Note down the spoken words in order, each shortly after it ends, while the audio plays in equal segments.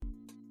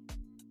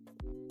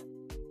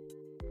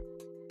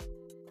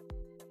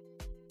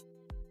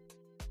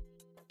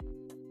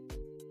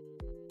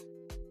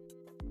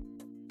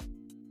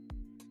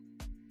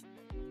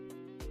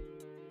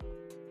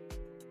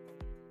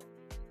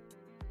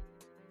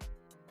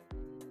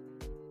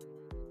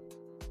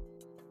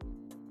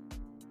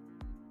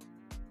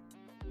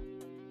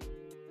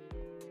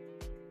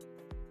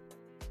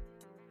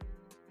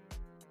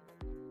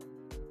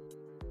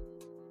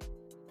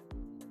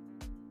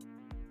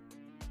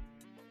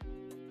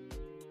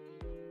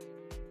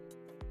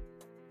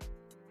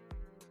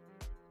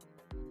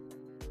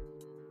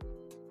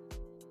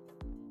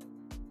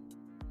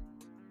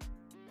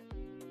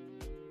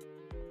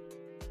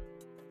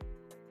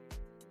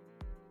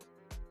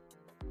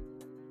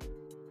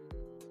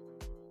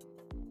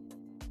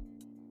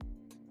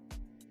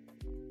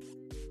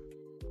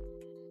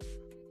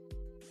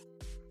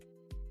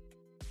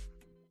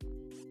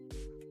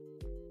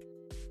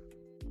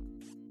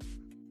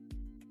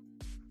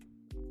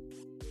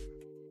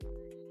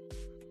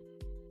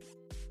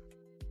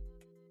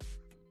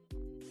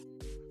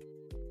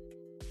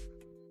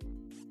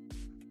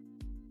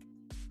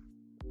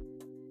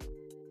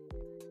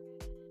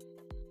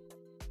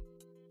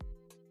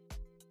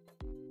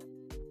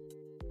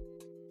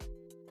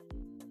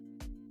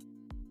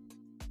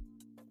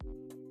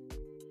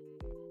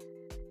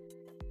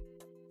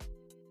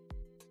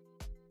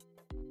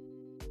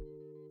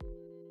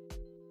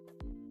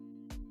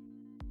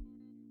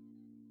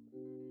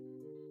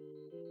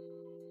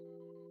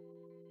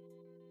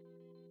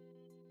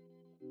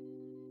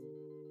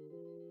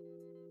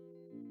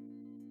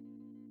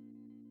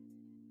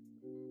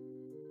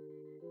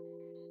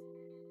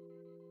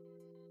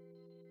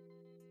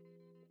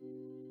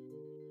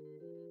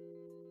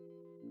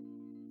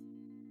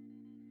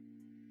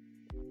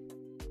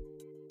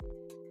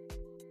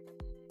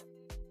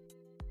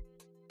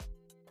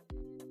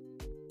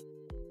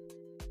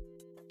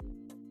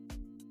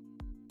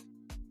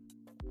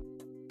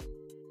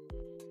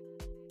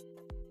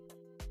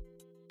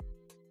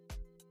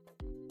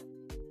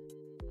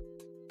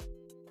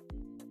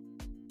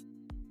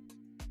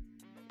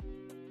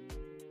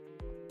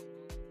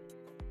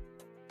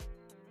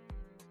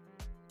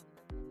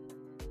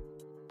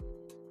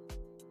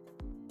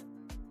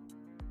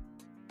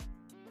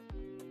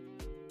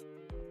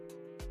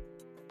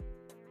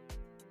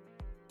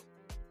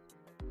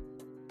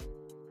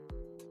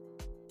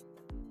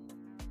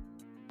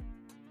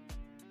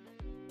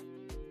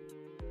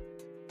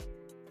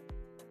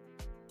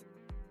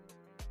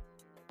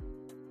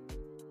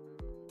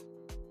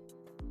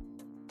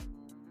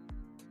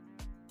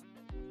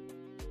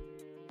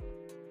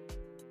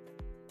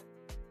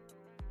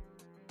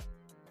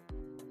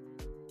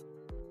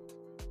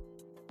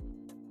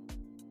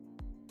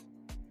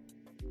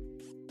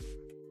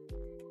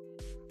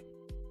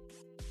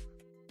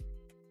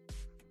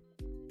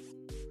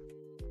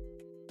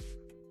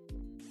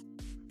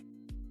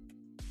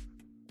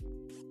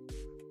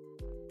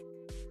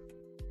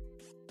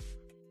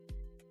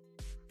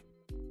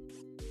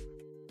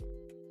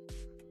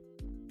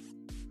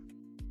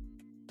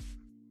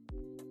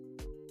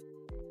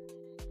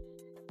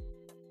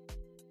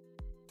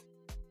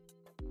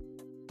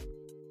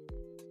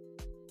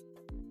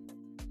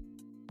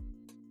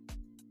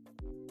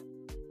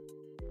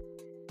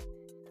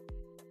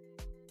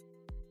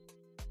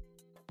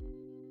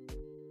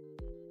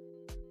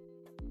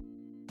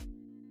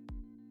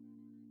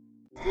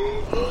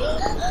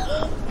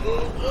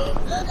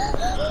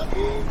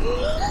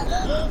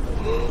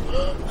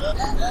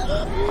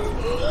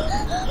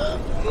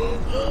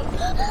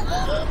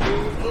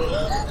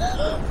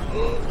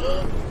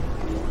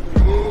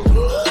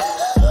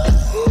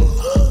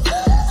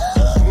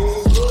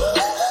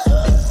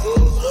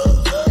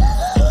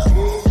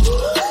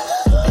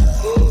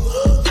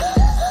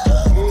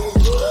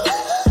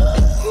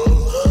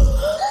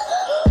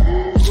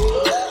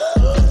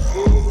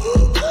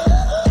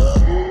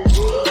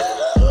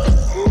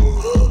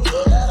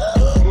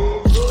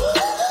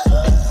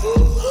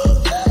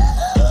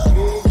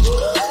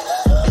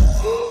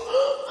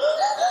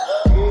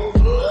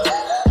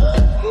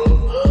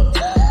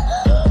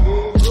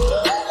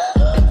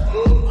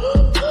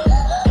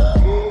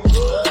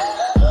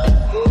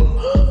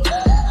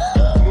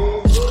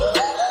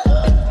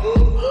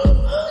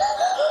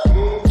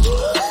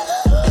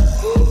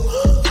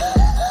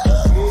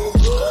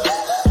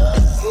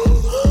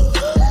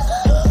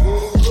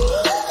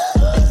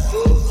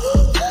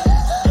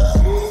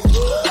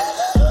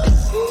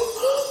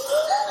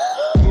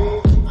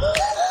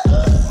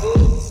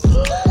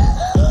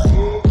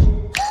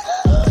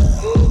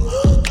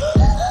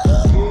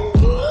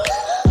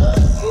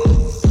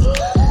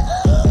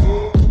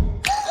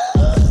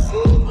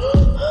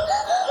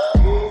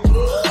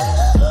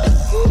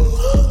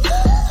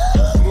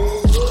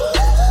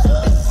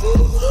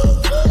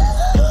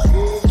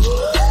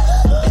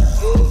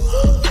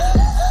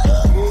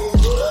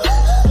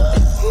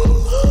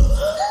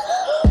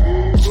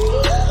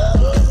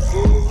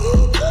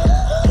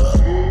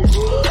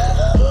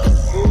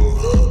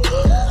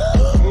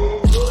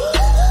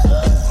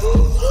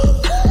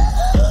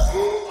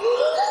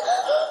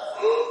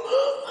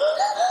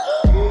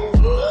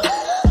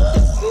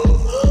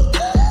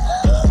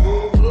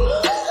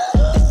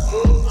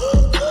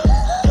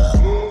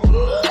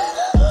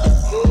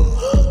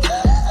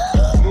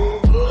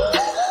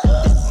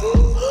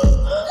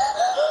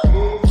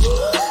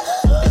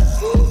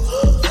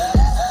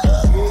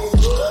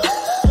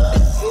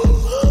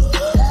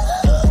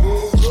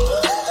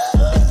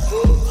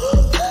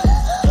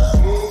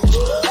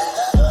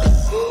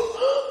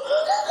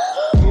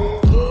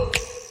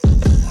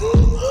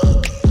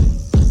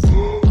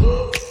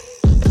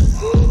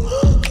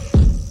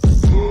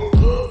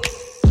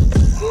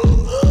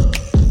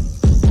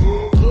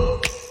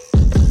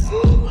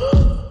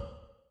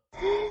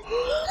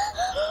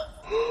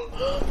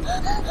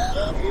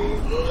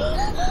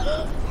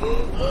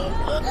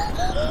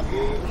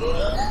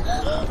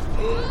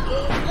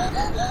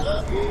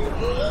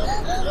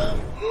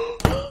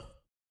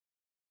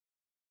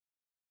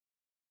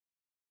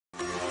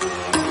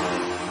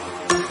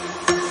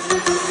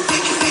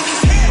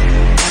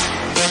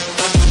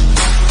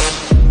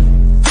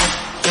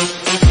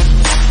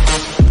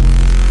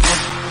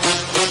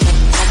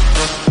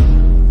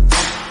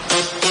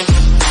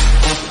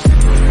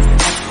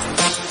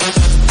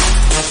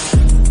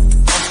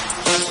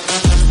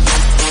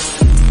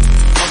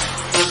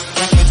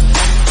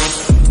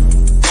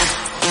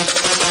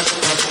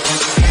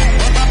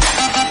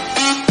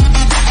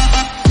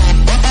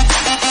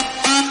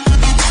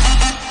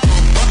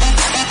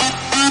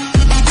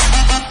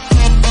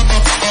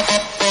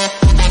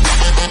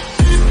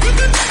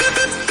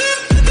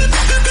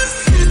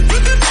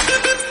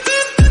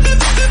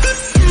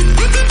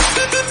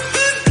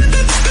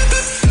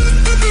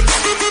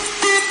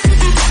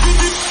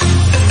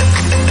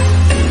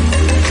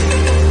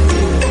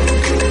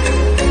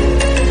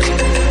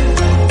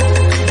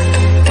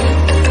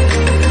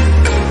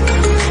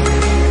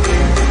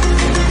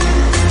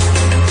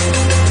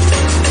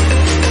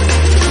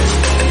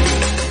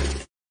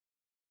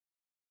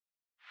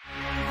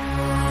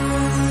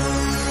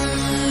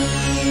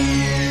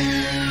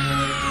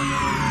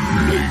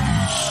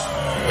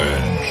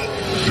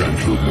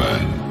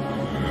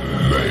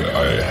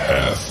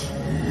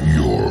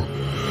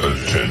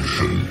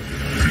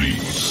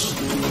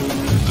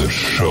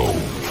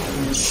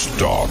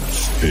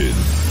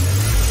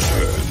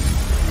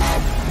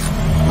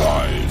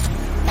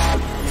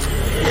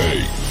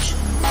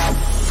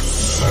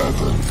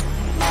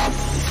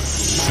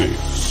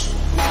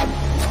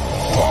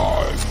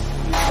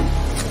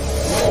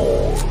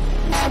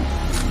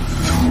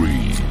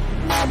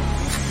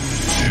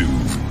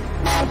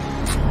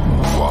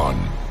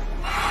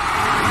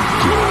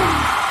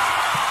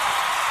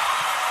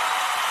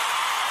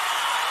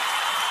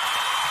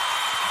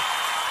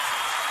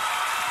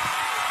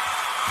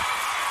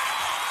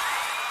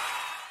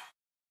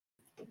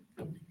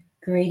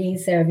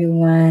Greetings,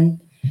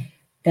 everyone.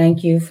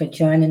 Thank you for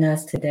joining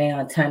us today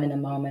on Turning a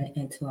Moment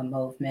into a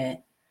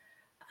Movement.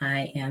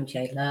 I am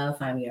J Love.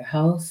 I'm your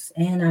host,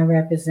 and I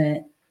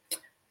represent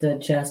the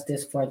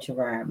Justice for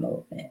Gerard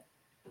movement.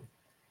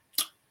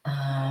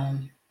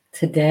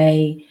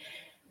 Today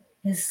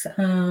is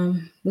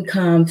we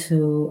come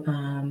to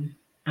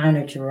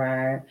honor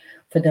Gerard.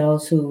 For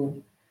those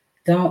who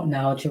don't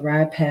know,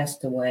 Gerard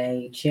passed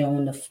away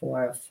June the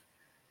 4th,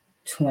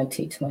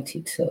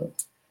 2022.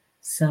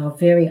 So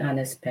very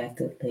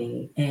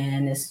unexpectedly,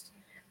 and it's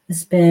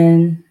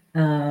been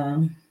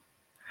um,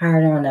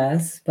 hard on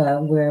us,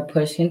 but we're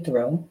pushing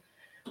through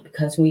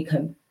because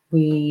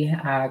we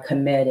are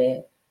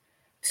committed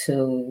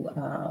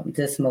to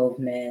this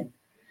movement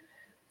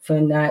for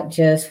not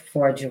just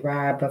for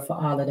Gerard, but for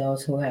all of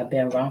those who have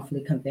been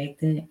wrongfully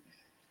convicted.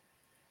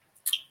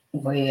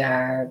 We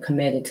are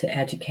committed to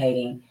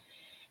educating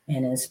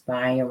and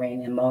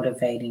inspiring and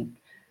motivating.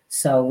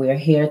 So we're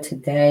here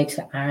today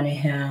to honor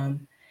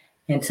him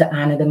and to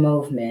honor the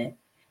movement,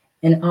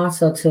 and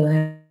also to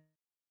have a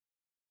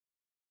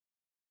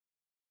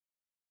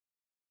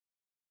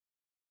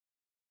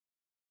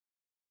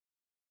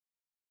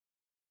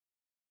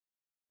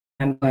conversation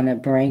about I'm going to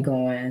bring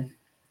on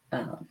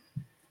um,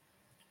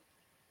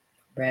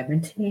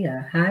 Reverend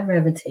Tia. Hi,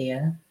 Reverend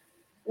Tia.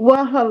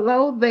 Well,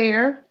 hello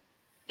there.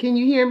 Can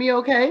you hear me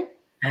okay?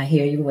 I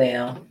hear you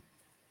well.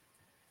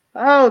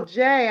 Oh,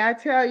 Jay, I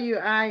tell you,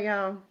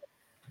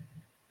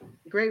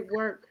 great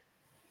work.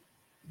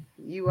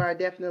 You are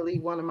definitely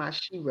one of my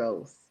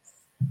sheroes.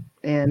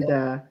 And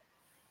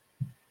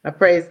I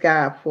praise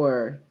God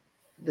for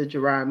the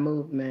Gerard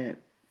movement.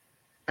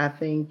 I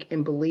think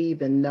and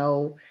believe and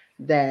know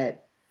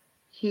that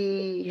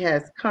he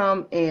has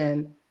come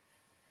and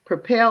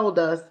propelled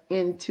us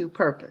into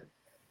purpose,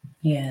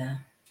 Yeah,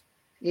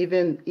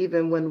 even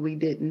when we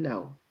didn't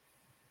know.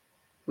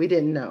 We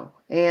didn't know.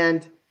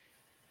 And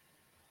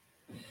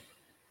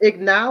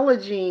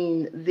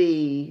acknowledging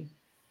the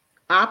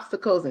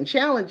obstacles and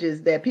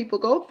challenges that people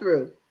go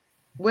through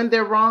when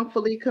they're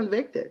wrongfully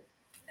convicted,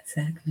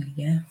 exactly.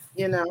 Yeah,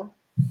 you know.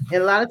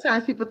 And a lot of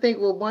times people think,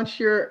 well, once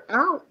you're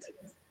out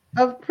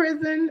of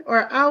prison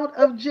or out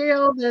of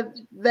jail,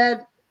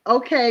 that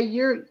okay,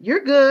 you're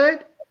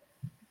good.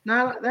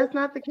 Not that's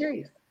not the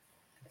case.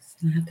 it's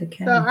not the So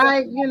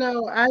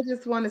case. I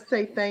just want to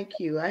say thank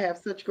you. I have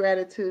such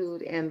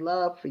gratitude and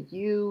love for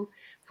you,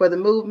 for the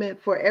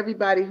movement, for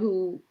everybody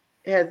who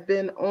has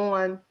been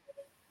on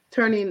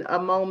turning a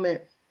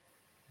moment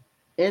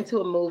into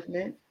a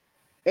movement.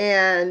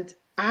 And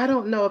I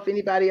don't know if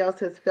anybody else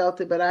has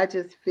felt it, but I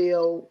just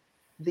feel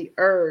the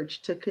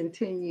urge to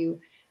continue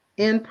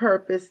in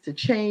purpose to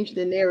change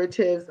the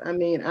narratives. I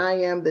mean, I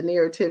am the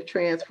narrative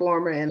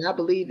transformer, and I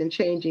believe in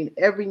changing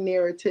every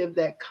narrative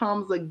that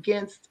comes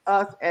against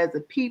us as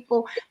a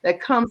people, that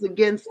comes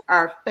against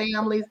our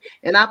families.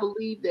 And I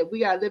believe that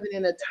we are living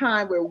in a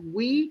time where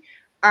we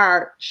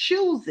are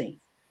choosing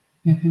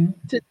Hmm.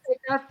 to take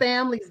our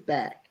families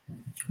back.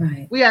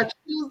 Right. We are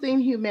choosing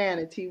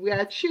humanity. We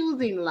are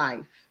choosing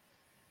life.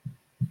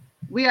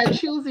 We are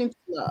choosing to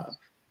love.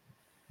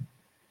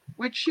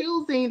 We're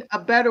choosing a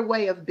better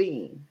way of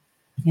being.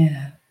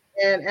 Yeah.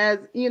 And as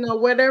you know,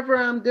 whatever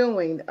I'm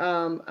doing,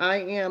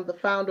 I am the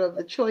founder of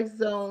the Choice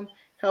Zone,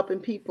 helping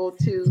people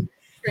to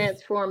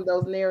transform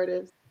those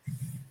narratives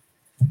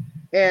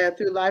and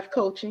through life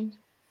coaching.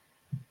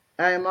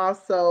 I am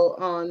also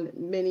on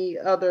many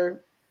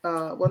other,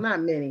 well,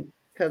 not many,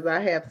 because I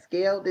have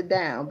scaled it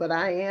down, but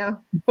I am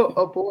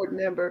a board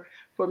member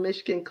for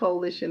Michigan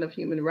Coalition of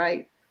Human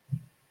Rights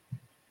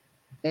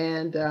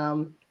and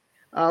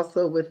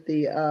also with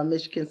the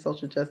Michigan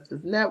Social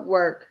Justice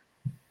Network.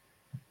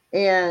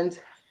 And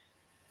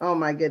oh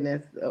my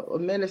goodness, a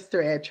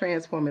minister at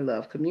Transforming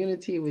Love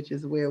Community, which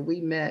is where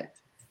we met.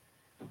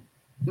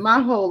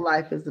 My whole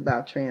life is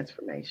about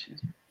transformation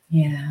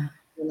Yeah.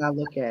 when I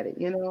look at it.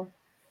 Yeah.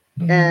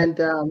 And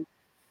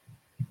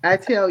I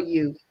tell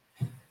you,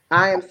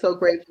 I am so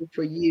grateful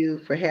for you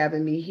for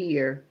having me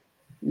here,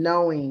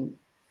 knowing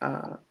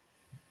uh,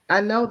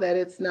 I know that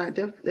it's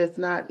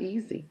not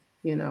easy.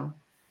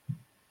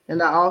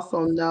 And I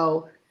also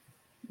know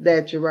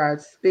that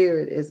Gerard's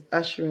spirit is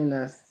ushering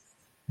us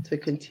to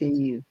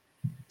continue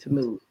to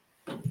move.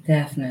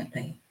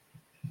 Definitely.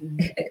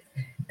 Mhm.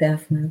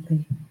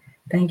 Definitely.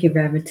 Thank you,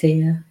 Reverend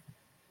Tia.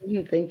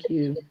 Thank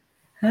you.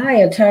 Hi,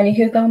 Attorney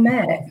Hugo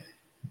Mack.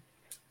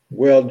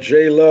 Well,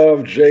 J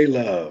Love,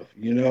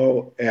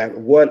 and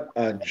what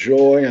a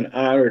joy and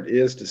honor it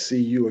is to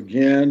see you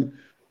again,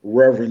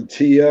 Reverend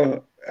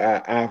Tia.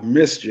 I've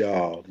missed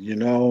y'all,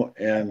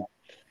 and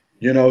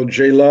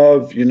J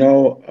Love,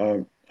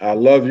 I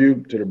love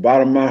you to the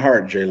bottom of my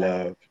heart, J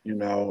Love,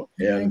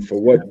 and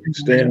for what you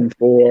stand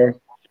for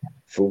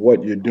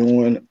what you're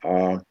doing.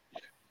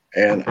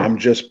 And I'm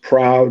just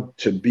proud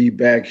to be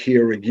back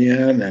here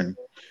again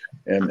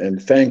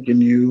and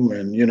thanking you.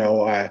 And you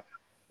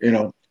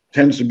know,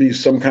 tends to be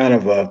some kind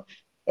of a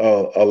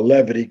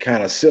levity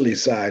kind of silly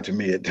side to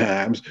me at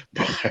times,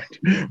 but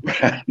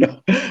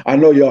I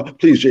know y'all.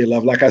 Please, J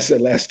Love, like I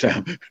said last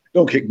time,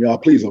 don't kick me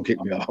off. Please don't kick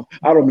me off.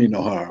 I don't mean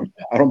no harm.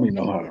 I don't mean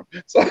no harm.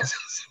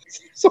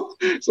 So,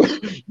 so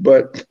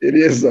but it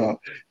is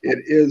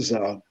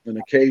an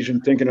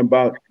occasion thinking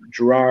about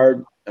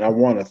Gerard, and I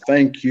want to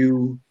thank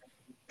you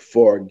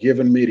for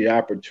giving me the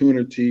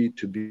opportunity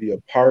to be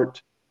a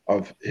part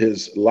of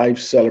his life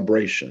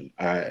celebration.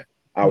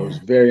 I was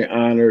Yeah. very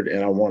honored,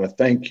 and I want to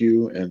thank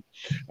you. And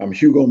I'm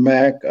Hugo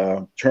Mack,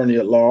 attorney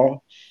at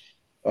law,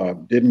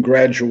 Didn't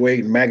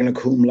graduate magna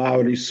cum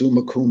laude,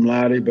 summa cum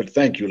laude, but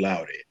thank you,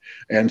 laude.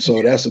 And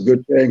so that's a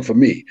good thing for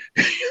me.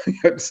 You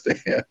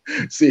understand?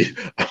 See,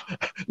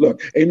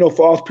 look, ain't no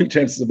false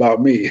pretenses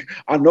about me.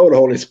 I know the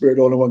Holy Spirit,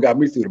 the only one got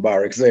me through the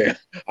bar exam.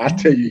 I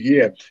tell you,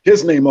 yeah,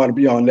 his name ought to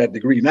be on that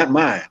degree, not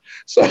mine.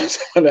 So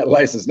that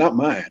license, not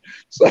mine.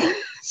 So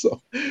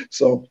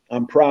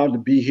I'm proud to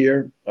be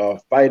here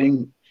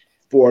fighting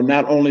for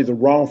not only the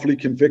wrongfully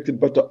convicted,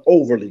 but the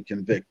overly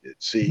convicted.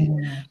 See,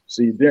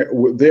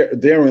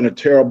 they're in a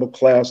terrible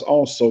class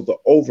also, the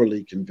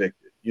overly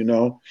convicted, you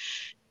know.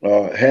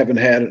 Haven't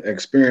had an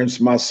experience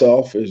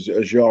myself,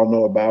 as you all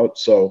know about.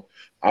 So,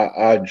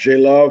 J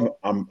Love,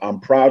 I'm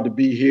proud to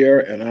be here,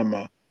 and I'm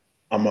a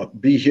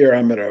be here.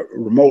 I'm at a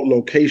remote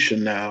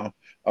location now,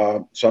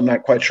 so I'm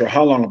not quite sure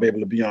how long I'll be able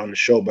to be on the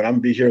show, but I'm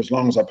gonna be here as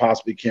long as I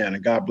possibly can.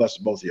 And God bless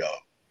both of y'all.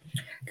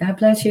 God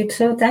bless you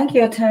too. Thank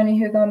you, Attorney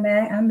Hugo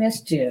Mack. I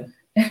missed you.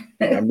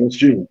 I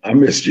missed you. I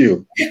missed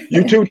you.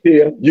 You too,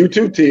 Tia. You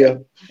too,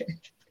 Tia.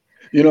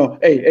 You know,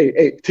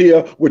 hey,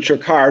 Tia, with your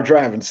car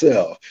driving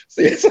self.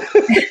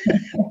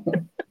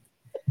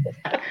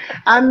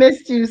 I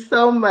missed you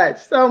so much,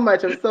 so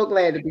much. I'm so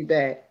glad to be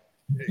back.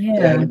 Yeah.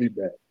 Glad to be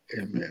back.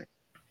 Amen.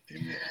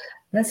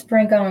 Let's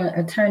bring on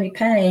Attorney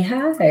Payne.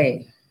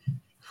 Hi.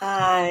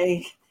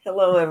 Hi.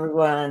 Hello,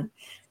 everyone.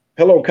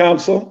 Hello,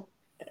 Counsel.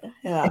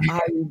 How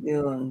are you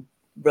doing,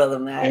 Brother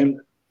Mac?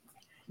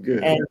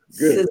 Good. And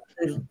good.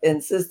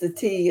 Sister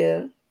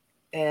Tia.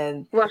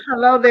 And well,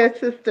 hello there,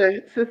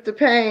 Sister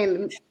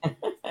Payne.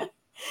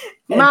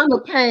 Mama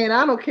Payne.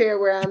 I don't care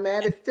where I'm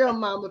at. It's still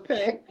Mama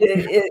Payne.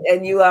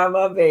 And you are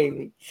my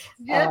baby.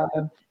 Yeah.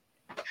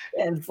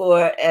 And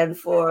for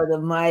the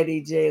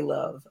mighty J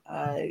Love,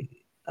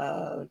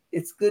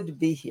 it's good to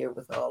be here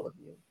with all of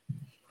you.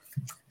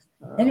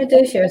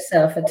 Introduce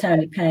yourself,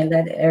 Attorney Payne.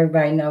 Let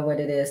everybody know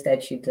what it is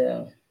that you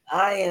do.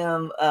 I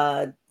am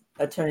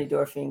Attorney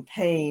Dorphine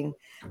Payne.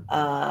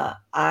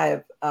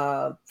 I've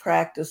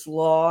practiced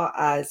law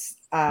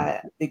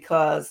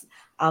because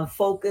I'm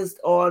focused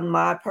on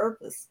my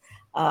purpose.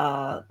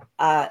 I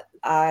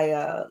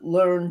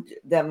learned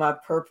that my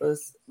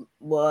purpose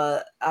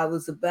was, I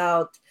was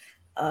about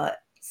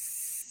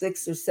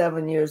 6 or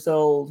 7 years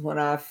old when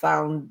I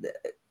found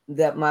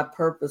that my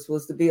purpose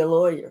was to be a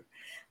lawyer.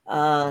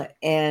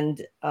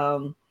 And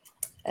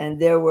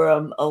there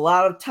were a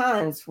lot of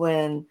times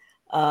when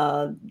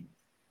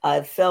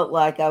I felt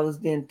like I was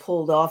being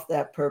pulled off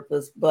that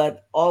purpose,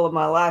 but all of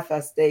my life I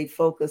stayed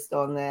focused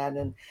on that,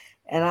 and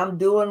I'm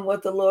doing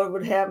what the Lord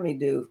would have me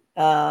do.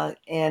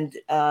 And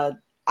I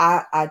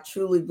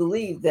truly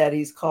believe that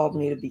He's called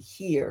me to be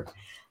here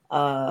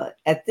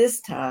at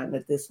this time,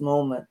 at this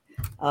moment,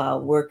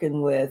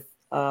 working with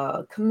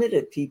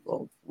committed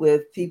people,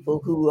 with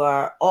people who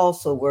are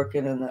also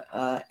working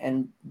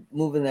and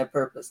moving their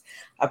purpose.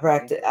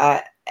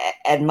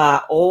 At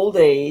my old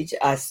age,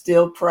 I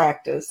still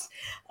practice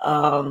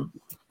law,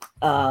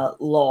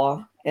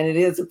 and it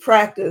is a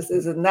practice,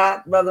 is it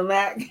not, Brother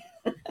Mac?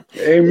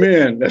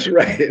 Amen. That's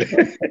right.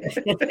 It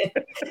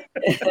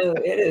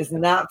is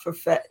not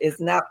perfect.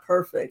 It's not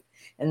perfect,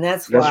 and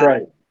that's why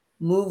right.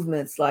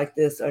 movements like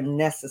this are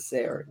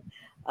necessary.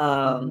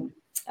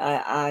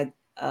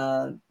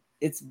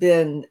 It's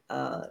been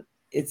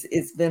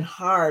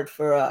hard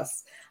for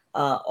us,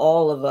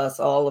 all of us,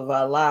 all of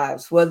our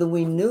lives, whether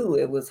we knew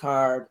it was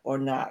hard or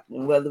not,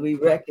 and whether we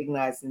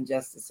recognized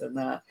injustice or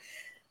not.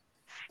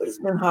 But it's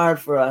been hard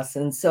for us,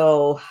 and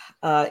so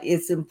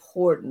it's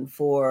important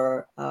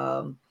for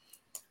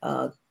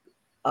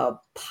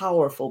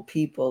powerful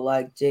people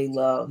like J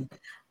Love,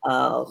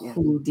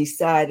 who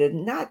decided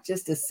not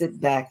just to sit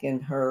back in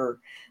her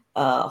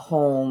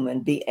home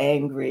and be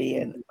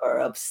angry or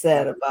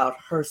upset about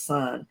her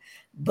son,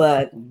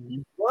 but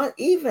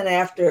even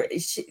after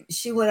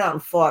she went out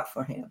and fought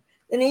for him,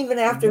 and even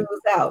after he was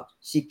out,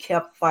 she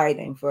kept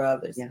fighting for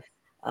others.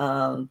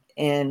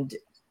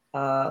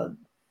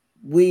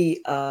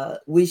 We are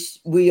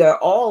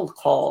all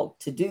called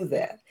to do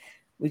that.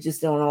 We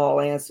just don't all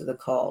answer the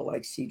call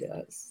like she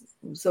does.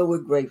 So we're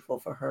grateful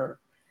for her,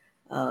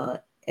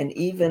 and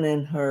even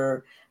in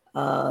her.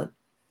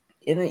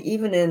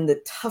 Even in the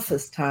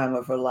toughest time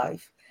of her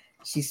life,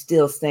 she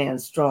still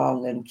stands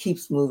strong and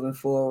keeps moving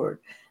forward.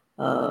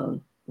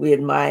 We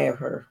admire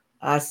her.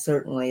 I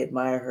certainly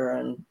admire her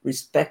and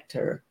respect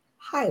her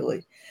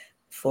highly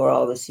for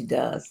all that she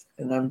does.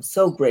 And I'm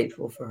so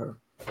grateful for her.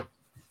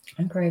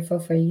 I'm grateful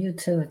for you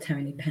too,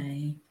 Attorney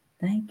Payne.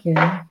 Thank you.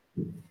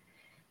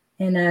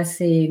 And I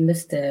see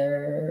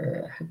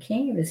Mr.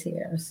 Hakeem is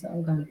here, so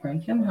I'm going to bring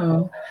him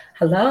home.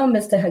 Hello,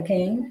 Mr.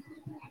 Hakeem.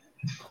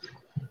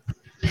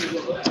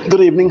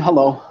 Good evening.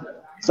 Hello.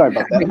 Sorry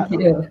about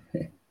that.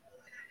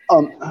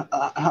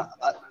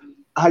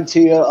 Hi,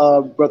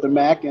 Tia, Brother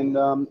Mac, and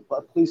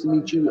pleased to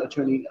meet you,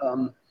 Attorney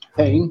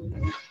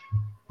Payne.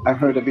 I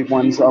heard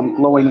everyone's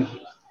glowing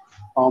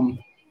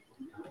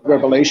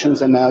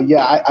revelations, and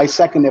I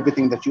second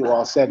everything that you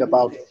all said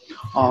about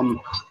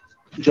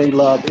J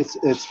Love.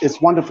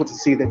 It's wonderful to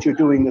see that you're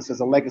doing this as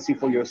a legacy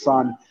for your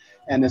son,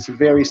 and it's a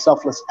very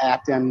selfless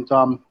act. And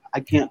I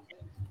can't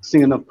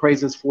singing of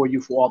praises for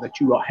you for all that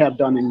you have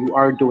done and you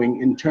are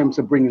doing in terms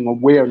of bringing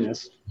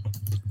awareness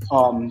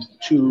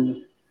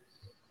to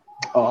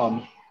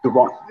the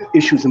wrong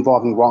issues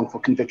involving wrongful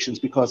convictions,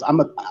 because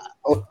I'm a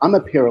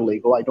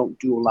paralegal. I don't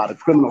do a lot of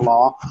criminal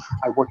law.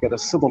 I work at a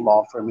civil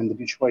law firm in the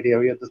Detroit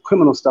area. The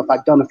criminal stuff,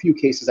 I've done a few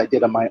cases I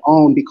did on my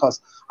own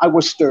because I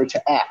was stirred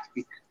to act,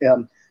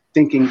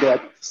 thinking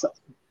that,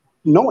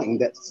 knowing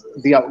that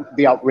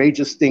the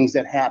outrageous things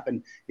that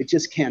happen, it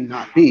just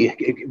cannot be.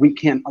 We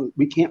can't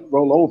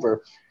roll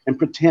over and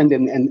pretend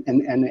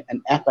and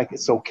act like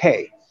it's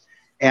okay.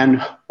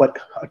 And what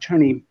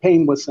Attorney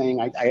Payne was saying,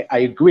 I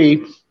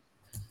agree.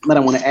 But I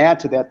want to add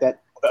to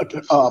that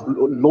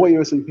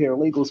lawyers and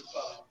paralegals,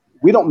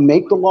 we don't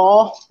make the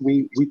law.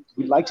 We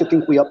like to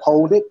think we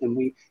uphold it and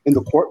we in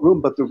the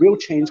courtroom, but the real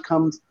change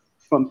comes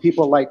from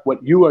people like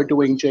what you are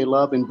doing, J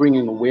Love, and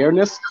bringing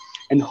awareness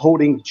and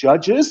holding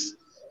judges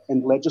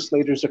and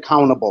legislators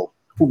accountable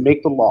who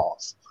make the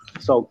laws.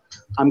 So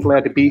I'm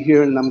glad to be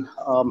here, and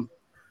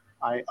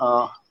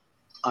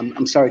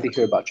I'm sorry to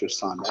hear about your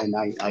son, and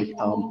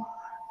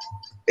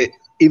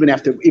even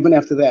after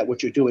that,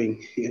 what you're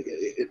doing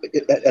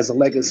as a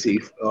legacy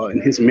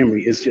in his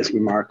memory is just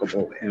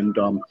remarkable. And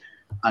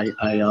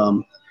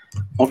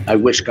I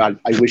wish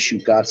you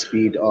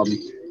Godspeed,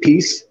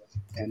 peace,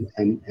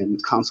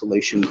 and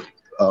consolation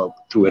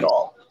through it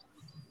all.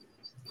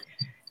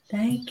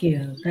 Thank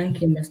you,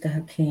 Mr.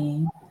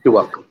 Hakeem. You're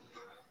welcome.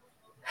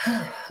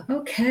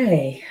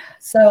 Okay,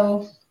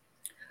 so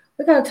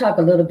we're going to talk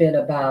a little bit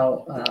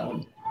about.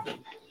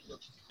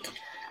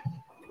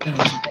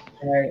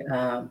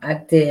 I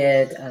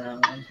did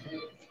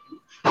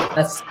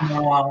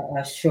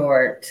a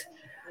short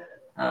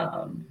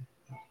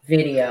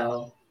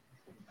video,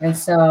 and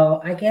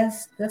so I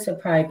guess this would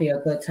probably be a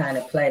good time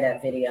to play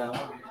that video,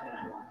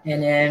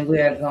 and then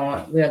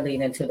we're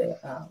leading to the.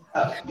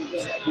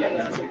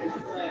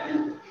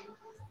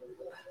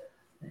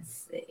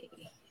 Let's see.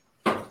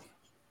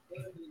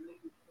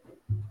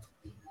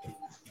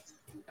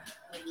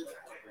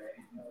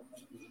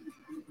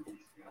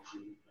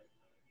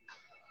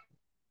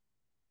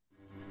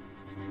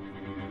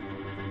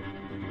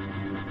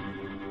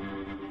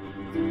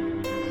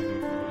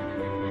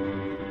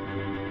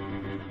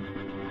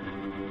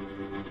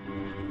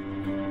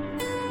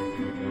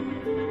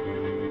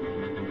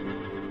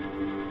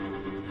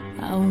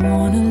 I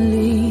wanna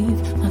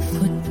leave my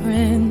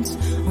footprints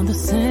on the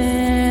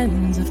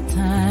sands of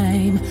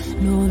time.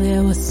 Know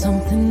there was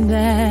something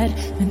that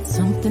meant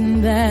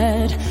something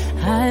that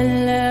I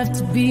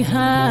left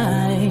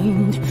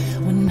behind.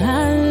 When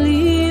I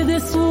leave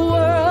this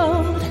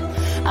world,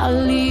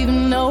 I'll leave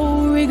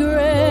no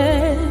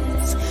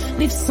regrets.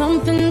 Leave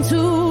something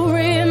to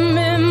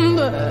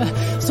remember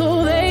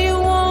so they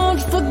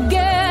won't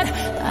forget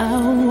I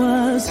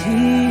was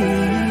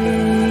here.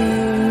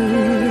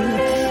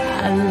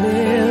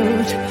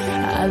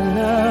 I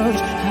loved,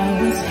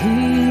 I was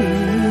here.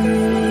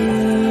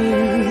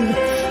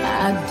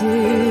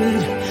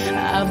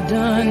 I've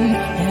done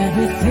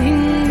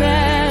everything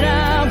that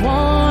I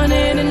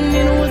wanted, and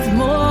it was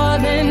more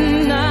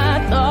than I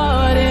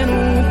thought it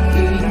would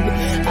be.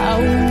 I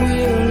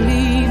will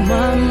leave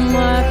my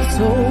mark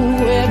so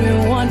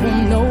everyone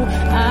will know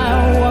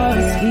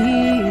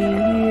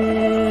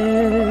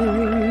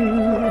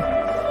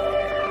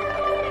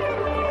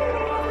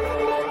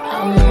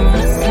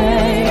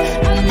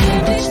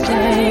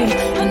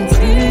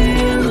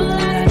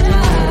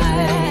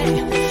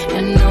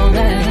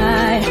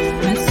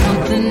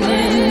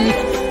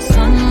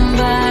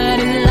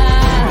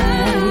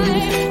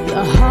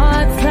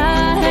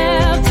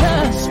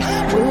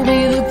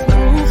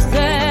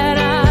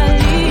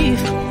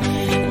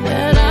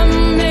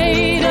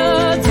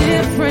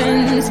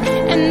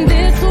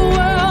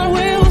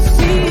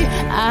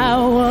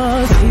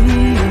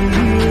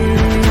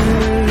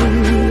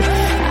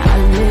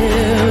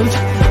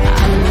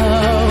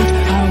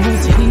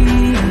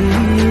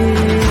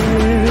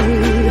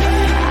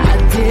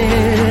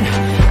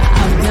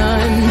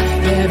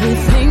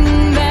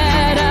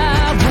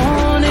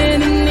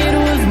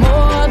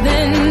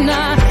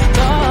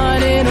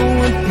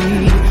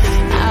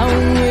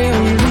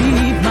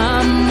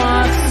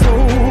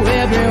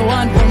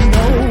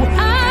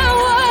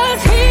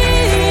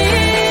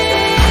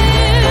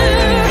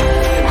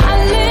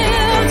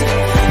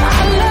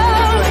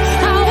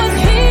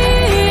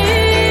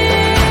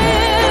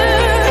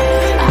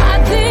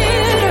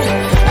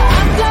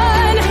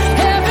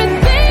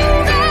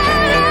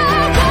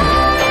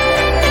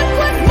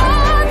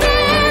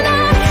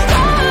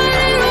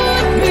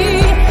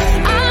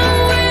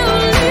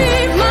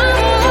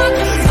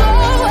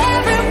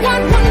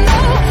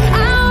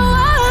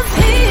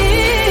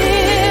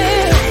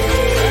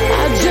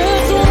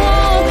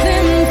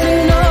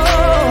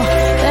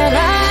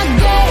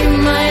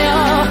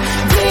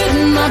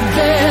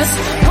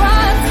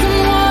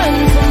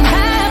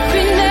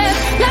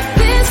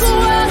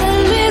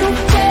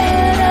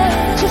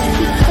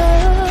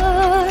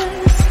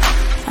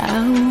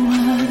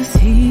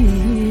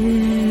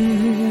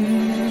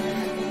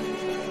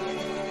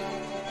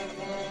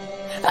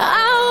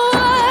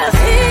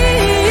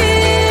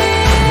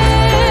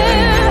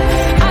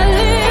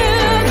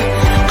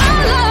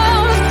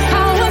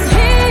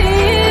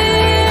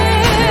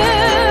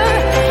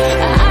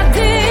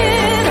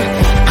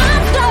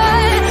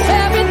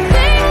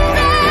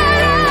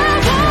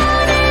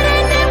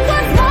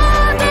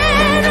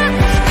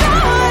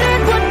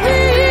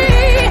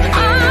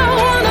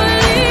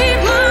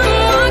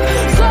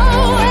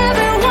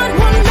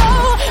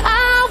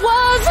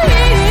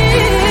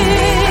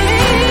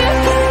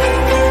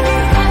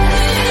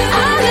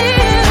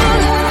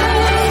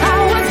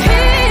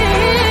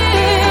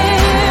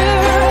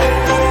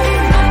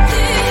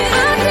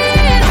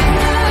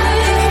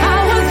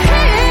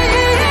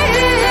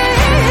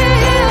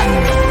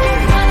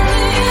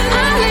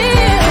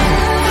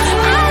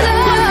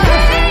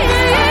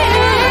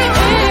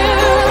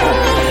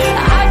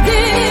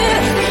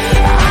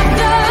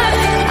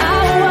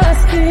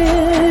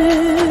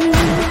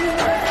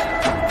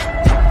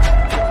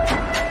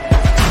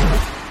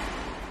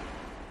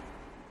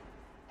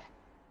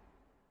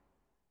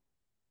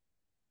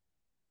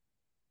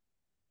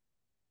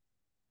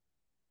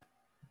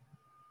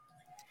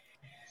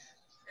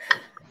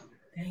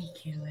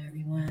Thank you,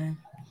 everyone.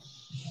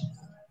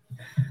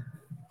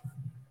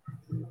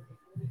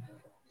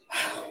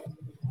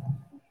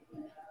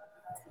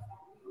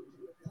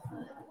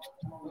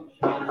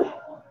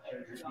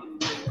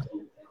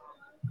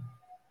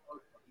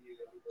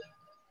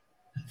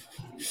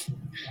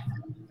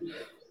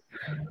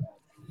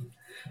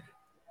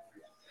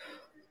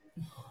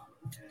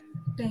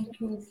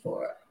 Thank you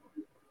for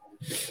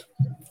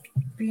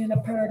being a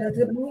part of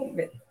the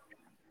movement.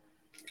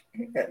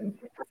 And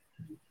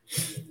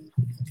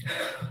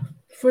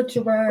for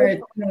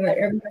Gerard,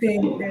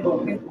 everything that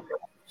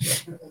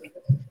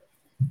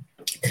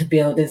to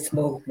build this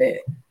movement.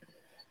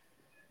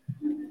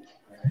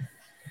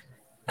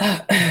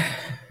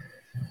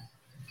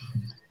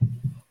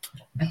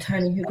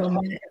 Attorney Hugo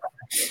Mack.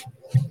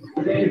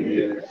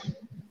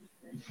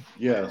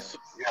 Yes.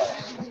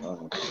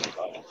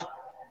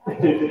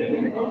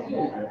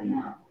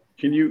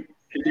 Can you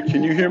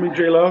hear me,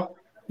 J Love?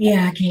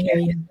 Yeah, I can hear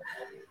you.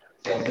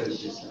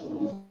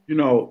 You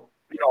know,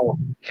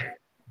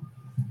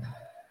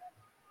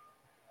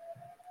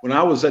 when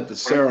I was at the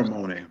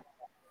ceremony,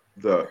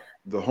 the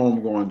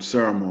homegoing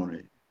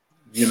ceremony,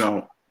 you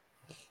know,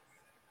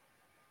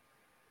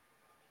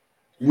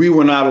 we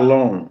were not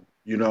alone.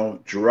 You know,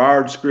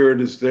 Gerard's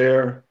spirit is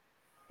there,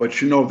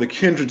 but you know, the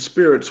kindred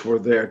spirits were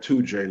there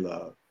too, J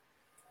Love.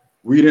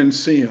 We didn't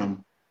see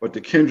them, but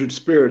the kindred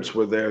spirits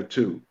were there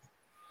too.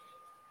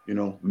 You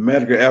know,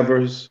 Medgar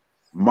Evers,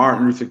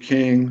 Martin Luther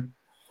King,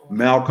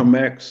 Malcolm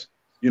X,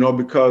 you know,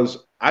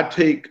 because I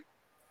take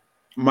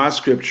my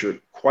scripture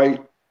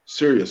quite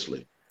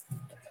seriously.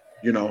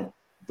 You know,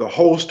 the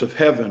host of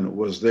heaven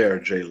was there,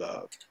 J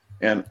Love.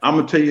 And I'm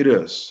going to tell you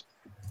this.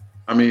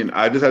 I mean,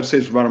 I just have to say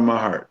this from out of my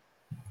heart.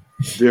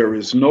 There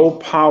is no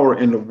power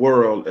in the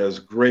world as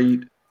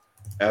great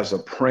as a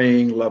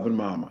praying, loving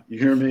mama. You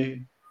hear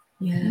me?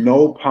 Yeah.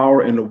 No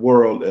power in the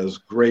world as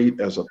great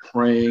as a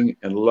praying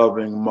and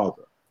loving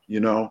mother, you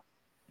know?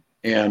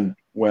 And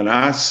when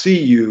I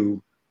see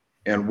you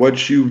and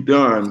what you've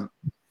done,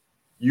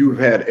 you've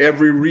had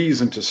every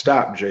reason to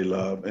stop, J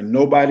Love, and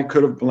nobody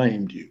could have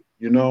blamed you,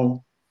 you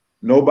know?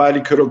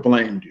 Nobody could have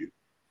blamed you.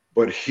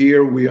 But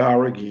here we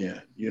are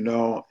again, you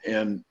know,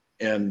 and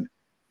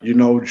you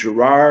know,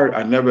 Gerard,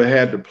 I never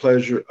had the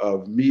pleasure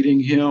of meeting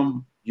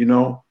him, you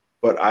know,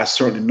 but I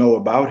certainly know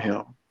about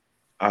him.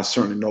 I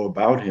certainly know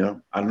about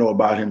him. I know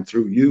about him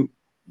through you,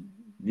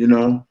 you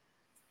know,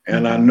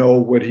 and I know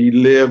what he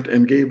lived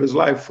and gave his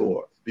life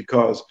for.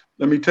 Because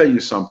let me tell you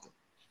something.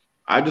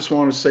 I just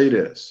want to say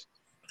this.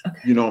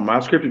 Okay. You know, my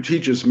scripture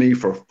teaches me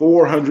for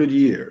 400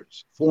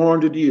 years,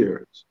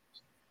 the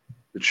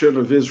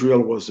children of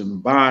Israel was in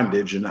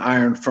bondage in the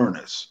iron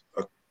furnace,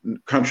 a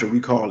country we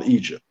call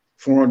Egypt,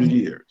 400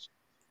 years.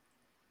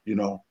 You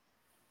know,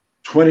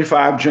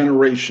 25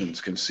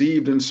 generations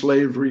conceived in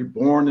slavery,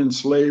 born in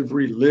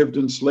slavery, lived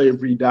in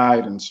slavery,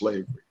 died in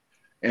slavery,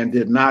 and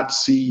did not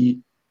see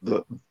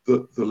the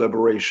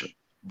liberation.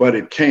 But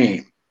it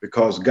came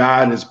because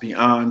God is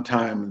beyond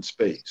time and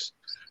space.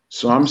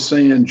 So I'm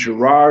saying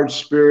Gerard's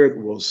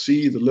spirit will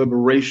see the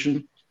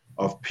liberation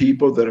of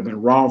people that have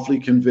been wrongfully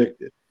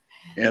convicted.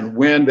 And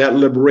when that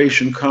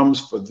liberation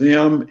comes for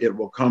them, it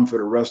will come for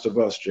the rest of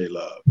us, J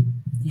Love.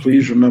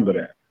 Please remember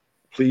that.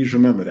 Please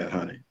remember that,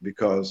 honey,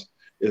 because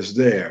it's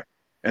there.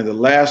 And the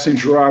last thing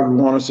Gerard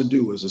would want us to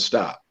do is to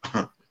stop.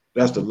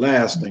 That's the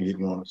last thing he'd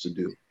want us to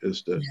do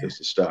is to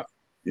stop,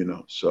 you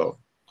know. So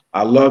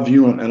I love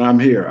you and I'm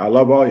here. I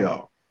love all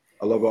y'all.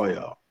 I love all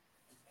y'all.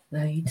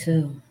 Love you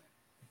too.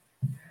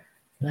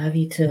 Love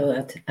you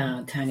too,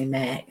 Tony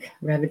Mack.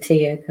 Reverend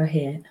Tia, go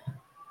ahead.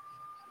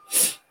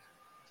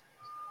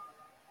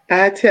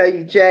 I tell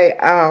you, Jay,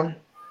 I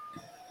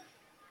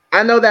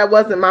know that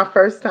wasn't my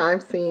first time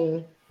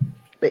seeing,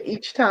 but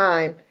each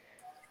time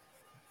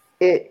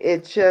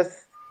it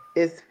just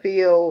is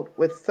filled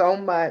with so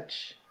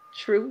much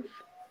truth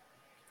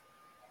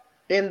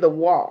in the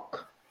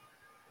walk.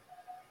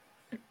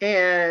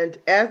 And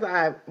as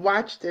I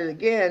watched it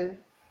again,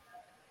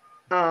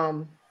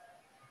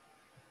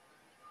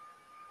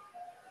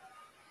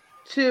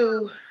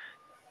 to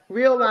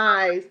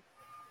realize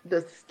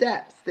the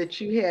steps that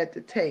you had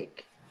to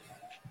take,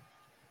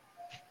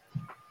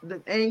 the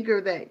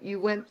anger that you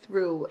went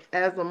through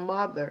as a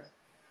mother,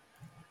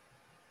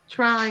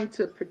 trying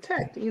to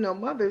protect. You know,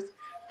 mothers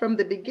from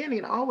the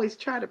beginning always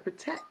try to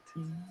protect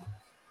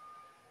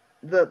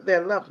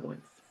their loved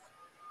ones.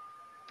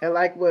 And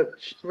like what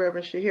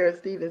Reverend Shahira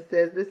Stevens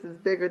says, this is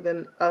bigger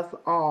than us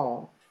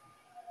all.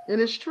 And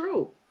it's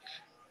true.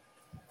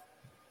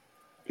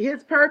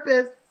 His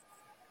purpose,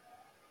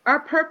 our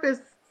purposes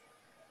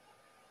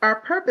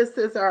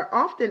are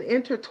often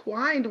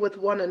intertwined with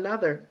one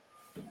another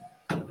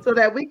so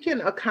that we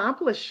can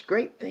accomplish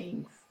great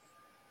things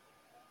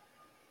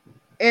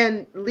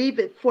and leave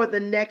it for the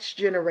next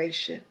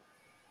generation.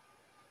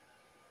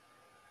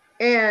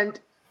 And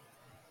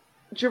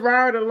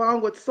Gerard,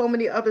 along with so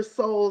many other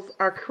souls,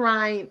 are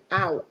crying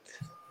out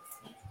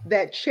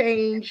that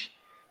change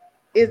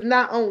is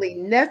not only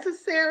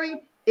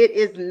necessary, it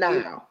is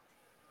now.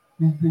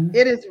 Mm-hmm.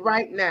 It is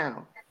right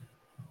now.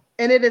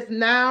 And it is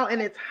now, and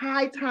it's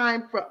high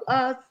time for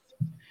us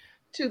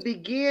to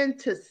begin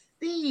to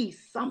see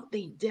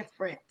something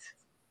different.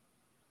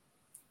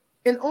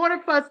 In order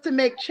for us to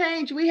make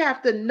change, we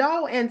have to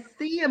know and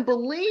see and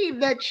believe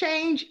that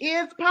change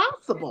is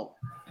possible.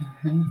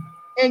 Mm-hmm.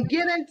 And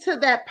get into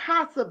that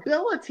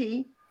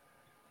possibility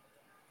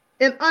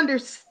and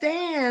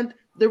understand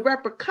the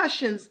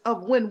repercussions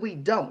of when we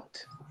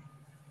don't.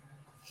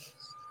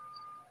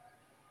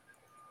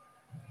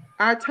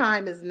 Our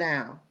time is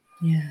now.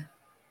 Yeah.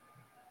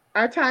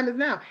 Our time is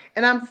now.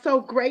 And I'm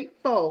so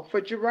grateful for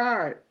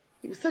Gerard.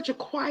 He was such a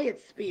quiet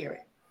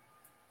spirit.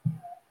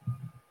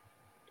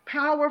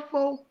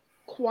 Powerful,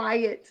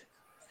 quiet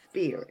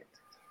spirit.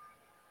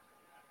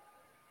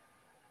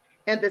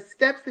 And the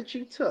steps that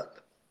you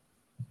took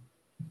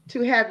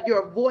to have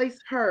your voice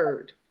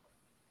heard,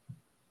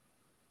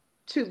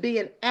 to be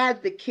an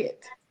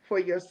advocate for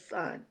your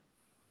son,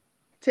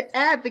 to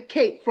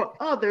advocate for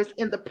others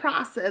in the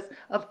process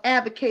of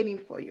advocating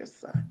for your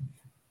son,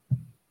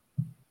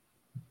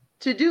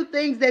 to do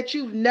things that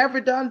you've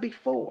never done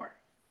before,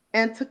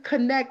 and to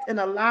connect and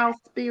allow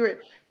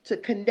spirit to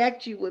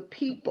connect you with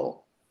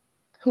people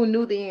who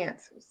knew the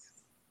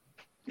answers.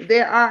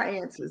 There are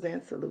answers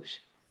and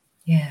solutions.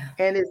 Yeah.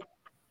 And it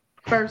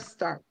first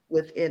starts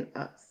within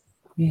us.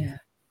 Yeah.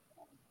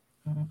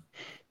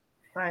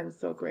 I am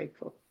so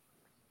grateful.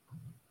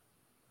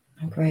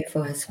 I'm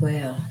grateful as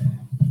well.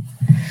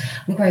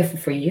 I'm grateful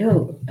for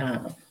you,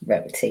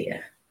 Reverend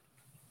Tia.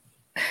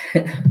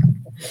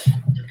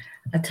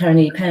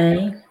 Attorney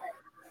Payne.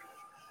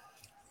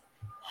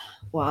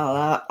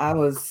 Wow, I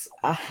was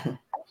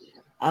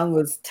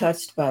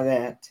touched by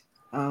that,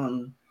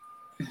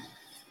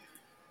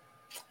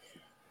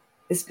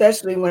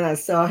 especially when I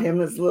saw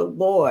him as a little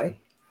boy.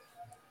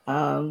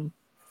 And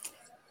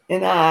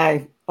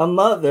I, a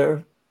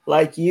mother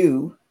like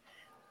you,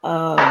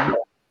 I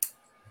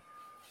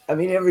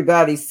mean,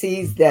 everybody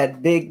sees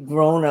that big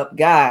grown-up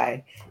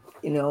guy,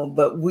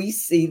 but we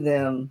see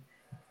them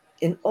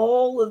in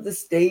all of the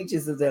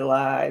stages of their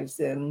lives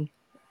and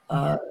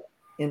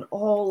in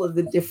all of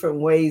the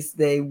different ways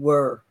they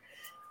were.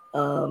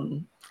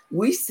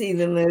 We see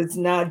them as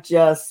not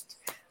just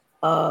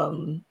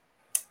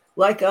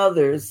like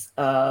others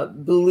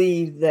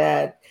believe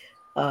that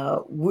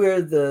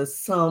we're the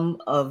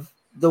sum of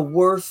the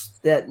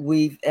worst that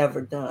we've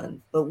ever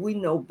done, but we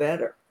know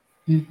better.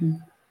 Mm-hmm.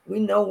 We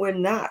know we're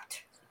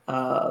not.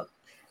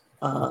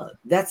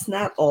 That's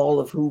not all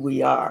of who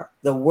we are,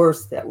 the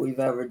worst that we've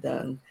ever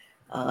done.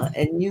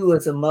 And you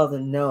as a mother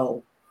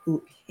know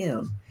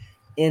him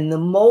in the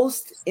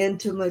most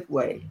intimate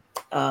way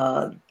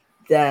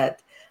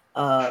that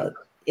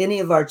any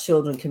of our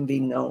children can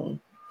be known.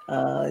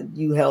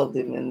 You held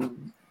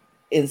him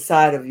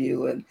inside of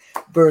you and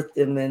birthed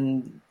him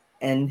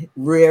and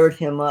reared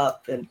him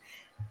up. And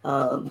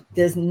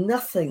there's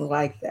nothing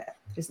like that.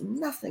 There's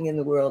nothing in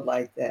the world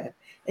like that.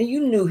 And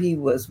you knew he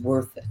was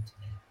worth it.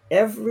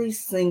 Every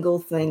single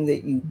thing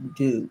that you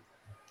do,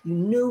 you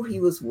knew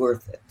he was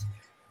worth it.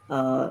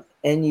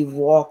 And you've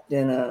walked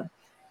in a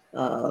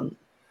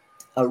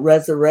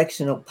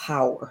resurrectional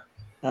power,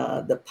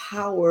 the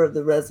power of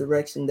the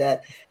resurrection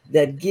that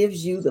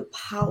gives you the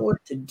power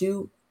to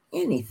do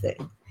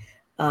anything.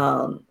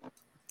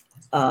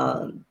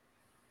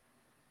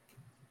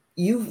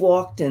 You've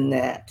walked in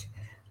that.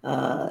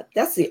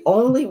 That's the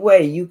only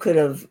way you could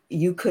have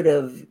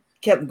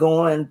kept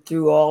going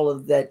through all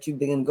of that you've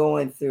been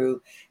going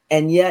through,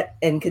 and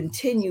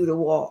continue to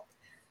walk.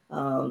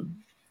 I'm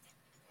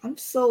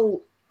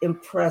so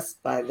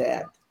impressed by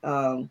that,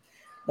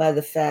 by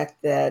the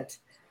fact that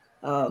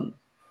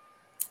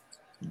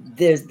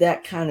there's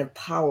that kind of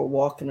power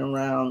walking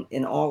around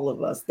in all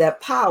of us. That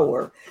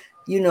power,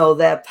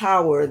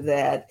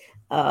 that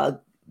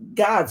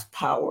God's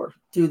power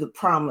through the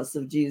promise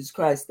of Jesus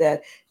Christ,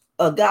 that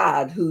a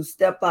God who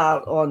stepped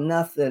out on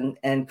nothing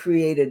and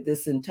created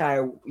this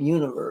entire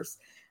universe.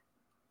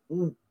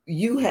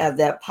 You have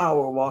that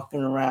power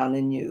walking around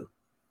in you,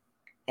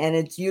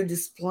 and you're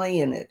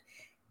displaying it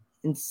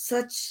in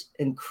such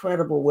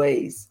incredible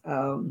ways.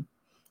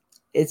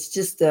 It's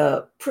just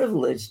a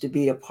privilege to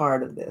be a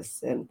part of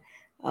this, and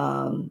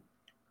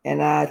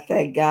I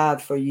thank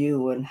God for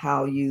you and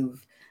how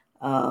you've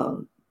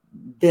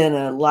been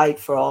a light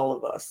for all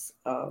of us,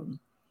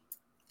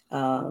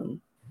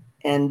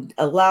 and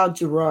allowed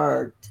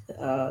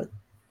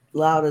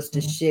us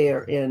to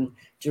share in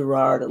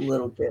Gerard a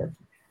little bit.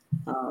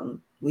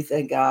 We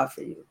thank God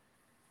for you,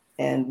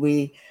 and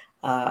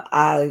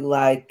I,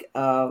 like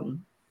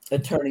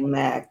Attorney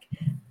Mack,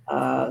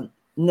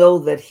 know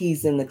that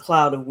he's in the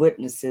cloud of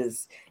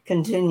witnesses,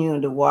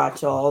 continuing to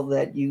watch all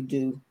that you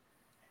do,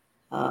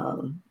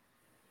 and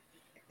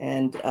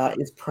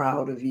is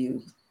proud of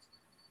you.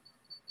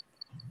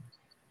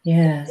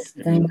 Yes,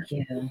 thank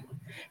you.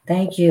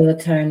 Thank you,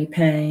 Attorney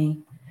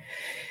Payne.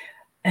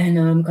 And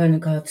I'm going to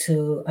go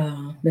to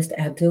Mr.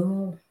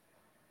 Abdul.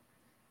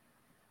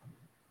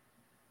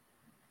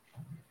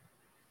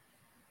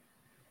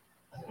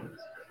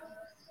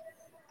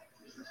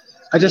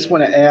 I just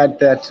want to add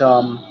that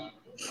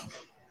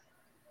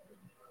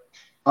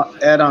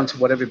add on to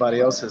what everybody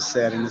else has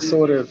said, and it's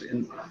sort of,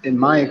 in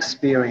my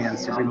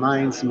experience, it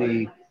reminds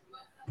me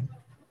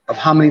of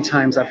how many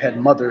times I've had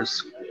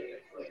mothers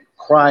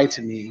cry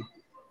to me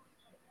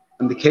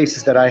in the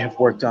cases that I have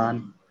worked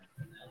on,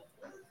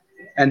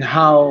 and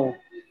how,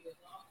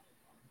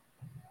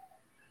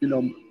 you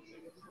know,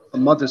 a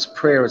mother's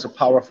prayer is a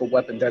powerful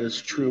weapon. That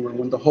is true. And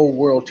when the whole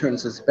world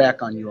turns its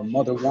back on you, a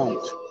mother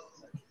won't.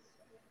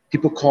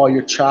 People call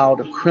your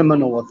child a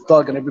criminal, a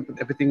thug, and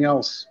everything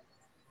else.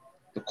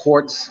 The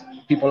courts,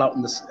 people out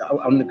in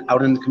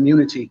the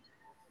community.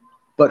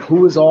 But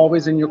who is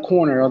always in your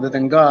corner other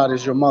than God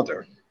is your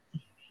mother.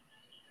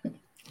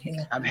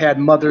 Yeah. I've had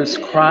mothers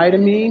cry to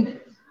me,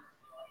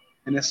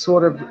 and it's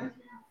sort of,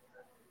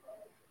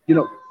 you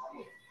know,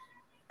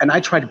 and I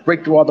try to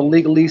break through all the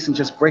legalese and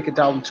just break it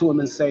down to them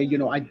and say, you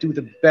know, I do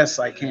the best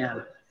I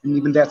can. And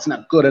even that's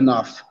not good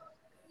enough.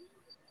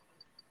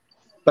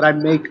 But I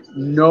make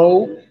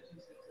no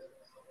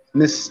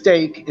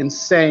mistake in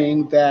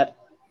saying that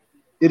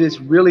it is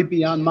really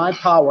beyond my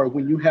power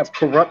when you have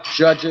corrupt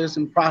judges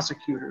and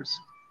prosecutors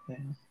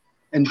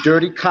and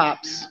dirty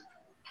cops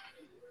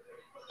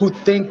who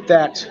think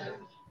that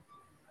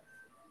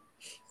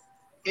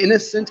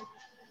innocent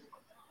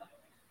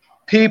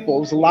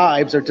people's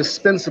lives are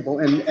dispensable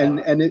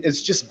and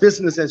it's just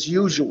business as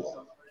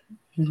usual.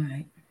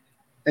 Right.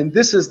 And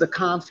this is the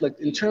conflict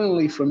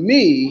internally for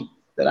me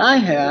that I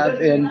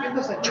have in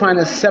trying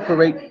to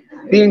separate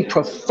being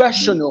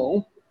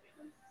professional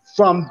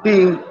from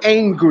being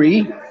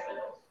angry,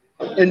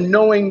 and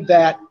knowing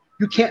that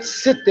you can't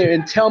sit there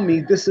and tell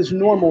me this is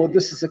normal or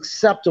this is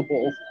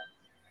acceptable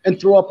and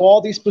throw up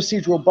all these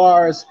procedural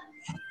bars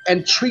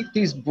and treat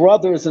these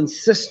brothers and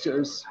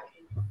sisters,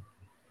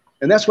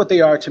 and that's what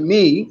they are to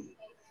me,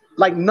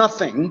 like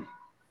nothing,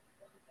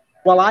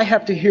 while I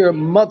have to hear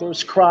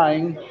mothers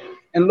crying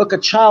and look a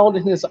child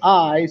in his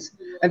eyes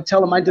and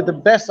tell him I did the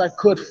best I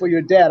could for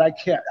your dad. I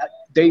can't.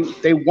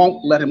 They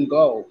won't let him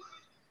go.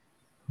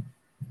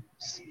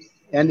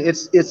 And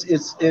it's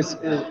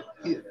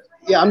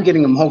yeah, I'm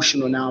getting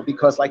emotional now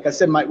because, like I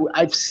said,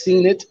 I've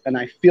seen it and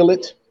I feel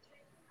it,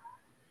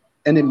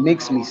 and it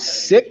makes me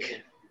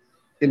sick.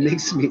 It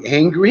makes me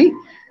angry,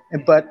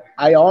 but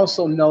I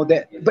also know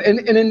that, but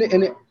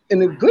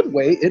in a good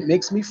way, it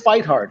makes me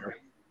fight harder.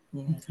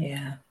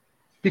 Yeah.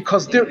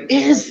 Because there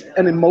is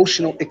an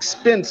emotional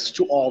expense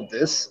to all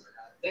this.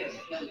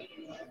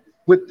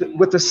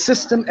 With a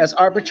system as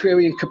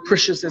arbitrary and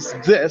capricious as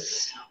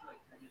this,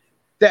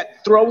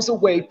 that throws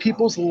away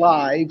people's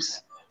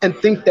lives and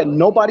think that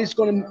nobody's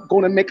going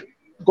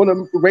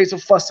to raise a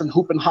fuss and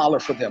hoop and holler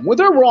for them. Well,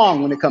 they're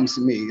wrong when it comes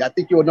to me. I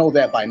think you'll know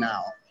that by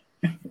now.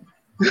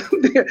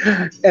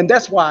 And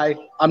that's why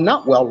I'm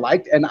not well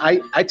liked, and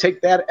I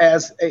take that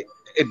as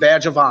a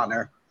badge of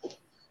honor.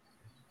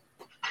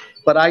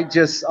 But I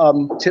just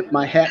tip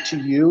my hat to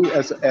you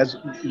as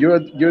you're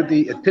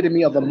the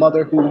epitome of a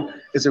mother who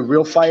is a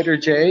real fighter,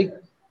 Jay.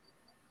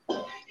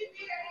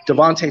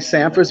 Devontae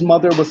Sanford's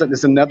mother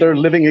is another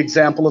living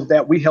example of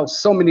that. We held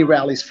so many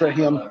rallies for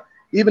him.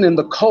 Even in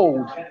the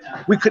cold,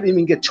 we couldn't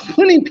even get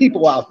 20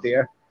 people out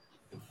there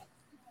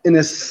in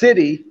a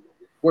city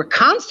where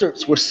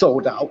concerts were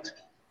sold out.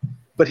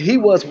 But he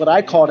was what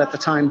I called at the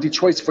time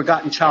Detroit's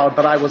forgotten child,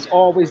 but I was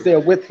always there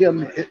with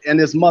him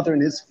and his mother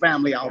and his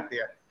family out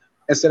there.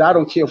 And said, I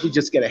don't care if we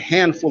just get a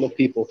handful of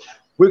people,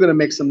 we're going to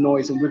make some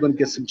noise and we're going to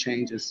get some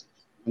changes.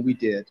 And we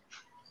did.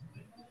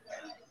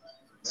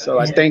 So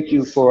I thank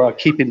you for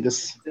keeping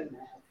the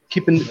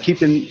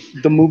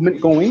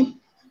movement going.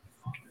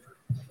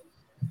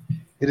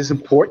 It is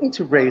important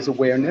to raise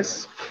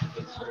awareness.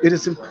 It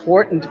is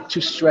important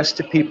to stress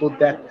to people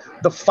that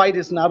the fight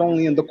is not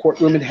only in the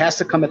courtroom, it has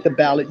to come at the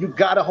ballot. You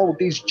got to hold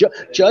these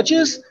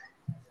judges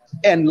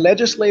and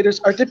legislators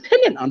are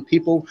dependent on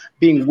people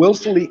being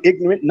willfully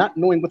ignorant, not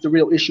knowing what the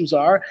real issues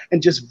are,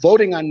 and just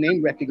voting on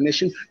name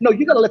recognition. No,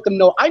 you got to let them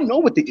know, I know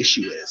what the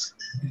issue is.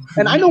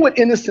 And I know what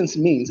innocence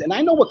means. And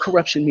I know what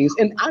corruption means.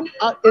 And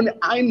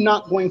I'm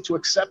not going to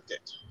accept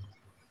it.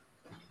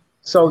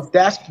 So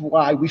that's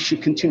why we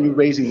should continue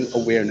raising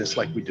awareness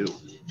like we do.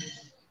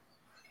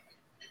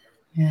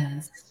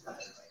 Yes.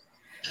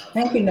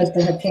 Thank you,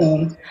 Mr.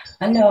 Hakeem.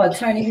 I know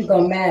Attorney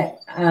Hugo Mack,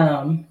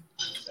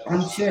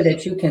 I'm sure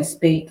that you can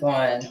speak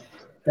on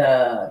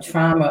the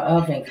trauma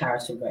of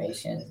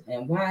incarceration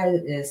and why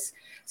it is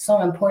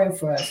so important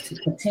for us to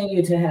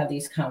continue to have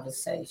these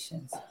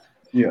conversations.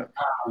 Yeah.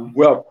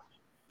 Well,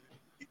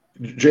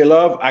 J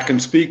Love, I can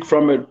speak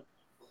from it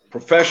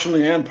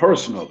professionally and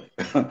personally.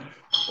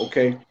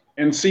 Okay.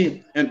 And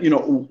see, and you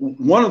know,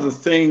 one of the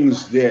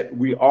things that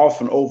we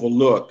often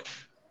overlook,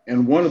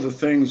 and one of the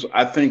things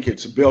I think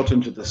it's built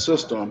into the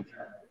system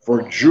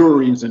for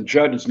juries and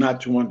judges not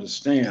to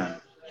understand,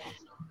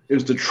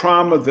 is the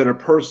trauma that a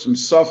person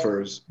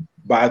suffers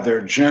by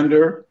their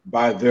gender,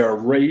 by their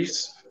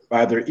race,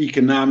 by their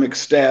economic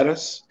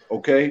status,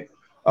 okay,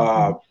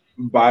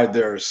 by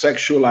their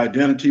sexual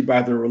identity,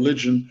 by their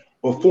religion,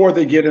 before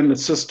they get in the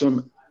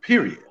system,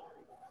 period,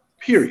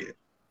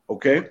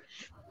 okay?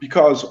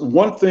 Because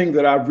one thing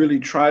that I've really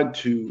tried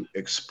to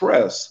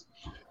express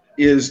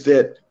is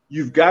that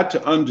you've got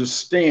to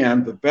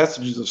understand the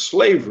vestiges of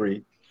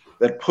slavery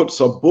that puts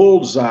a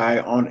bullseye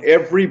on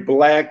every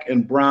black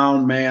and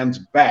brown man's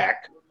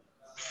back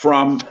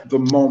from the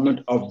moment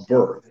of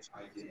birth.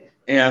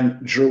 And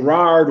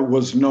Gerard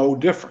was no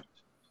different.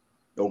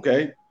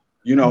 Okay.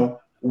 You know,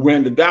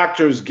 when the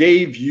doctors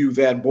gave you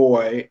that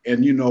boy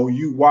and, you know,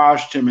 you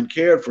washed him and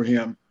cared for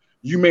him,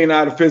 you may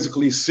not have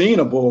physically seen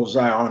a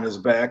bullseye on his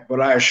back, but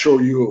I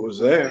assure you it was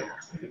there.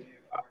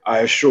 I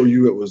assure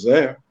you it was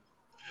there.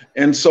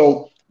 And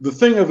so the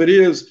thing of it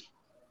is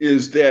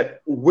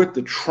that with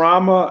the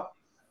trauma,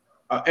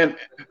 and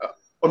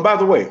by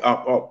the way,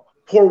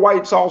 poor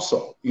whites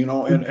also, you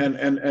know,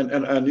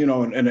 and you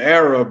know, and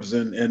Arabs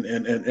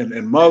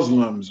and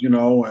Muslims, you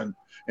know,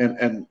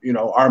 and you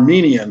know,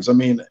 Armenians. I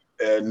mean,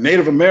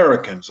 Native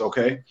Americans.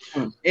 Okay,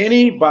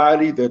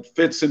 anybody that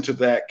fits into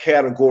that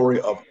category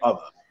of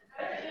other.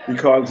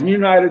 Because in the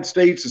United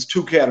States, it's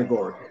two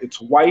categories.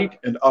 It's white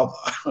and other,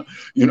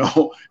 you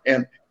know,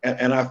 and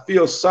I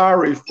feel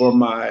sorry for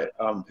my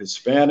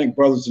Hispanic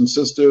brothers and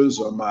sisters,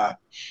 or my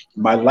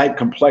light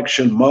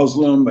complexion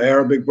Muslim,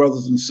 Arabic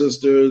brothers and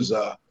sisters,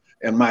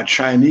 and my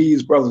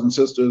Chinese brothers and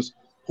sisters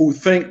who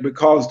think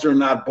because they're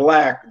not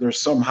black, they're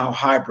somehow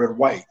hybrid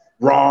white.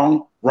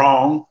 Wrong,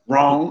 wrong,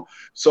 wrong.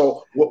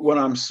 So what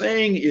I'm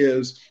saying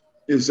is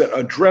that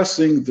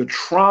addressing the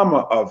trauma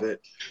of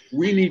it,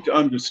 we need to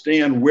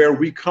understand where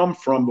we come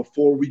from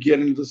before we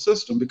get into the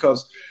system,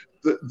 because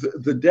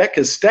the deck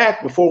is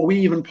stacked before we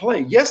even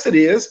play. Yes, it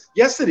is.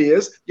 Yes, it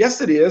is.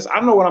 Yes, it is. I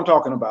know what I'm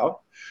talking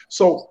about.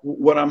 So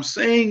what I'm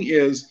saying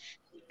is,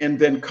 and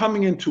then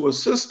coming into a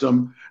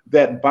system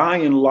that by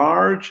and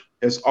large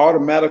has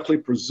automatically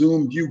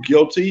presumed you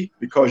guilty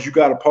because you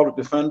got a public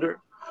defender,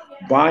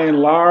 by and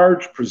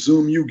large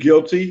presume you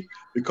guilty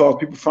because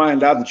people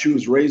find out that you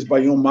was raised by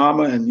your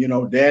mama and, you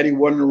know, daddy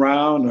wasn't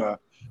around,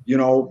 you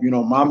know,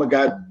 mama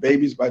got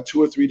babies by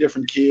 2 or 3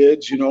 different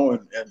kids, you know,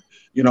 and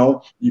you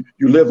know, you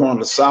live on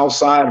the south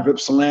side of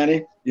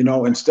Ypsilanti, you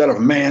know, instead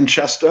of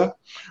Manchester.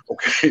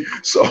 Okay.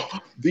 So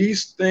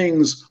these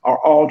things are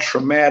all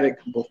traumatic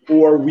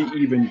before we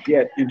even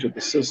get into the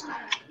system.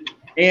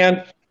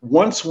 And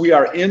once we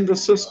are in the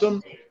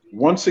system,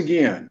 once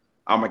again,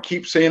 I'm going to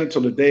keep saying it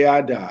till the day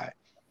I die.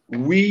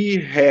 We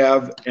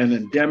have an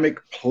endemic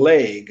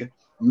plague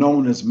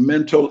known as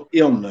mental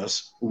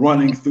illness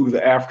running through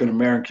the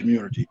African-American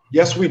community.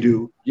 Yes, we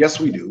do. Yes,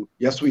 we do.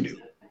 Yes, we do.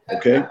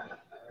 Okay.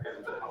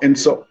 And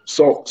so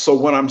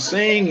what I'm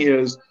saying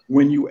is,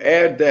 when you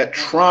add that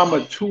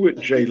trauma to it,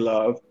 J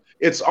Love,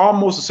 it's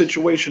almost a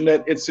situation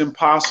that it's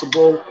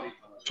impossible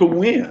to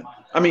win.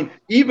 I mean,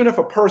 even if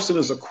a person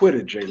is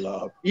acquitted, J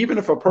Love, even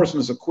if a person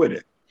is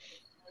acquitted,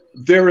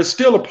 there is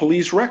still a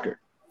police record.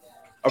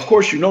 Of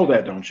course, you know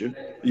that, don't you?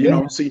 You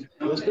know, see,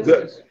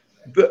 the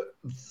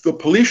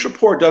police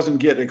report doesn't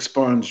get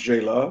expunged,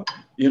 J Love.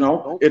 You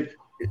know,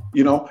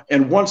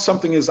 and once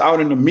something is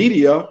out in the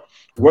media,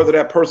 whether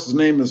that person's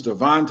name is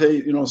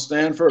Devontae, you know,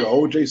 Stanford,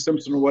 or O.J.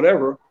 Simpson, or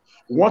whatever,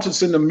 once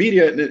it's in the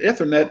media and the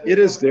internet, it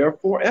is there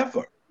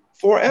forever,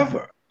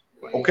 forever.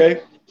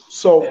 Okay,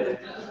 so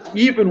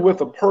even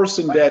with a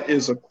person that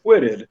is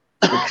acquitted,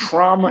 the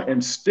trauma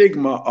and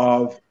stigma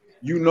of,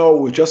 you know,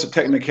 it was just a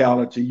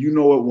technicality, you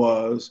know it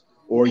was,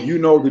 or you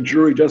know the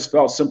jury just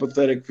felt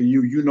sympathetic for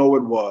you, you know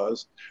it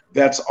was.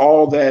 That's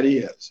all that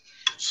is.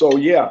 So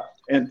yeah,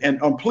 and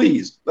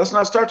please, let's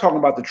not start talking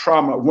about the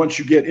trauma once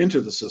you get into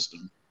the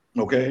system.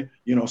 Okay,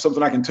 you know,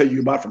 something I can tell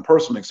you about from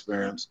personal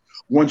experience.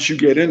 Once you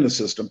get in the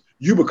system,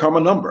 you become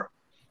a number.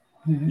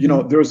 Mm-hmm. You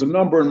know, there's a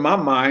number in my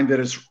mind that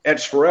is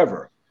etched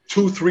forever,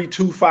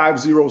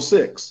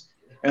 232506.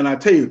 And I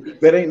tell you,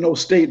 that ain't no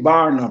state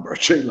bar number,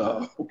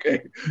 J-Love, okay?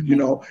 Mm-hmm. You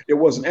know, it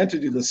was an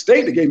entity of the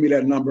state that gave me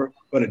that number,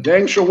 but it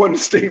dang sure wasn't a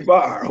state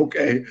bar,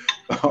 okay?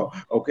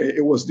 Okay,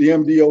 it was the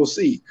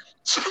MDOC.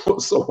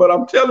 So what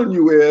I'm telling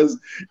you is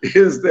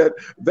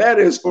that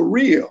is for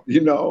real,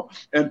 you know?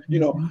 And, you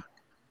know,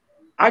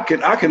 I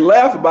can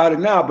laugh about it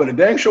now, but it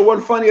dang sure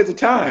wasn't funny at the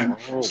time.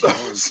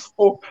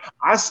 So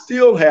I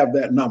still have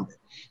that number.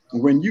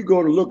 When you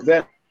go to look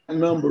that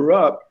number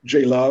up,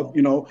 J Love,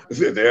 you know,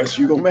 there's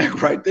Hugo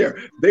Mack right there.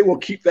 They will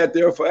keep that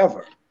there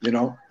forever, you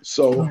know.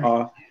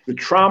 So the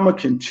trauma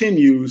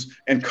continues,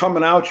 and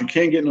coming out, you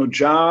can't get no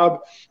job.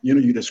 You know,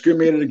 you're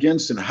discriminated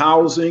against in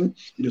housing,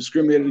 you're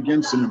discriminated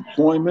against in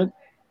employment.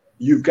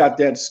 You've got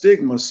that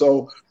stigma.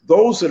 So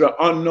those are the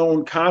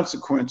unknown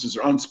consequences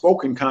or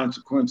unspoken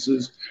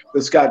consequences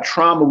that's got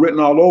trauma written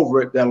all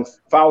over it that'll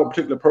follow a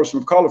particular person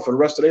of color for the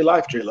rest of their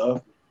life, J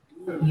Love.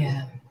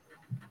 Yeah.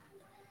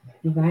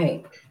 You're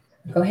right.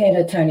 Go ahead,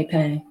 Attorney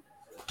Payne.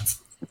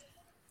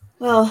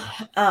 Well,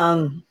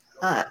 I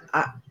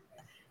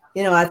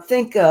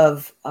think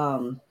of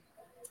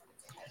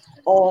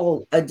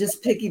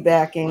just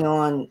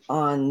piggybacking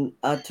on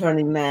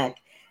Attorney Mack.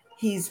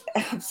 He's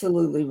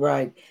absolutely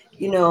right.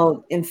 You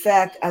know, in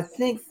fact, I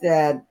think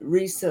that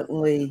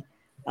recently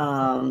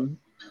the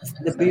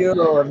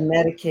Bureau of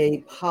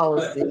Medicaid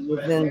Policy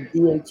within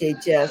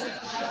DHHS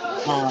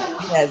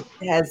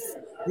has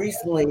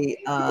recently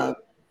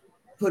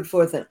put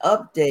forth an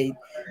update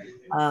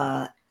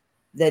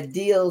that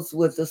deals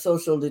with the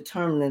social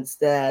determinants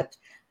that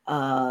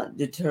that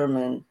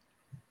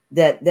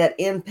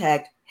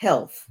impact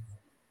health,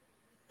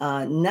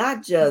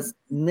 not just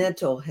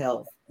mental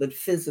health, but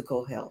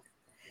physical health.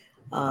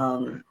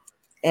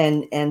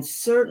 And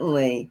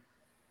certainly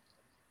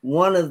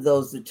one of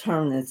those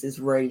determinants is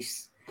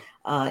race.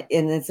 And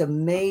it's a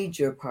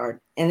major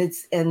part, and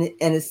it's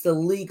the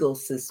legal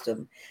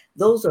system.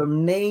 Those are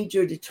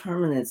major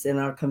determinants in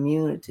our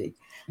community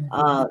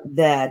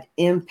that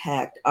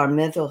impact our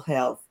mental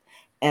health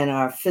and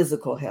our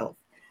physical health.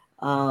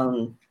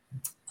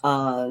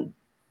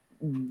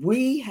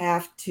 We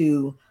have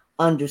to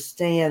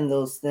understand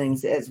those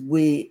things as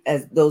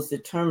those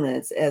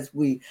determinants as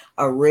we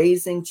are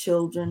raising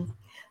children,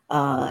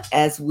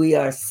 as we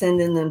are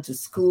sending them to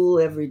school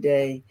every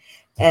day,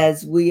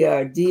 as we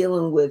are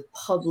dealing with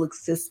public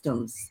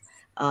systems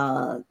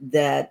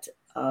that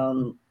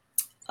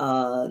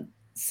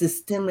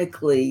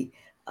systemically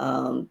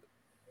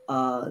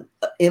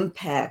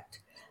impact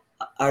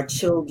our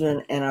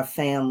children and our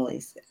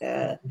families.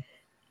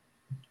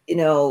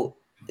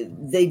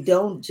 They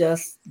don't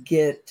just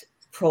get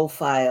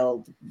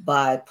profiled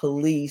by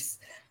police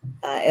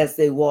as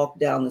they walk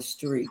down the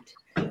street,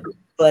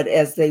 but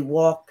as they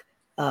walk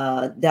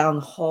down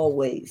the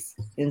hallways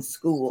in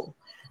school.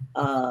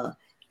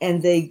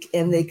 And they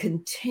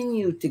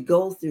continue to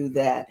go through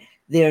that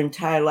their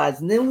entire lives.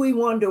 And then we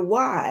wonder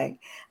why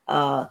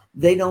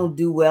they don't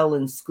do well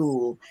in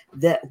school,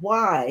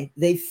 why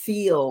they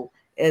feel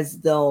as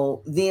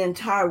though the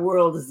entire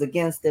world is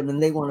against them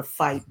and they want to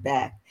fight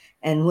back.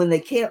 And when they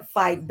can't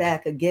fight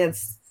back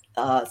against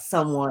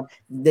someone,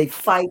 they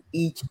fight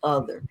each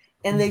other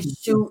and they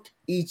shoot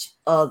each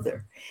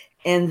other,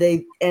 and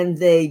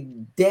they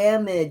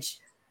damage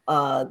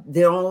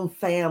their own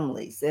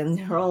families and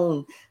their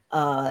own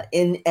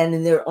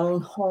in their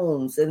own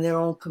homes and their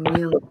own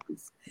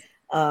communities.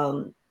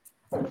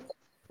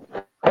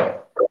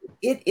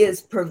 It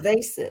is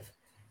pervasive,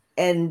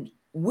 and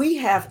we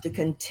have to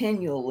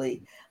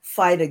continually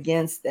fight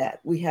against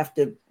that. We have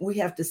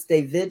to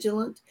stay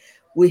vigilant.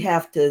 We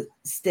have to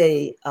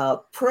stay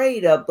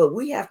prayed up, but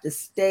we have to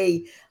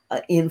stay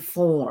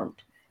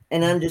informed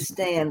and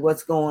understand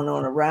what's going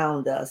on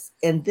around us,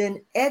 and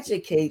then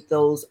educate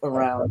those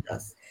around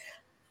us.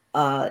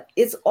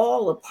 It's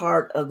all a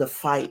part of the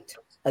fight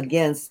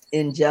against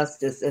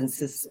injustice and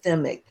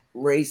systemic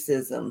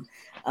racism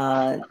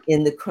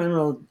in the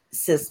criminal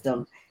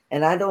system.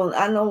 And I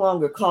no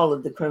longer call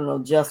it the criminal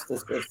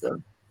justice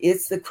system.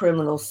 It's the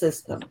criminal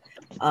system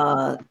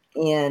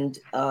and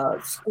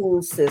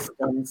school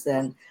systems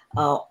and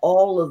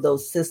all of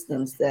those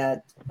systems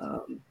that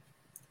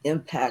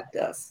impact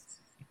us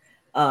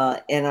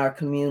in our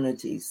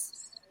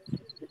communities.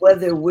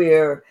 Whether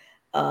we're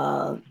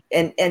and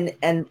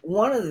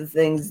one of the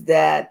things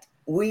that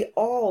we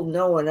all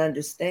know and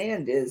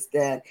understand is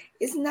that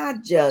it's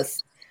not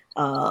just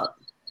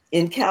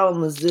in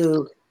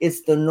Kalamazoo,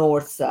 it's the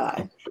north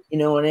side,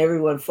 and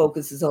everyone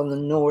focuses on the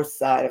north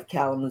side of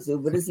Kalamazoo,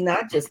 but it's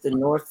not just the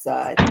north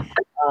side.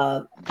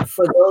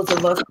 For those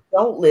of us who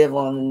don't live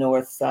on the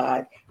north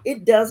side,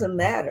 it doesn't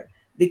matter,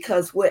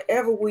 because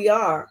wherever we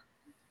are,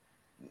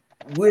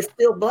 we're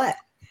still Black,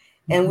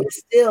 and we're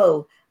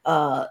still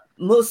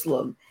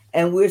Muslim,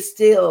 and we're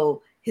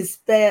still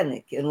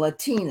Hispanic and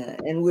Latina,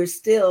 and we're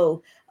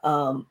still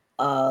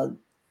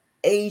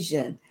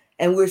Asian,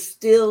 and we're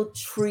still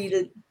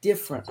treated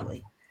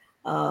differently.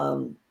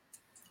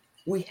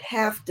 We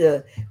have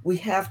to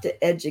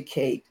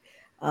educate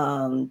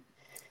all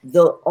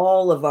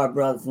of our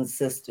brothers and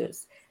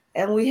sisters,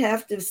 and we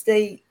have to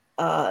stay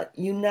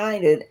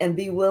united and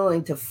be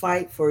willing to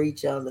fight for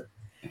each other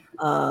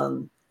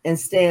and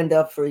stand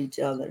up for each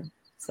other.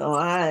 So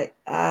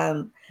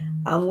I'm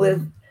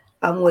with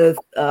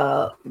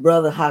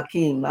Brother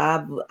Hakeem.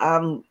 I'm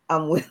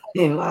with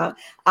him.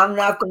 I'm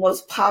not the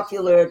most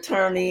popular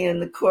attorney in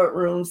the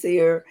courtrooms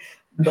here,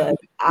 but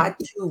I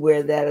too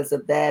wear that as a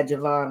badge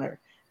of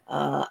honor.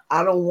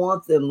 I don't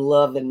want them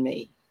loving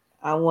me.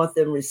 I want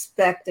them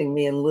respecting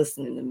me and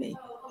listening to me.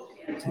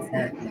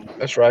 Exactly.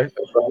 That's right.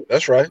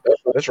 That's right.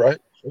 That's right.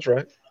 That's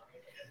right.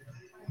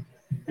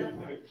 Go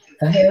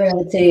ahead,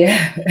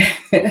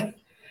 Relatia.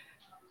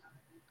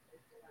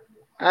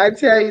 I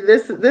tell you,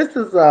 this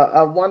is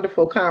a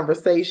wonderful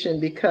conversation,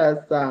 because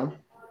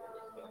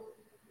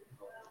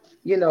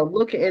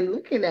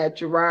looking at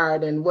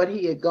Gerard and what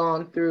he had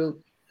gone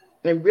through,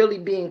 and really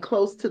being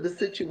close to the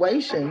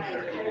situation,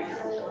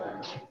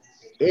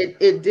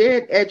 it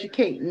did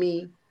educate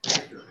me,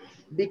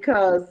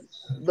 because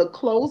the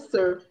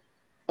closer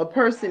a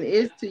person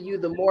is to you,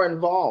 the more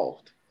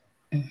involved.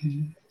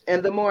 Mm-hmm.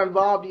 And the more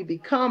involved you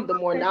become, the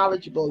more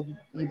knowledgeable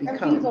you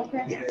become.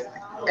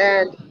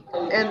 And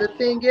the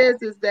thing is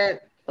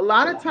that a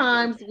lot of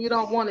times we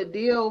don't want to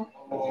deal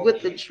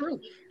with the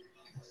truth.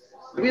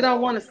 We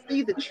don't want to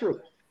see the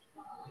truth.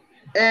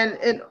 And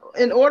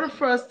in order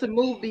for us to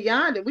move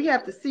beyond it, we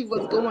have to see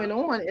what's going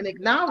on and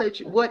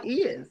acknowledge what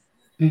is,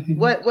 mm-hmm.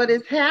 what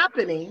is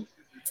happening,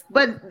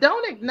 but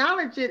don't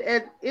acknowledge it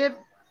as if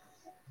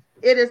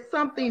it is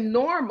something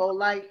normal,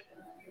 like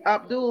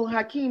Abdul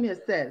Hakim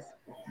has said.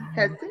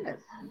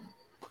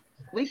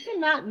 We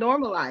cannot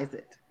normalize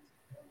it.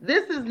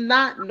 This is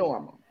not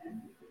normal.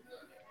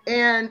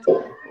 And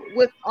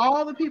with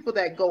all the people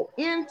that go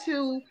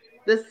into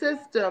the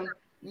system,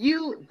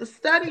 the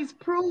studies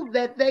prove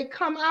that they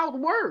come out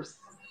worse.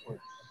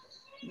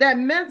 That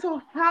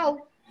mental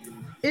health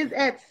is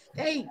at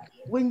stake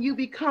when you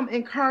become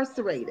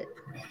incarcerated.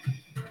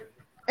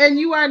 And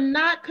you are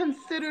not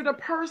considered a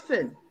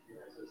person.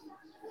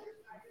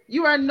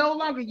 You are no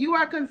longer, you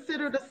are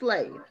considered a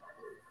slave.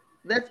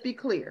 Let's be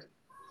clear.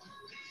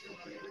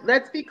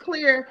 Let's be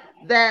clear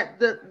that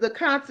the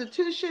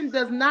Constitution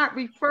does not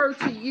refer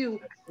to you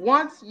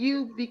once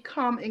you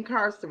become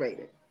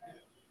incarcerated.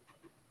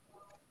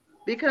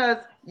 Because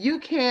you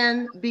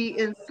can be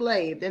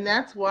enslaved. And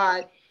that's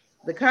why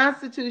the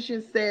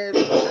Constitution says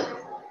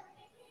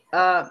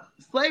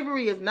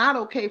slavery is not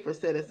okay for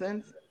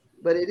citizens,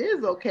 but it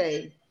is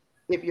okay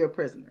if you're a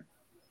prisoner.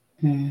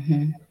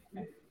 Mm-hmm.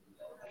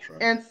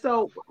 And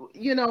so,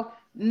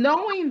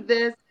 knowing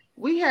this,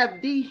 we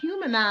have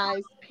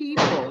dehumanized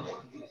people.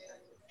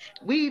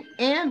 We've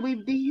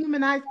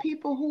dehumanized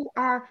people who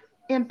are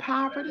in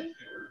poverty.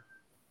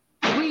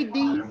 We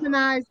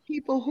dehumanize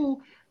people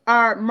who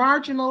are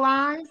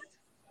marginalized.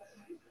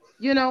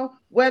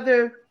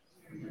 Whether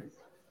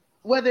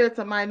it's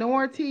a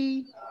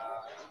minority,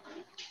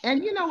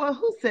 and you know what?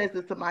 Who says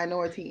it's a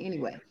minority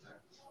anyway?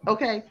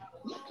 Okay,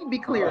 let me be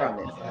clear on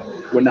this.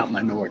 We're not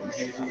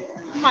minorities.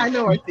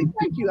 Minority.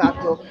 Thank you,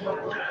 Abdul.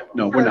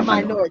 No, we're not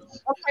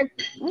minorities. Okay,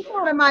 we're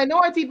not a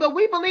minority, but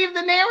we believe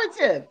the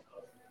narrative.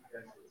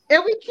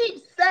 And we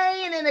keep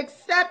saying and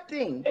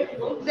accepting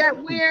that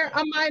we're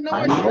a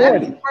minority.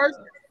 Let me first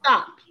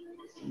stop.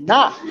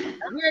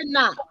 We're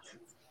not.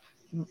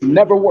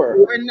 Never were.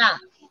 We're not.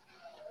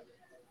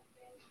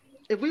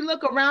 If we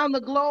look around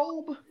the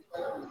globe,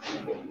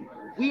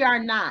 we are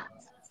not.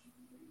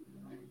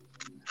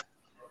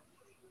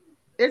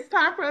 It's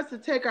time for us to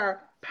take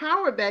our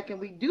power back, and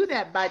we do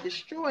that by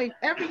destroying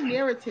every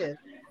narrative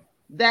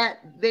that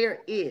there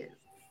is.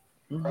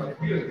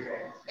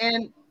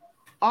 And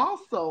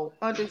also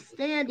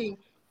understanding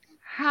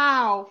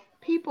how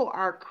people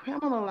are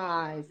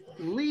criminalized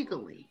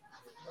legally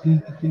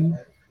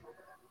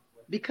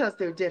because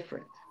they're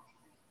different.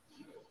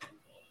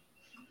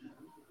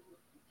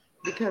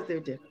 Because they're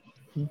different.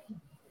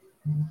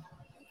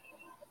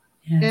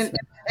 Yes.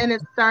 And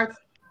it starts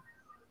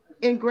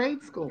in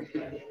grade school.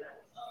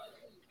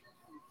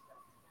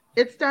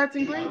 It starts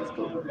in grade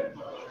school.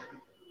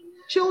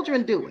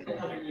 Children do it.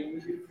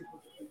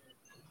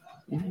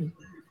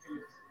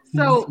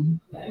 So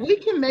we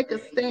can make a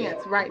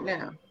stance right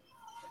now,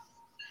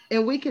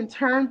 and we can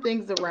turn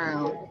things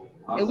around,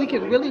 and we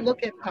can really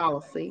look at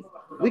policy.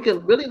 We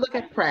can really look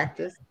at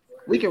practice.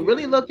 We can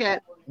really look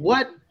at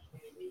what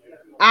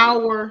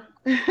our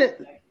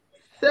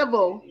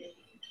civil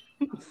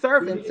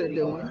servants are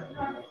doing,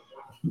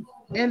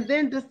 and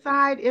then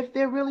decide if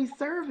they're really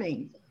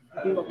serving.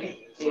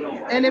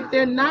 And if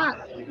they're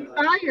not,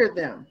 fire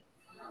them.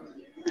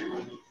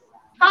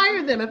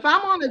 Fire them. If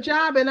I'm on a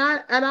job and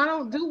I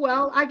don't do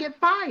well, I get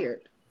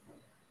fired.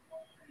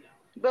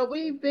 But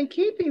we've been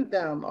keeping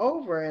them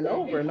over and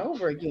over and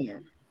over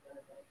again.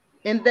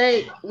 And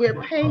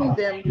we're paying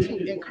them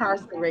to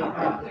incarcerate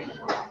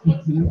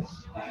them.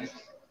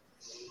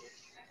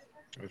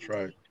 That's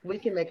right. We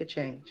can make a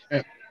change.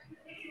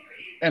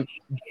 And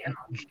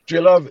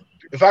J-Love,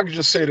 if I could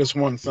just say this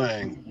one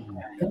thing,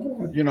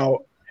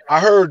 I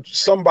heard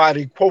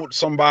somebody quote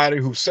somebody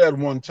who said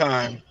one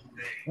time,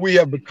 we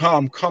have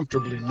become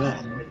comfortably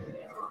numb.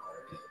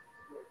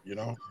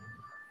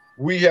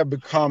 We have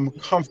become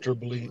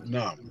comfortably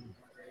numb.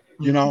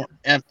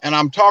 And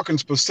I'm talking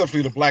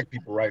specifically to Black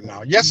people right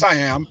now. Yes, I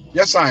am.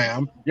 Yes, I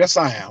am. Yes,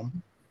 I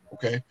am.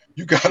 Okay.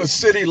 You got a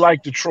city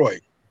like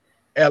Detroit,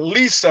 at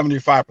least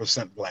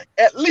 75% Black,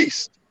 at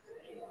least.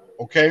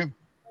 Okay.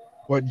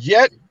 But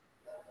yet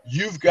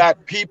you've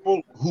got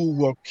people who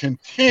will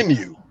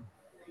continue,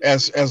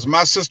 as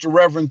my sister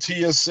Reverend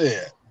Tia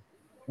said,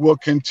 will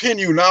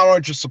continue not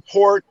only to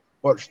support,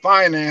 but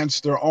finance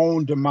their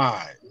own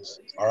demise.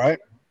 All right.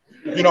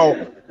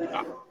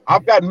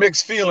 I've got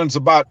mixed feelings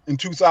about in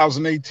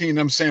 2018,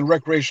 them saying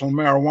recreational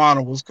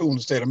marijuana was cool in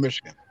the state of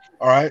Michigan.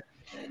 All right.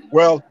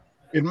 Well,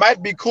 it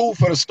might be cool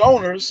for the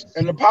stoners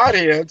and the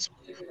potheads,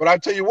 but I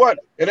tell you what,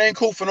 it ain't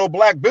cool for no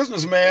Black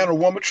businessman or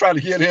woman trying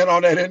to get in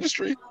on that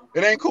industry.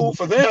 It ain't cool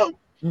for them.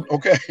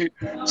 Okay.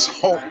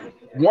 So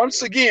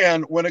once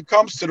again, when it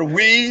comes to the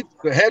weed,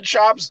 the head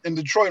shops in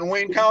Detroit and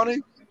Wayne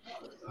County,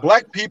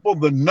 Black people,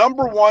 the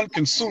number one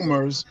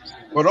consumers,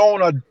 but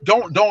don't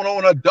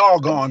own a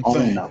doggone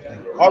thing,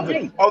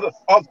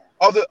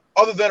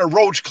 other than a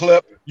roach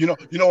clip. You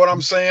know what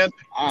I'm saying?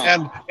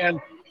 And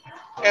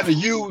a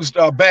used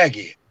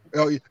baggie.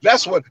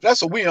 That's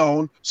what we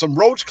own. Some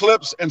roach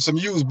clips and some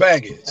used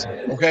baggies.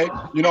 Okay,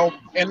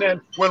 And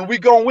then when we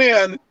go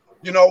in,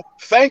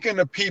 thanking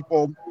the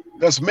people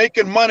that's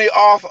making money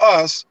off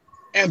us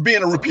and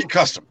being a repeat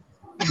customer.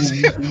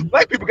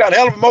 Black people got a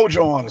hell of a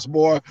mojo on us,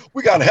 boy.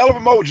 We got a hell of a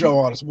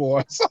mojo on us,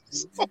 boy.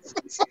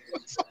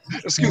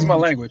 Excuse my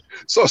language.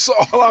 So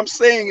all I'm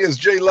saying is,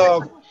 J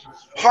Love,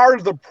 part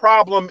of the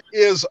problem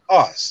is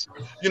us.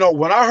 You know,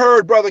 when I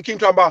heard Brother King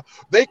talking about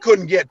they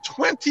couldn't get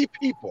 20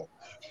 people.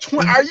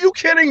 Are you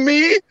kidding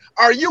me?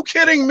 Are you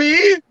kidding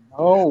me?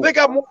 No. They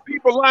got more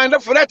people lined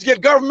up for that to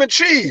get government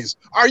cheese.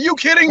 Are you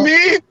kidding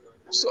me?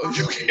 So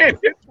you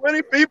can't get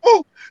 20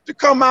 people to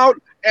come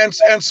out and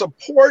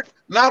support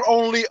not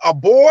only a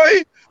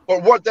boy,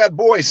 but what that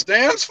boy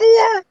stands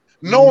for,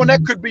 knowing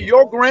that could be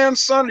your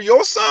grandson or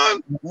your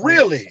son.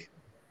 Really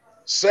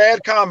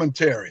sad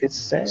commentary. It's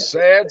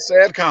sad.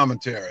 Sad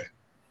commentary.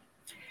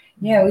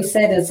 Yeah, we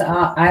say this.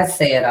 I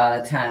say it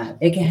all the time.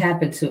 It can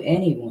happen to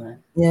anyone.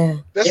 Yeah,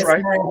 It's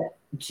not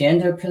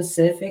gender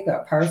specific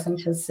or person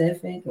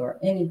specific or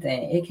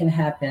anything. It can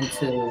happen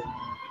to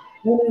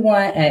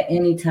anyone at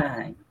any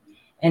time.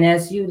 And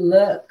as you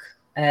look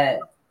at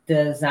the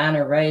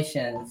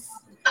exonerations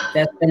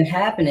that's been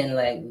happening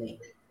lately,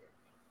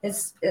 a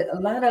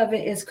lot of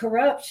it is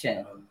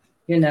corruption.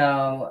 You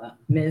know,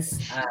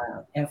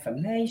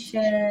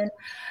 misinformation,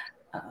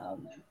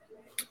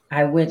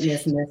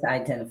 eyewitness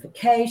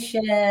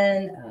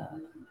misidentification,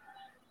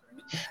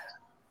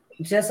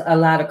 just a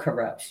lot of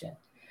corruption.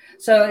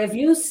 So if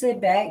you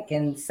sit back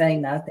and say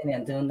nothing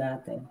and do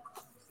nothing,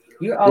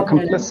 you're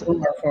opening the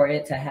door for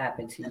it to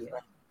happen to you.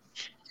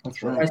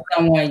 That's right. Or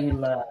someone you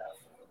love.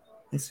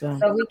 that's right.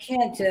 So we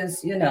can't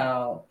just, you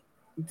know,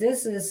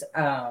 this is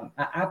an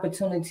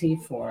opportunity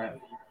for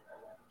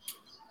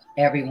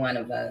every one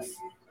of us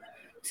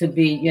to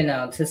be, you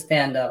know, to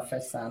stand up for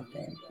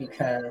something,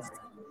 because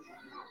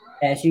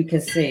as you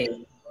can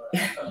see,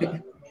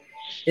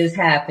 it's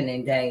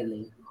happening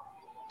daily.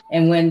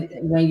 And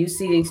when you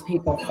see these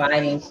people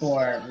fighting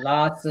for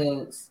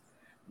lawsuits,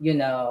 you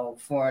know,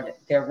 for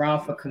their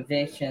wrongful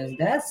convictions,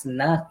 that's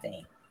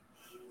nothing.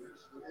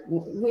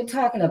 We're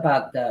talking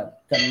about the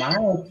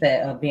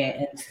mindset of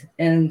being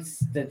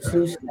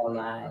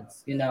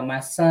institutionalized. You know, my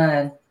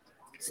son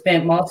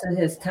spent most of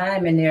his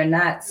time in there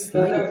not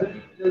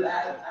sleeping. You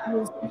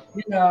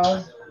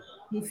know,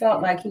 he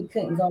felt like he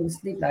couldn't go to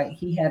sleep, like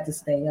he had to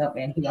stay up,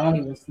 and he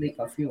only would sleep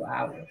a few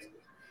hours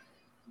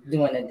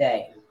during the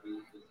day.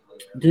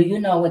 Do you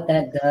know what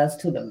that does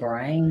to the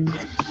brain?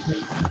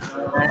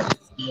 Not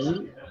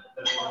sleep.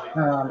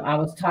 I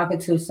was talking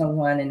to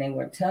someone and they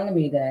were telling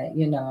me that,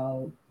 you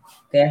know,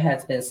 there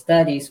has been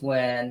studies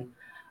when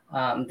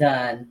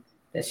done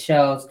that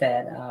shows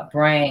that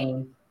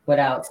brain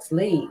without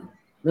sleep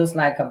looks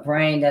like a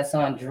brain that's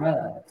on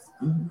drugs.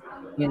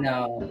 You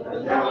know,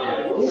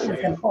 this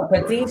is important.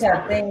 But these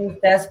are things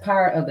that's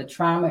part of the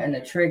trauma and the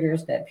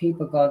triggers that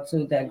people go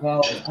to that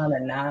go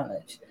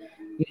unacknowledged.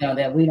 You know,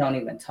 that we don't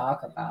even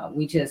talk about.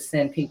 We just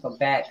send people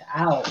back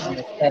out and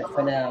expect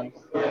for them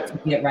to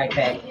get right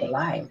back to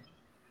life.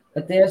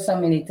 But there's so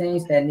many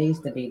things that needs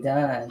to be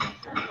done.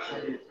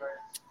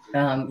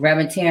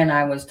 Reverend Tia and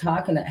I was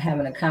having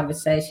a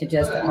conversation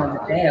just the other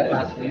day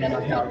about the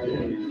mental health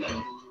week,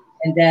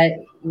 and that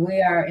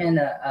we are in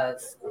a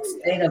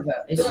state of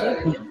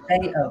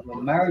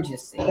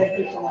emergency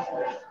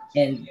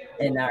in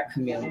our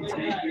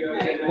community.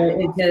 But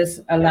it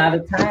just a lot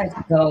of times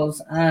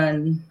goes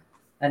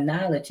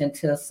unacknowledged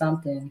until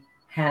something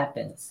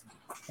happens,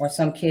 or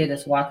some kid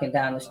is walking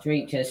down the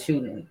street just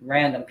shooting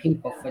random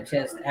people for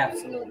just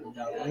absolutely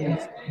no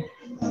reason.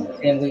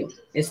 And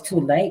it's too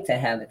late to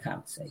have the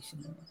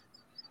conversation.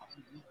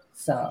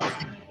 So,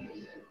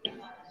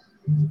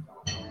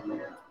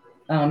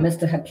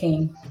 Mr.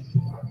 Hakeem.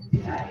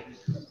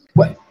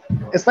 Well,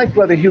 it's like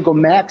Brother Hugo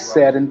Max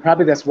said, and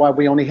probably that's why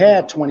we only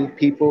had 20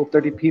 people,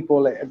 30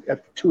 people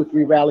at 2 or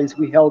 3 rallies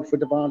we held for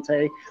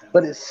Devontae.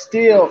 But it's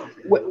still,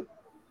 what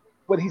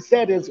he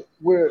said is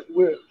we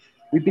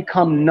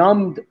become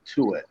numbed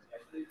to it.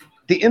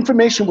 The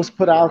information was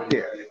put out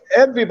there.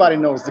 Everybody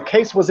knows the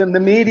case was in the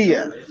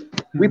media.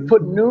 We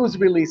put news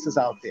releases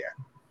out there.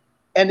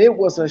 And it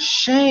was a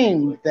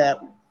shame that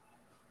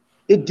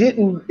it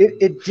didn't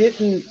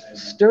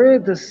stir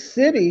the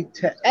city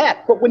to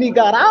act. But when he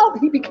got out,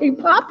 he became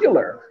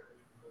popular.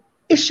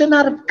 It should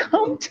not have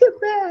come to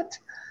that.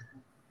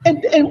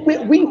 And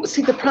we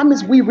see, the problem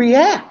is we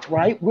react,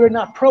 right? We're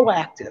not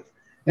proactive.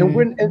 And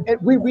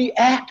we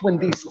react when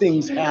these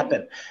things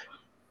happen.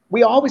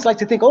 We always like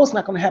to think, oh, it's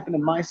not going to happen to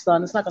my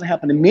son. It's not going to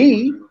happen to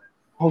me.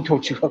 Oh,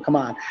 don't you? Oh, come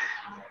on.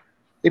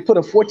 They put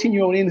a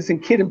 14-year-old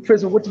innocent kid in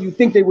prison. What do you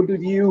think they would do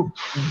to you?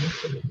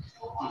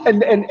 But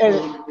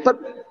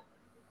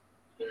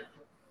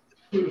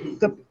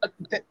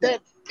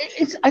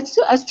I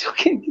still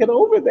can't get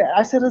over that.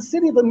 I said, a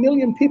city of 1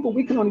 million people,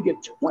 we can only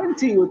get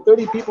 20 or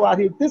 30 people out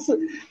here. This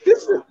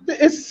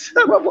is.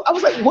 I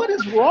was like, what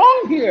is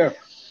wrong here?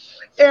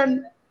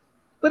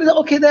 But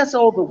okay, that's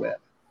over with.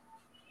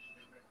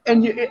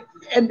 And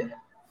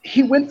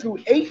he went through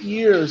 8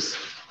 years.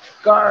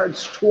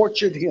 Guards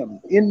tortured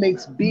him.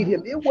 Inmates beat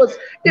him. It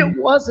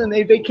wasn't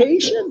a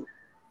vacation.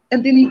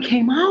 And then he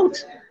came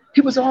out.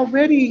 He was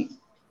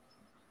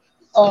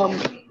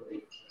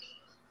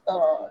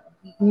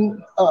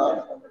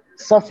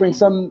suffering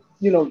some,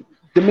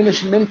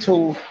 diminished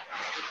mental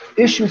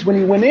issues when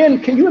he went in.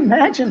 Can you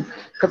imagine?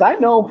 Because I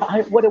know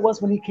what it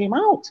was when he came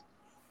out.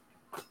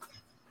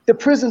 The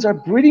prisons are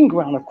breeding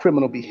ground of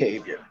criminal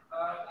behavior.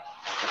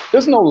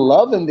 There's no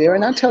love in there.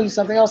 And I'll tell you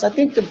something else. I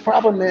think the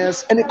problem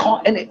is,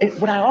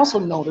 what I also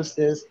noticed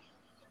is,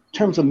 in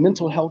terms of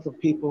mental health of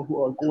people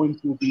who are going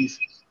through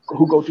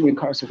who go through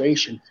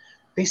incarceration,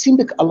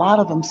 a lot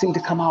of them seem to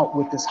come out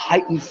with this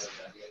heightened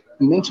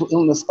mental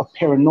illness of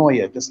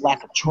paranoia, this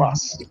lack of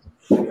trust.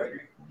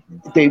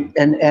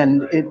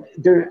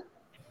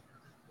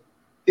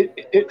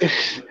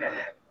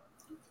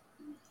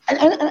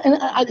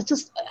 I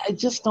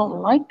just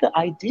don't like the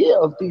idea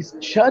of these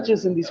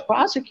judges and these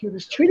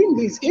prosecutors treating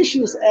these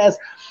issues as,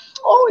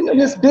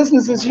 this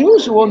business as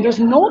usual, and there's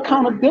no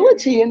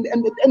accountability, and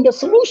the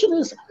solution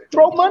is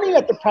throw money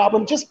at the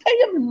problem, just pay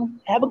them and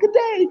have a good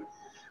day.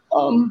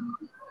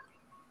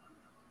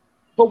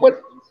 But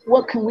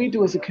what can we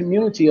do as a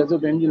community other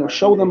than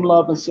show them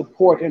love and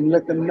support and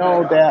let them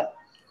know that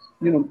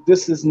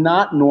this is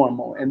not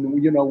normal, and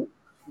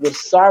we're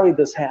sorry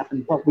this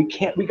happened, but we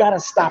got to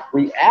stop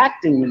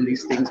reacting when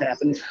these things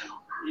happen.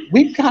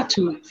 We've got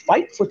to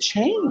fight for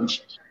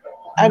change.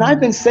 And I've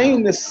been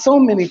saying this so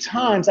many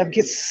times, I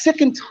get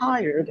sick and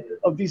tired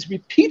of these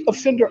repeat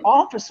offender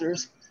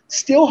officers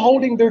still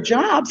holding their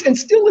jobs and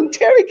still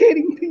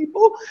interrogating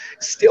people,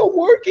 still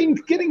working,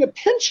 getting a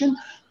pension.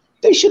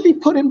 They should be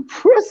put in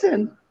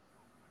prison.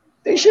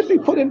 They should be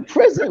put in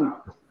prison.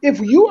 If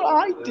you or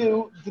I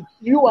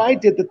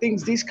did the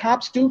things these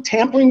cops do,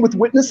 tampering with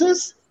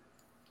witnesses,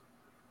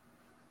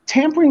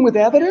 tampering with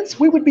evidence,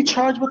 we would be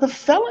charged with a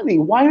felony.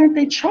 Why aren't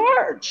they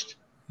charged?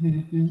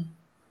 Mm-hmm.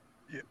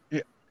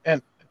 Yeah.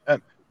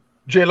 And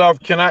J Love,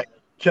 can I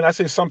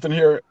say something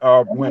here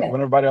when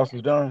everybody else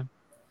is done?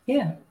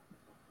 Yeah.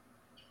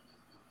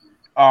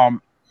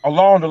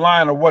 Along the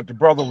line of what the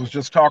brother was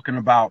just talking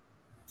about,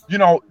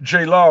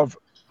 J Love,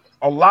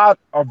 a lot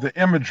of the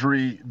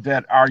imagery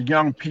that our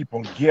young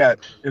people get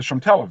is from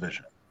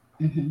television.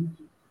 Mm-hmm.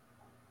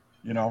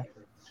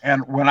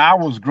 And when I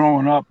was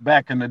growing up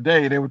back in the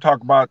day, they would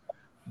talk about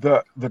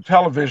the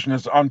television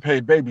as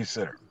unpaid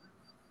babysitter.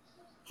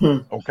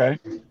 Okay.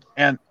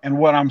 And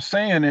what I'm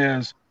saying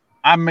is,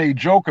 I made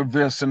joke of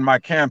this in my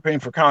campaign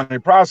for county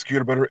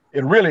prosecutor, but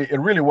it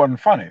really wasn't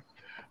funny.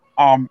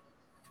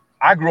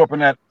 I grew up in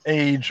that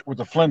age with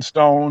the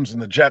Flintstones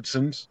and the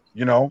Jetsons,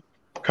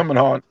 coming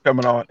on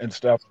and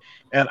stuff.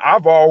 And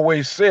I've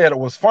always said it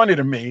was funny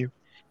to me,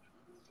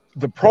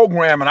 the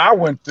programming I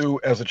went through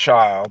as a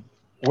child,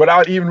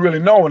 without even really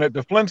knowing it,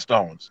 the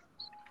Flintstones.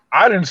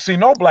 I didn't see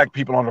no black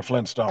people on the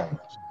Flintstones.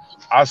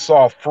 I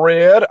saw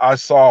Fred, I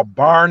saw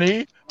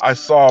Barney, I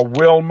saw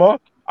Wilma,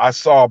 I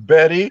saw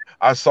Betty,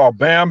 I saw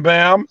Bam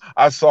Bam,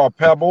 I saw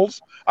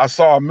Pebbles, I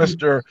saw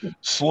Mr.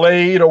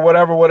 Slade or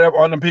whatever,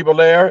 on the people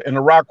there in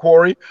the rock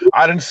quarry.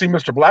 I didn't see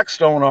Mr.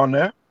 Blackstone on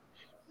there.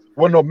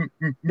 Wasn't no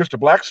Mr.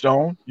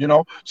 Blackstone,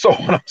 So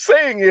what I'm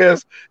saying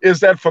is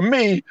that for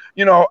me,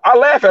 I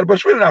laugh at it, but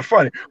it's really not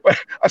funny. But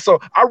so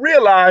I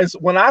realized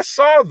when I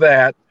saw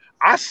that,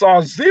 I saw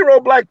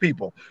zero black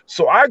people.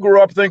 So I grew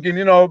up thinking,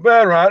 for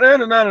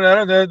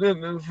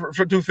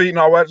 2 feet and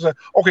all that. So,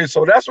 okay,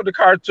 so that's what the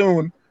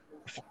cartoon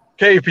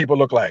cave people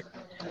look like.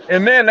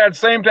 And then at the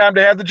same time,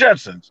 they had the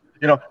Jetsons.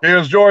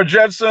 Here's George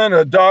Jetson,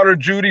 a daughter,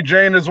 Judy,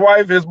 Jane, his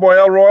wife, his boy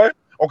Elroy.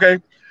 Okay,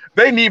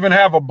 they didn't even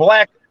have a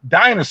black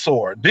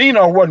dinosaur.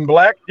 Dino wasn't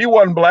black. He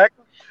wasn't black.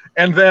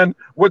 And then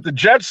with the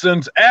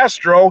Jetsons,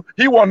 Astro,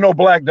 he wasn't no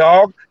black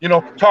dog.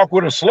 Talk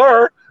with a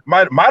slur.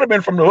 Might have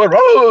been from the hood.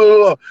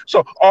 Oh.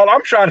 So all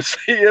I'm trying to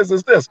say is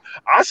this.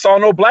 I saw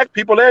no black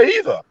people there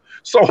either.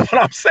 So what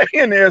I'm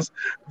saying is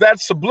that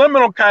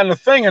subliminal kind of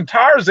thing in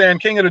Tarzan,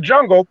 King of the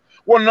Jungle,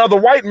 was another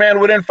white man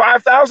within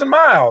 5,000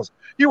 miles.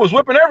 He was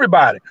whipping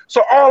everybody.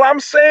 So all I'm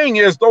saying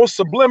is those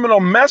subliminal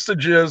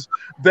messages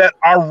that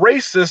are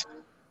racist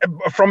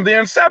from the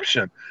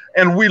inception.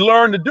 And we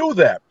learn to do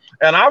that.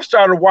 And I've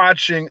started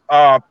watching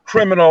Law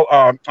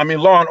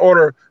and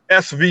Order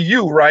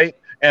SVU, right?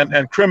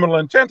 And Criminal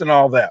Intent and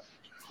all that.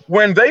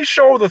 When they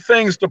show the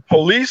things the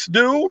police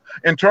do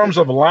in terms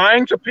of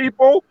lying to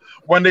people,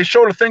 when they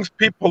show the things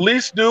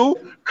police do,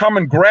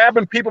 coming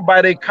grabbing people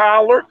by their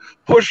collar,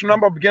 pushing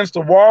them up against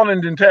the wall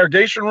in the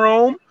interrogation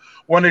room,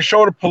 when they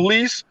show the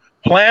police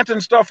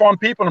planting stuff on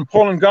people and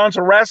pulling guns,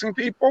 harassing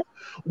people,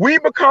 we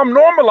become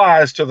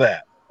normalized to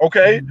that.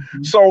 Okay,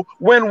 So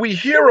when we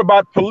hear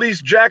about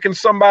police jacking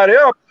somebody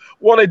up,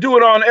 well, they do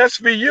it on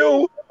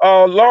SVU,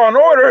 Law and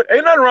Order.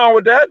 Ain't nothing wrong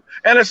with that.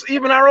 And it's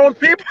even our own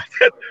people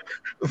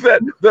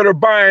that are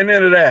buying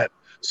into that.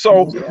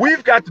 So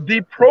we've got to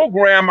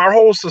deprogram our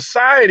whole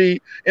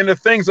society into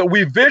things that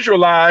we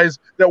visualize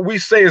that we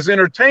say is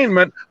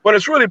entertainment, but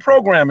it's really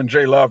programming,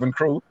 J Love and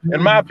crew.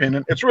 In my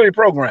opinion, it's really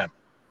programming.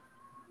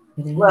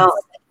 Well,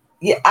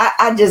 yeah,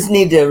 I just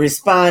need to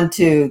respond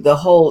to the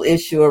whole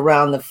issue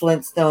around the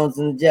Flintstones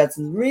and the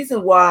Jetsons. The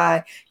reason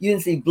why you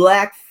didn't see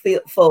black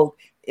folk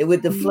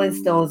with the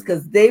Flintstones,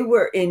 because they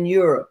were in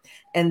Europe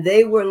and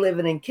they were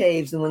living in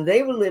caves. And when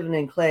they were living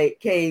in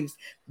caves,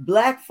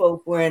 Black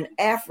folk were in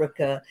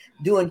Africa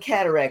doing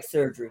cataract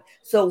surgery.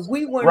 So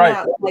we were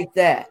not like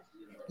that.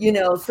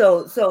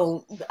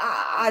 So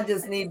I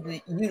just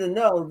need you to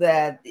know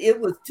that it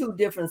was two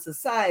different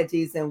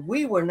societies, and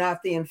we were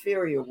not the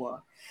inferior one.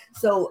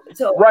 So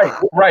right.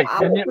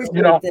 I And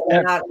appreciate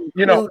them not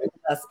including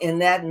us in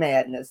that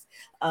madness.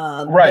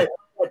 Right.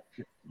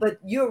 But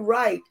you're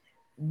right.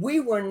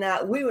 We were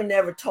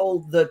never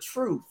told the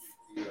truth,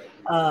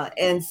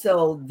 and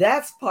so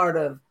that's part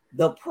of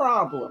the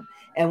problem.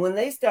 And when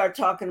they start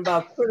talking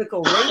about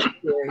critical race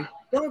theory,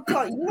 you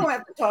don't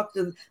have to talk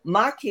to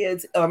my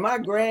kids or my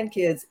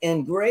grandkids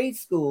in grade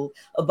school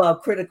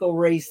about critical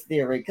race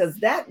theory, because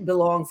that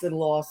belongs in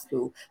law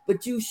school.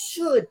 But you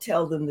should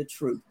tell them the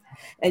truth.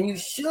 And you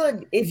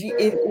should, if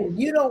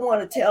you don't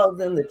want to tell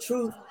them the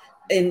truth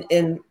and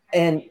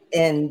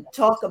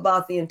talk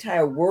about the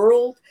entire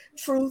world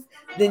truth,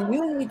 then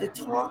you need to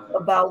talk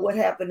about what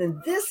happened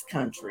in this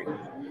country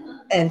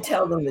and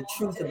tell them the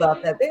truth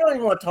about that. They don't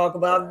even want to talk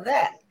about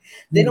that.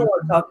 They don't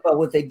want to talk about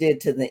what they did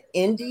to the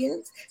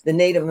Indians, the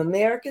Native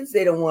Americans.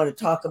 They don't want to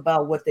talk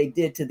about what they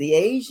did to the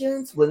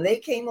Asians when they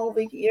came over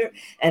here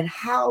and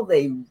how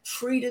they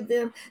treated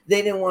them.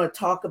 They didn't want to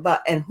talk about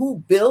and who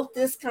built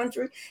this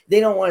country. They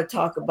don't want to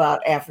talk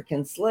about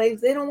African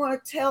slaves. They don't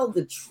want to tell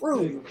the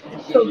truth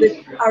so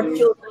that our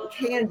children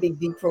can be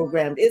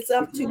deprogrammed. It's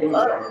up to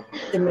us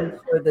to make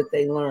sure that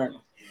they learn.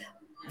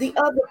 The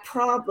other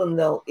problem,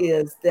 though,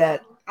 is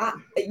that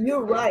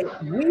you're right.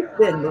 We've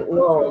been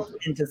lulled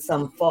into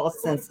some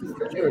false sense of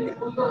security.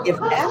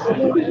 If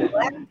affluent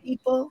Black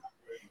people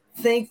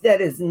think that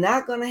it's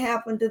not going to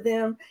happen to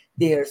them,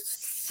 they're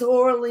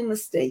sorely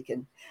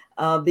mistaken,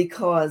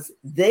 because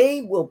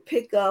they will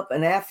pick up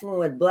an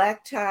affluent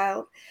Black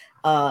child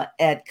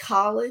at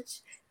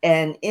college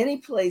and any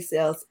place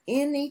else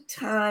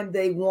anytime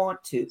they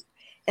want to.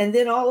 And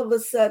then all of a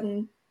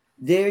sudden,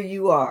 there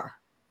you are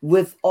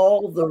with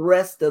all the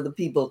rest of the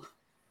people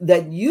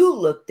that you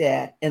looked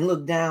at and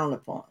looked down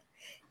upon.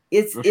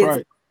 It's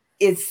suicide.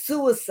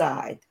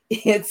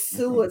 It's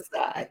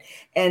suicide.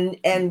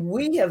 And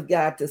we have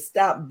got to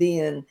stop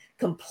being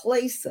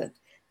complacent.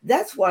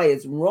 That's why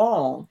it's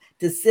wrong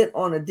to sit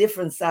on a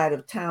different side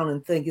of town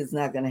and think it's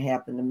not going to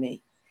happen to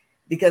me.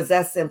 Because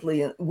that's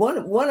simply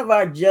one of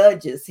our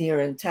judges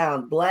here in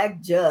town,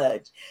 Black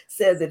judge,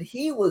 said that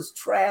he was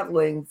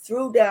traveling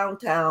through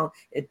downtown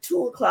at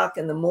 2:00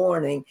 in the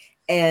morning,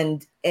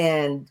 and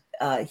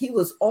he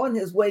was on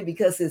his way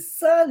because his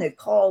son had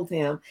called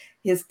him.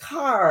 His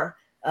car,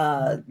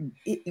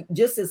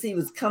 just as he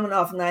was coming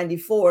off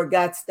 94,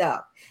 got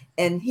stopped.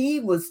 And he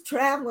was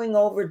traveling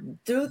over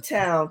through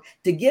town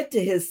to get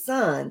to his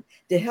son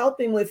to help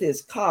him with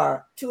his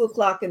car,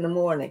 2:00 in the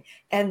morning,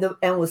 and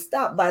was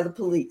stopped by the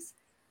police.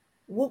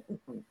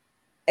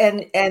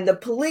 And the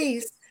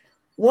police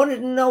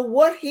wanted to know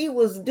what he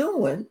was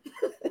doing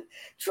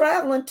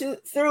traveling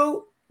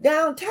through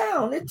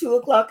downtown at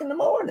 2:00 in the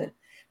morning.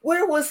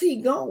 Where was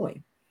he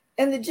going?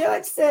 And the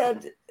judge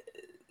said,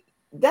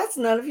 that's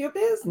none of your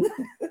business.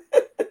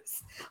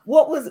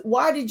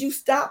 Why did you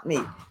stop me?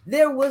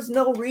 There was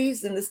no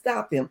reason to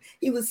stop him.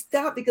 He was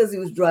stopped because he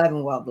was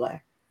driving while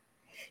Black.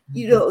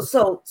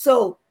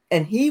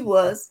 And he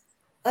was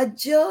a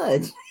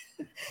judge.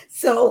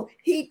 So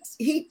he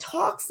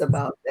talks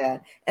about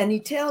that, and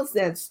he tells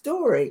that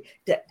story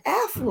to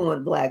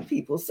affluent Black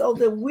people so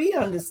that we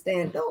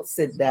understand. Don't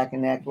sit back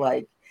and act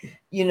like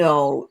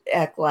you're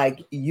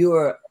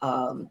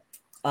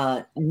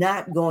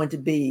not going to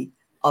be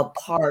a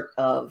part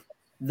of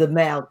the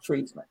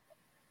maltreatment.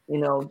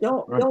 Don't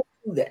do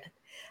that,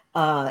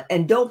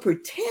 and don't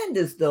pretend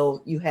as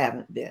though you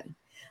haven't been.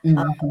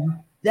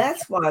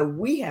 That's why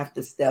we have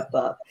to step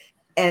up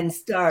and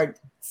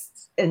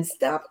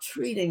stop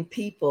treating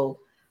people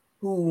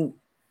who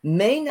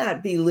may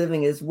not be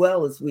living as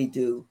well as we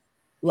do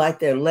like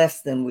they're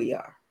less than we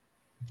are.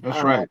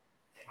 That's right.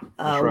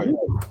 That's right.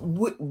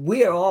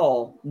 We're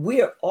all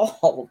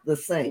the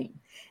same,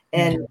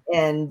 and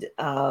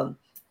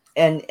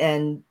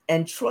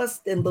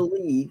trust and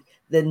believe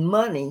that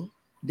money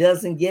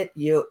doesn't get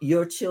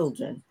your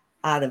children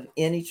out of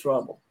any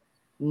trouble.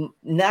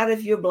 Not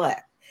if you're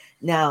Black.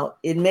 Now,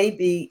 it may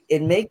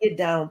get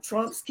Donald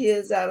Trump's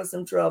kids out of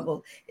some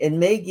trouble. It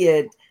may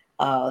get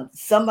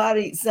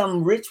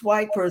some rich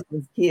white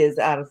person's kids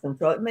out of some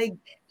trouble. It may,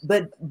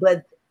 but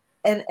by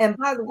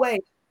the way,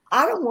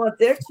 I don't want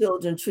their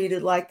children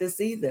treated like this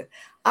either.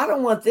 I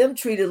don't want them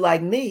treated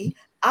like me.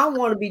 I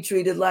want to be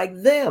treated like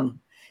them.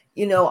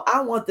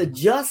 I want the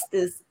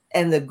justice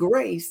and the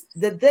grace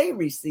that they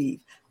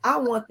receive. I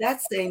want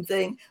that same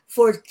thing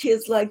for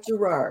kids like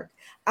Gerard.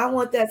 I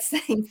want that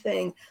same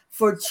thing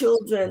for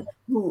children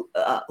who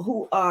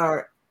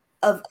are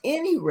of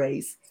any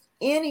race,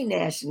 any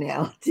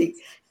nationality,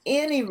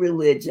 any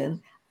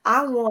religion.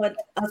 I want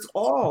us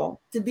all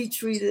to be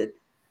treated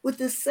with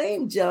the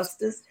same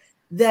justice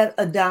that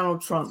a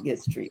Donald Trump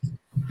gets treated.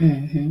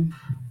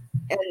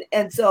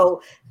 And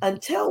so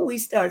until we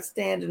start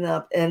standing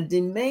up and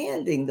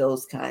demanding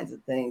those kinds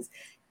of things,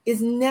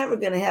 it's never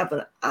going to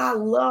happen. I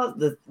love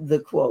the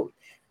quote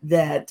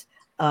that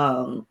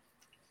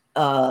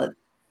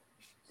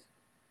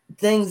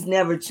things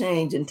never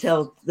change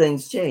until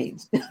things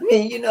change. I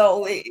mean, you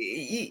know,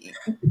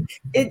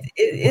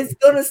 it's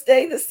going to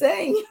stay the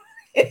same.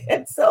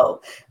 And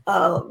so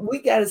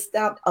we got to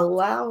stop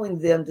allowing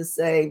them to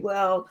say,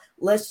 well,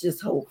 let's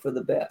just hope for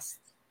the best.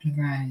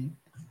 Right.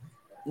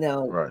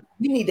 No, Right.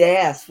 We need to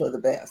ask for the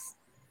best.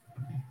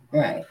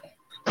 Right.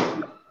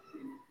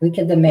 We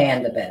can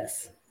demand the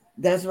best.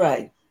 That's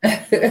right.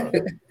 That's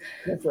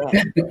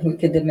right. We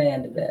can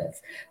demand the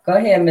best. Go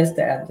ahead, Mr.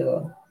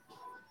 Abdul.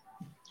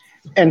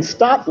 And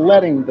stop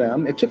letting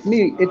them. It took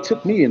me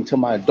into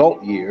my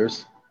adult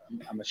years,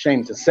 I'm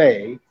ashamed to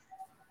say,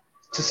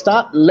 to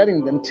stop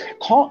letting them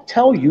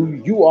tell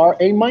you are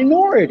a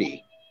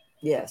minority.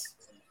 Yes.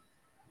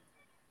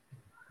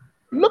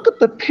 Look at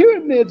the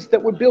pyramids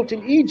that were built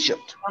in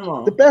Egypt.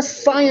 The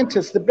best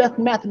scientists, the best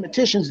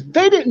mathematicians,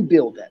 they didn't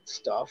build that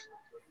stuff.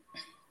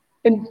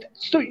 And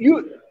so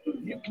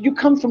you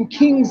come from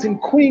kings and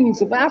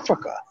queens of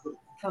Africa.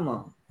 Come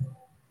on.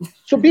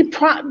 So be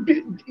proud.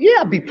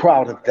 Be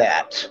proud of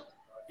that.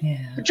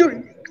 Yeah. But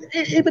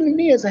even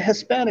me as a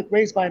Hispanic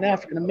raised by an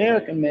African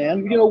American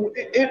man, you know,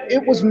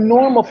 it was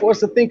normal for us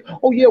to think,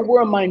 oh yeah,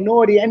 we're a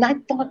minority. And I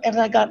thought, as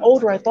I got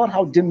older, I thought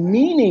how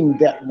demeaning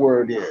that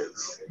word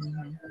is.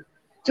 Mm-hmm.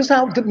 Just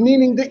how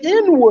demeaning the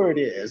N-word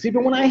is.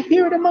 Even when I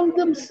hear it among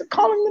them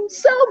calling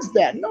themselves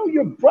that. No,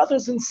 you're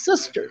brothers and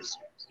sisters.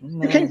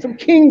 You came from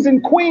kings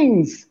and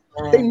queens.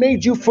 They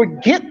made you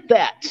forget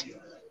that.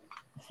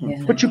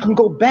 Yeah. But you can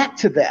go back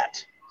to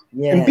that.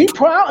 Yeah. And be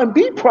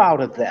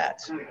proud of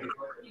that.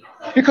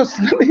 Because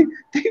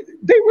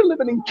they were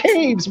living in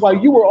caves while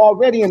you were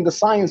already in the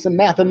science and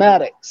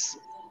mathematics.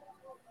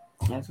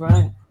 That's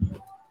right.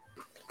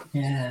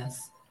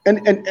 Yes.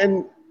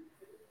 And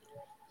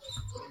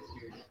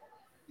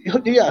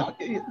yeah,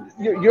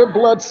 your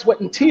blood, sweat,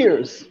 and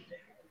tears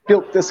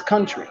built this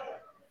country.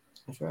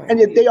 That's right. And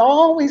yet they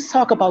always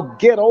talk about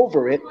get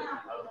over it,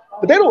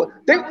 but they don't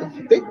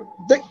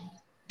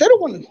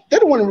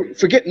want to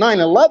forget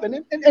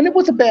 9/11. And it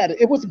was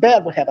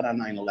bad what happened on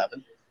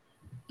 9/11.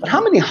 But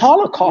how many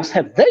Holocausts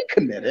have they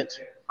committed?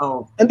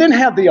 Oh. And then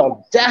have the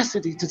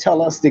audacity to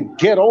tell us to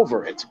get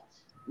over it.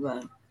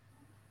 Right.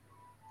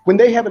 When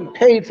they haven't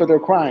paid for their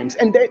crimes,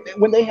 and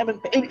when they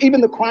haven't paid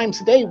even the crimes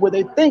today, where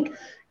they think,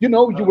 you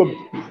know,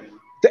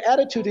 the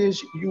attitude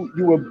is you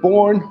were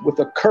born with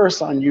a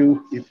curse on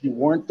you if you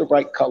weren't the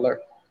right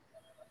color.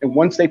 And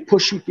once they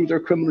push you through their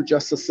criminal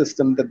justice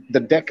system, the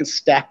deck is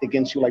stacked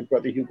against you, like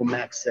Brother Hugo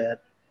Max said.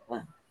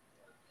 Wow.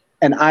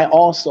 And I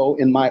also,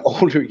 in my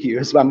older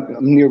years, I'm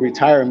near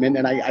retirement,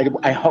 and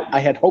I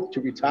had hoped to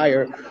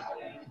retire,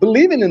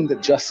 believing in the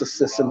justice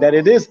system, that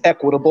it is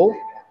equitable,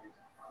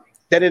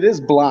 that it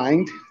is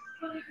blind,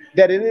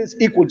 that it is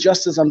equal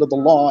justice under the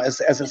law,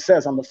 as it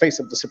says on the face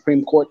of the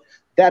Supreme Court.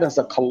 That is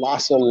a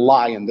colossal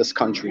lie in this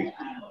country.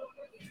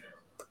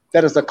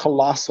 That's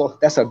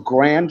a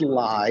grand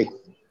lie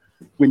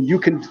when you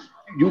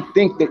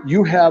think that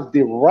you have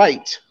the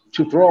right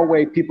to throw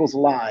away people's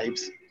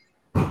lives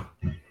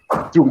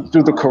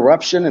through the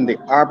corruption and the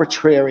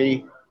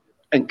arbitrary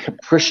and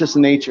capricious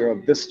nature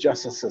of this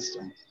justice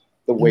system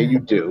the way you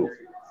do.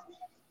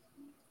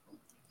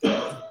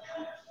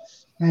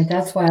 Right.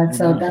 That's why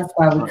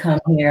we come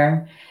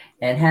here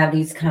and have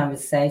these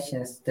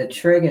conversations to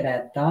trigger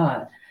that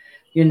thought.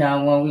 You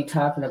know, when we're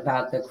talking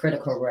about the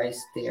critical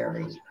race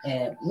theory,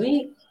 and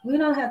we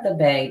don't have to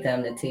beg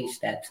them to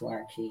teach that to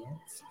our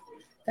kids.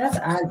 That's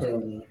our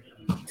duty,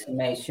 to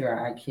make sure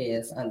our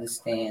kids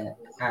understand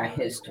our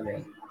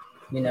history,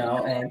 you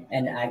know,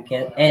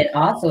 and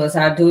also it's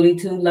our duty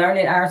to learn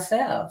it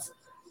ourselves,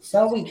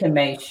 so we can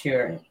make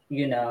sure,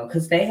 you know,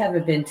 because they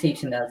haven't been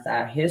teaching us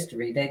our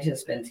history. They've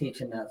just been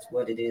teaching us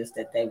what it is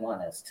that they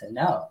want us to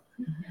know.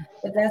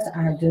 But that's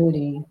our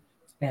duty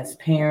as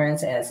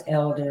parents, as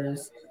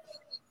elders,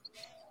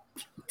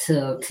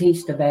 to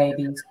teach the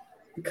babies,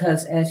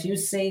 because as you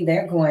see,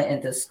 they're going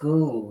into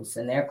schools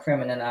and they're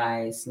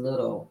criminalized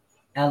little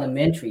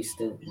elementary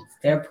students.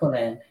 They're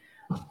pulling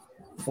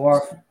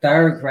 4th,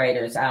 3rd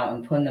graders out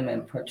and putting them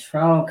in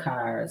patrol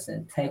cars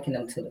and taking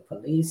them to the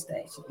police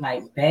station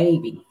like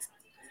babies.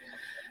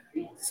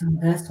 So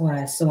that's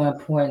why it's so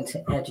important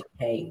to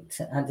educate,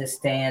 to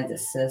understand the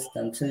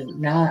system, to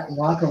not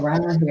walk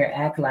around here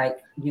act like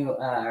you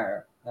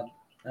are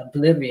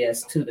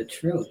oblivious to the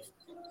truth.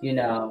 You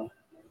know,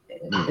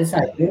 it's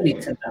our duty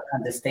to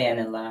understand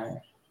and learn.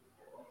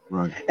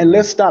 Right. And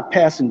let's stop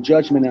passing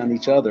judgment on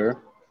each other.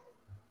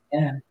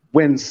 Yeah.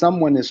 When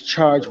someone is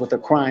charged with a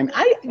crime,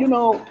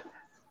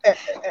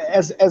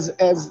 as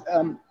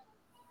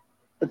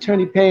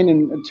Attorney Payne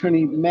and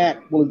Attorney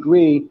Mack will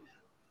agree,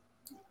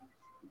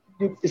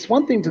 it's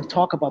one thing to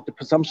talk about the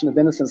presumption of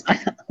innocence.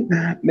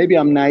 Maybe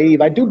I'm naive.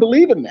 I do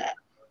believe in that.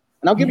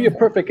 And I'll give you a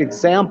perfect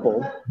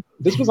example.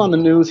 This was on the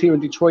news here in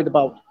Detroit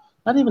about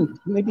not even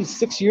maybe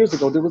 6 years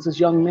ago, there was this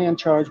young man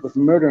charged with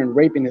murder and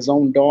raping his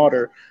own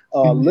daughter.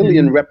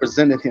 Lillian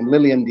represented him,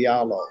 Lillian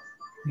Diallo.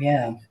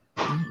 Yeah.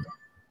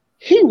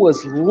 He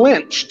was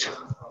lynched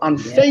on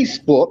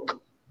Facebook.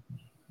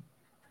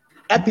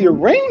 At the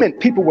arraignment,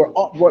 people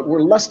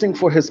were lusting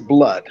for his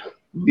blood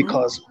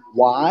because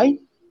why?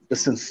 The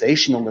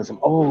sensationalism.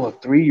 Oh, a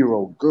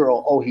 3-year-old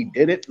girl. Oh, he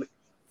did it.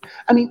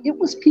 I mean, it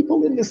was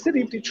people in the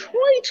city of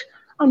Detroit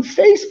on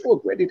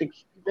Facebook ready to,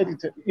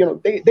 you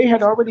know, they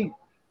had already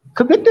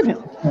convicted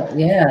him.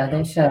 Yeah,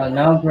 they showed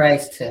no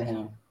grace to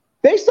him.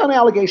 Based on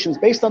allegations,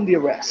 based on the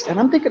arrest. And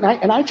I'm thinking,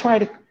 I try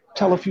to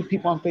tell a few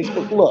people on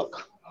Facebook,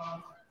 look,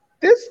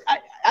 this,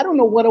 I don't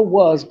know what it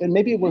was, but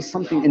maybe it was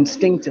something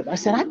instinctive. I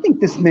said, I think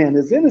this man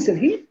is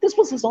innocent. This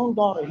was his own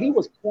daughter. He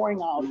was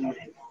pouring out.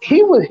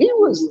 He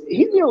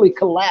nearly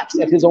collapsed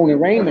at his own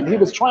arraignment. He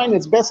was trying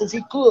as best as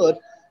he could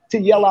to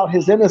yell out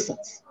his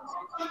innocence.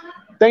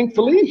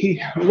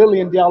 Thankfully,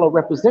 Lillian Diallo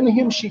represented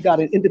him. She got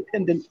an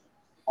independent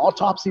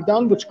autopsy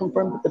done, which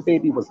confirmed that the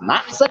baby was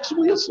not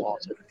sexually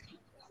assaulted,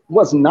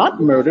 was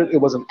not murdered. It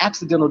was an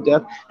accidental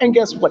death. And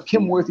guess what?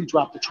 Kim Worthy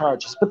dropped the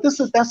charges. But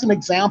that's an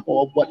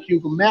example of what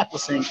Hugo Mack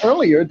was saying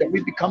earlier, that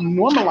we become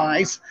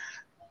normalized,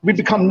 we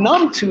become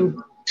numb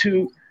to,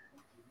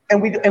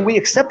 and we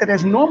accept it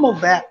as normal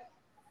that,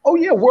 oh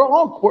yeah, we're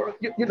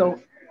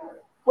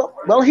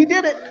well, he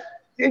did it.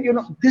 You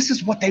know, this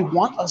is what they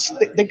want us.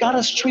 They got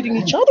us treating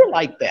each other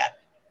like that.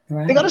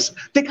 Right. They got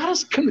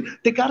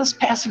us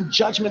passing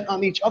judgment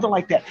on each other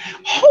like that.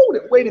 Hold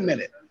it, wait a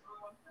minute.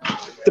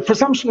 The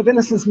presumption of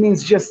innocence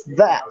means just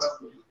that.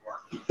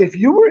 If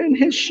you were in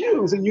his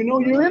shoes and you know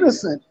you're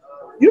innocent,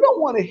 you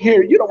don't want to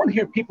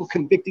hear people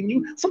convicting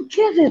you. So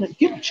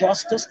give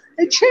justice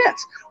a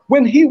chance.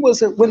 When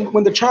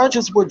the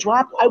charges were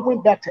dropped, I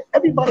went back to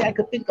everybody I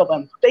could think of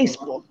on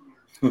Facebook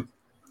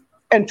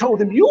and told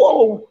them, you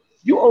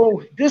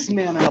owe this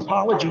man an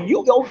apology.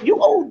 You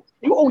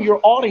owe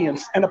your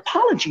audience an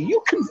apology.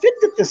 You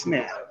convicted this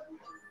man.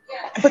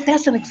 But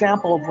that's an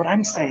example of what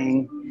I'm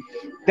saying,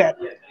 that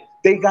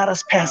they got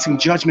us passing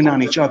judgment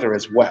on each other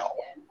as well.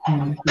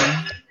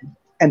 Mm-hmm.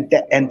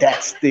 And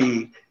that's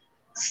the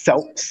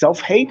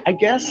self-hate, I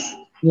guess.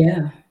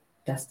 Yeah,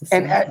 that's the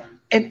self-hate.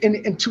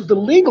 And to the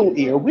legal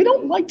ear, we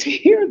don't like to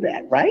hear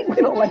that, right? We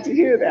don't like to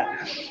hear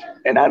that.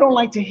 And I don't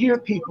like to hear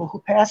people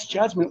who pass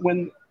judgment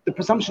when the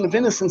presumption of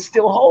innocence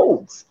still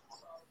holds.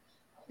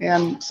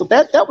 And so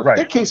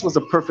that case was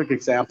a perfect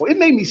example. It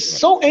made me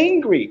so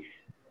angry.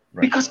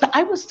 Right. Because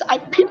I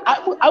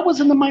was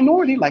in the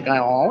minority, like I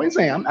always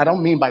am. I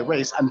don't mean by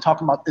race. I'm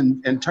talking about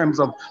in terms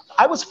of,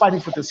 I was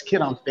fighting for this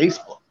kid on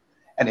Facebook,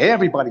 and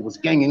everybody was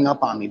ganging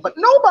up on me. But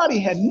nobody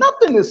had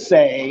nothing to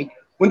say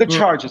when the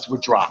charges were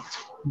dropped.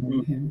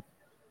 Mm-hmm.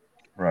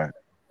 Right.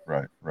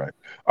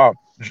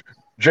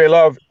 J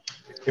Love,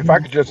 if I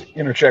could just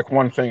interject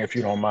one thing, if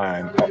you don't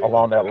mind,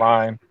 along that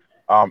line.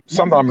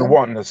 Something I'm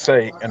wanting to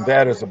say, and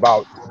that is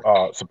about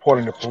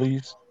supporting the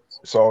police.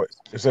 So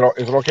is it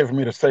okay for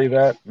me to say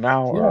that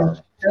now? Yeah. Or?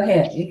 Go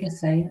ahead, you can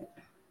say it.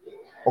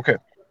 Okay.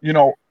 You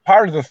know,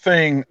 part of the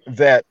thing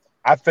that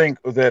I think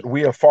that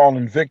we have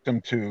fallen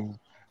victim to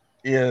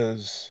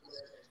is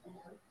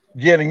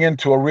getting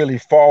into a really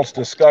false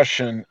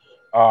discussion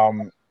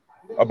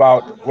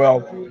about,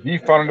 well,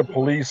 defund the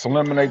police,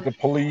 eliminate the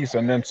police,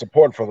 and then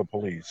support for the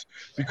police.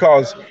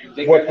 Because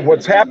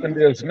what's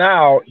happened is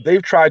now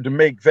they've tried to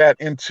make that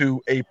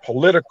into a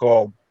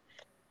political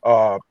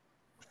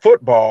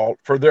football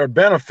for their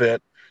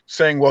benefit,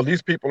 saying, well,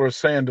 these people are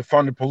saying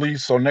defund the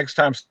police, so next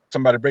time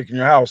somebody breaking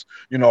your house,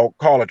 you know,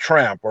 call a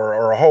tramp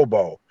or a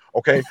hobo.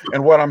 Okay.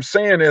 And what I'm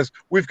saying is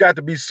we've got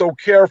to be so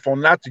careful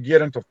not to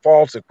get into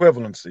false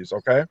equivalencies.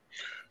 Okay.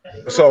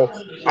 So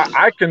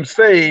I can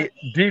say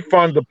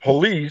defund the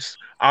police.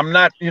 I'm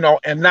not,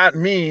 and not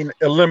mean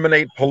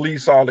eliminate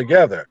police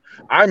altogether.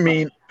 I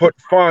mean, put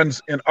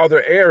funds in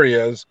other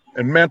areas,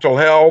 in mental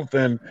health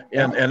and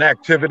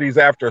activities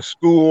after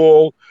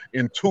school,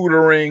 in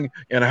tutoring,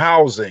 in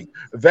housing.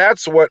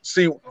 That's what,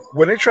 see,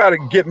 when they try to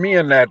get me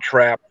in that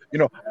trap,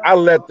 I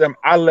let them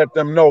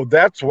know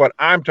that's what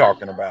I'm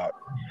talking about,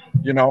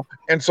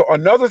 And so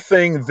another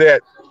thing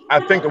that I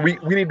think we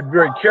need to be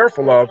very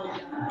careful of,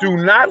 do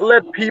not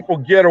let people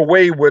get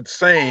away with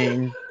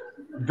saying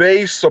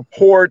they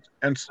support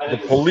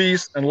the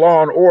police and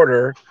law and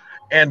order,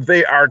 and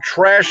they are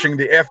trashing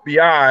the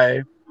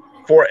FBI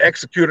for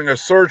executing a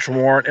search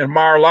warrant in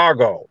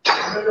Mar-a-Lago.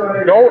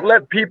 Don't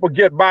let people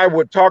get by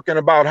with talking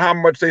about how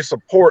much they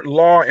support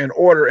law and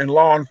order and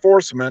law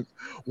enforcement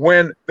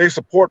when they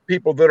support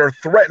people that are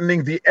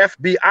threatening the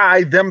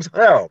FBI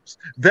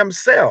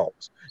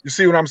themselves. You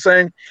see what I'm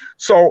saying?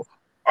 So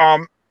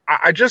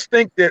I just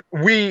think that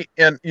we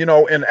in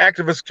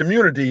activist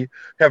community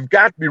have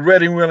got to be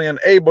ready, willing, and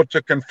able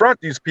to confront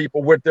these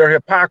people with their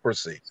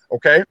hypocrisy,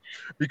 okay?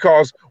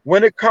 Because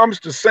when it comes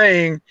to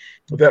saying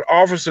that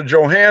Officer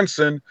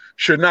Johansson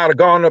should not have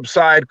gone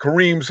upside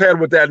Kareem's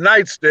head with that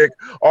nightstick,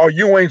 or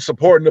you ain't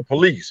supporting the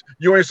police,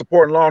 you ain't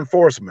supporting law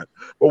enforcement.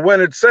 But when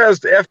it says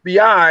the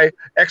FBI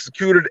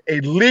executed a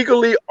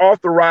legally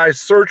authorized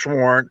search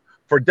warrant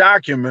for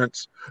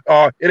documents,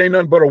 it ain't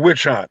nothing but a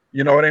witch hunt.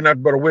 You know, it ain't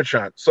nothing but a witch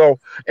hunt. So,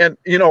 and,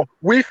 you know,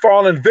 we've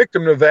fallen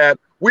victim to that.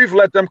 We've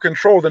let them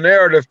control the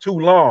narrative too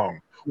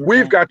long.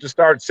 We've got to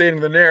start saying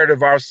the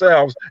narrative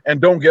ourselves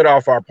and don't get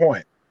off our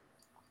point.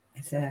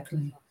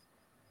 Exactly.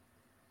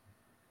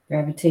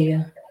 Reverend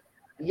Tia.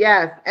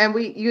 Yes, and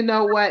you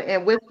know what?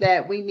 And with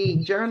that, we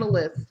need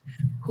journalists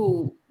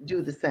who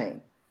do the same.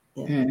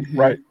 Mm-hmm.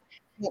 Right.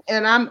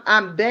 And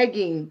I'm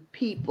begging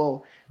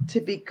people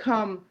to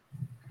become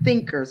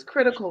thinkers,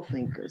 critical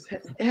thinkers,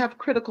 have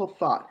critical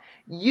thought.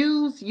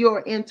 Use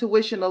your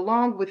intuition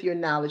along with your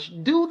knowledge.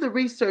 Do the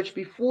research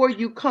before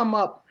you come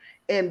up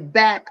and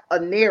back a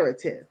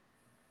narrative,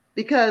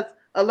 because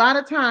a lot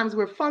of times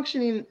we're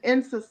functioning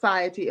in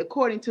society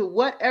according to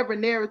whatever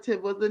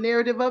narrative was the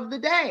narrative of the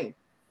day,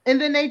 and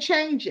then they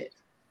change it,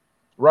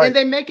 right, and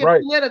they make it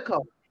right,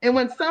 political. And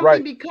when something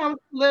right, becomes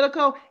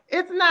political,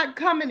 it's not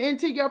coming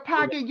into your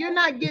pocket. You're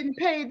not getting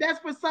paid. That's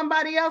for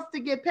somebody else to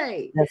get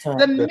paid. That's right.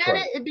 The That's minute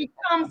right. it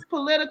becomes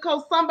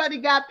political, somebody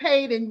got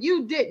paid and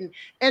you didn't.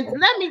 And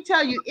let me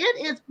tell you,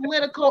 it is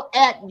political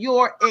at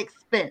your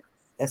expense.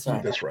 That's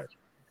right. That's right.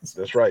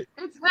 That's right.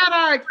 It's at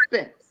our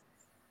expense.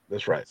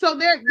 That's right. So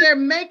they're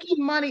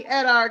making money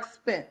at our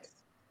expense.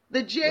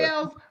 The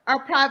jails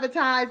are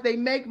privatized. They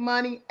make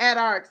money at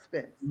our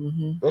expense.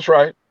 Mm-hmm. That's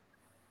right.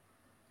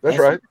 That's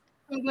right.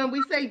 So when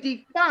we say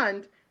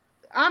defund,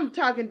 I'm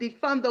talking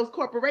defund those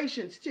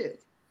corporations too.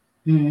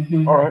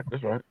 Mm-hmm. All right.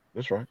 That's right.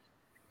 That's right.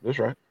 That's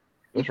right.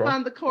 That's defund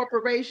right. the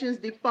corporations,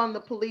 defund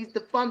the police,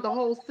 defund the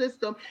whole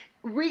system,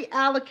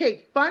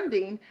 reallocate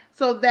funding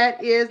so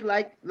that is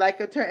like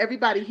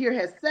everybody here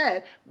has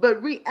said, but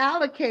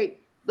reallocate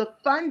the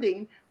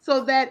funding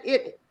so that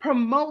it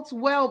promotes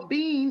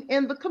well-being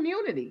in the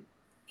community.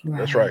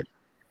 That's right.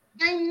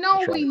 They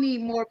know That's we right.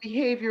 need more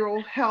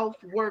behavioral health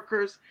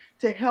workers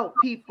to help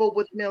people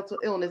with mental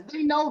illness.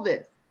 They know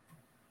this.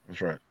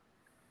 That's right.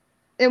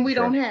 And we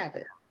That's don't right. have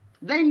it.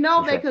 They know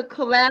That's they right. could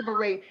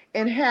collaborate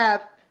and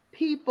have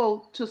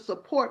people to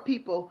support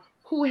people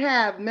who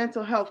have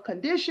mental health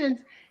conditions,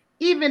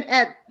 even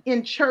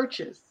in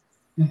churches.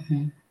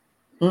 Mm-hmm.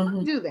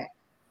 Mm-hmm. Do that.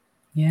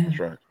 Yeah. That's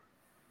right.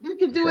 You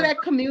can do That's it right.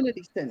 at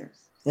community centers.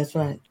 That's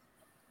right.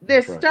 They're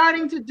That's right.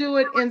 starting to do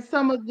it in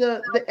some of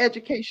the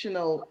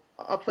educational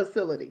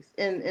facilities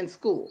in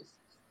schools.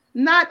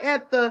 Not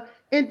at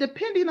and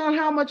depending on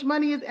how much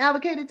money is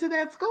allocated to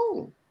that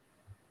school.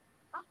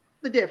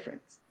 The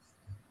difference.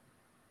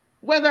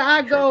 Whether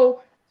I That's right.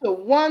 go to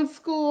one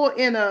school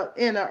in a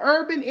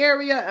urban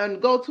area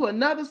and go to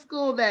another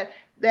school that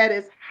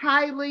is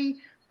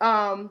highly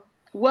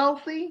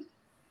wealthy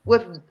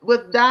with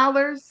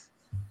dollars,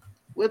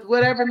 with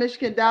whatever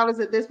Michigan dollars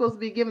that they're supposed to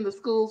be giving the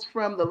schools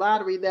from the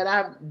lottery that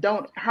I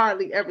don't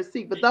hardly ever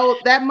see. But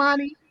that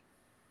money,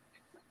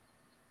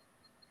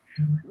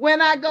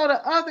 when I go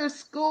to other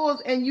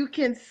schools and you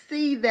can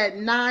see that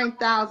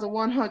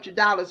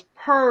 $9,100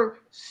 per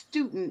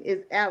student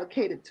is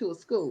allocated to a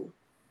school.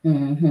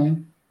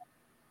 Mm-hmm.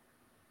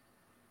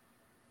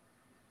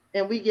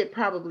 And we get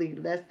probably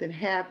less than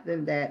half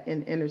than that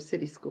in inner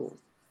city schools.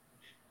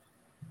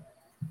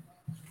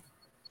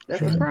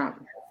 That's a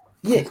problem.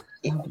 Yeah,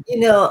 you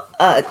know,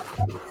 I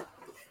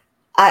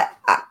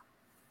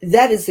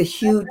that is a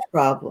huge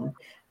problem.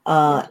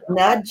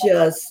 Not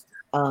just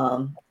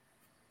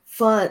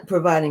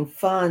providing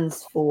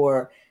funds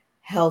for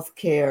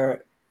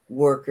healthcare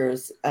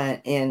workers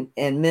and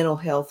mental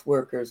health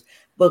workers,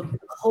 but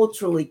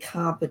culturally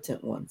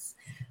competent ones.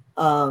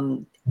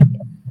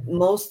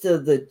 Most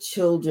of the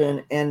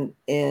children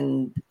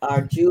in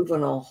our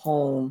juvenile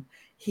home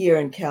here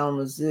in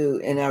Kalamazoo,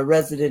 in our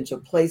residential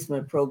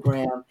placement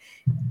program,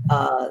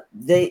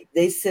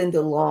 they send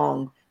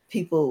along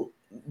people.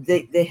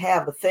 They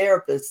have a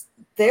therapist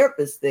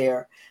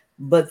there,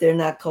 but they're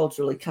not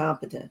culturally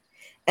competent,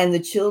 and the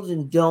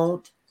children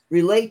don't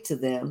relate to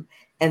them,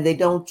 and they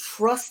don't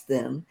trust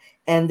them,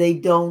 and they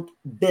don't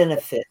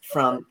benefit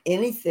from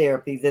any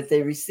therapy that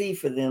they receive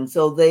for them.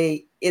 So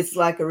it's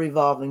like a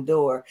revolving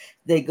door.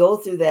 They go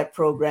through that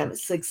program,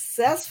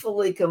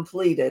 successfully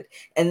complete it,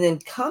 and then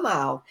come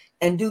out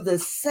and do the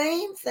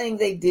same thing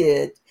they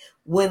did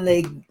when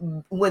they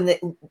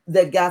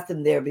got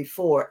them there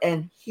before.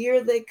 And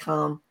here they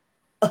come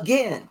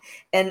again.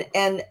 And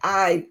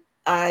I've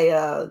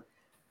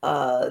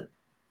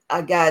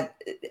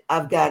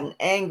gotten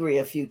angry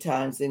a few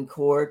times in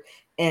court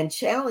and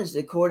challenged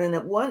the court. And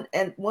at one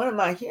of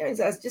my hearings,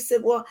 I just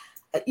said, well,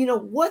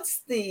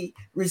 what's the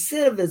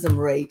recidivism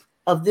rate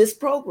of this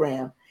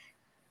program?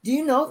 Do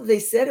you know that they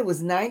said it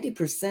was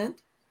 90%?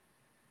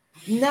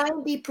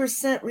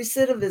 90%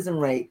 recidivism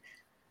rate.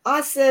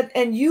 I said,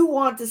 and you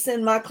want to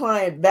send my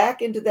client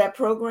back into that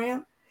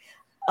program?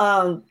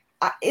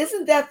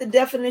 Isn't that the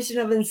definition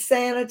of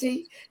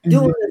insanity? Mm-hmm.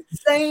 Doing the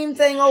same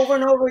thing over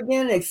and over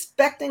again,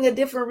 expecting a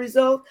different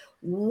result?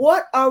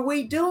 What are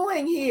we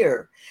doing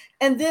here?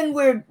 And then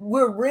we're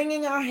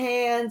wringing our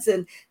hands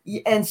and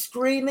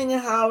screaming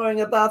and hollering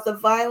about the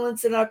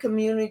violence in our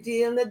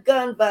community and the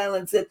gun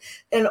violence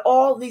and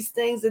all these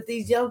things that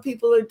these young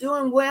people are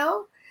doing.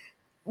 Well,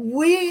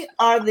 we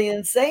are the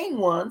insane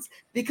ones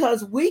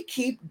because we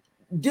keep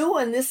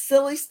doing this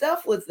silly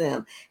stuff with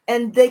them,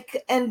 and they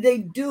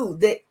do.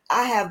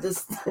 I have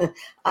this,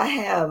 I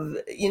have,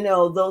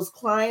 those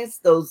clients,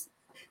 those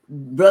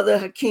Brother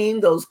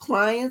Hakeem, those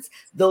clients,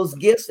 those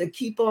gifts that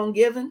keep on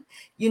giving.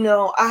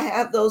 I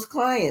have those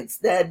clients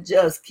that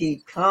just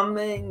keep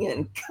coming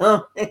and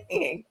coming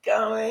and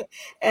coming.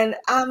 And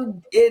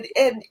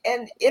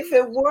if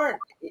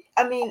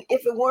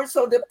it weren't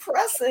so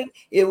depressing,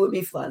 it would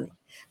be funny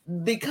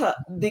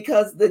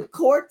because the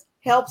court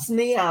helps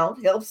me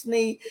out, helps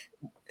me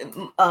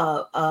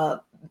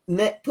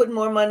put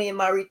more money in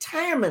my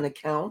retirement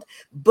account,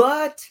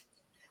 but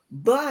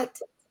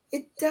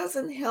it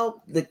doesn't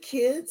help the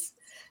kids,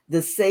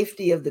 the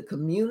safety of the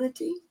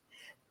community,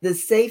 the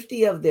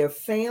safety of their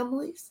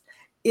families.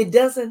 It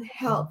doesn't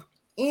help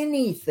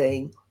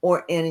anything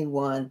or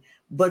anyone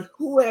but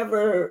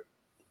whoever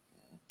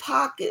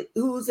pockets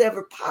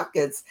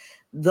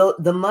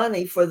the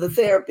money for the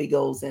therapy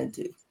goes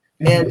into,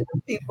 and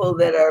the people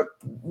that are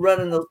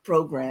running those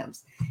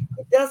programs.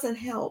 It doesn't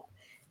help.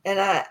 And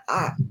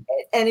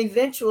and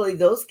eventually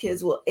those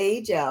kids will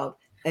age out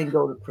and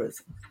go to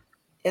prison.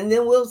 And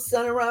then we'll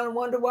sit around and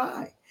wonder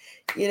why,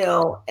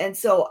 and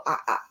so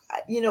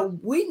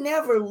we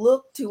never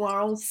look to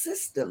our own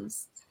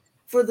systems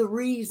for the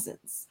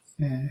reasons.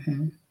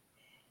 Mm-hmm.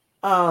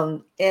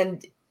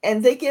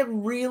 And they get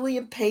really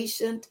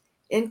impatient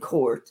in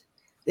court.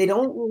 They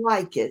don't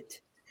like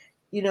it,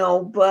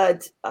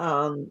 but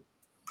I'm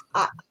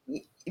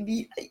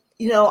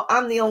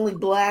the only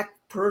black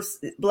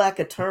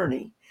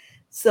attorney.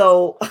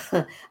 So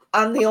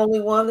I'm the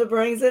only one that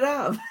brings it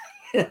up.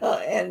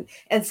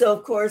 And so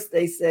of course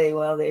they say,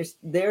 well,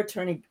 their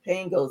attorney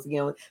Payne goes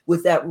again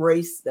with that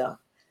race stuff.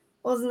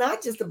 Well, it's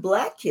not just the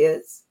black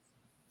kids,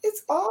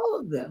 it's all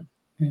of them.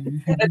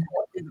 Mm-hmm.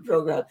 The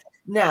program.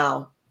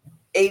 Now,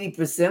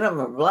 80% of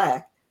them are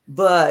black,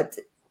 but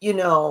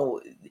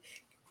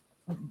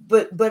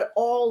but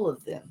all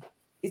of them.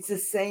 It's the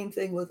same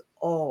thing with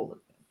all of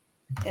them.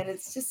 And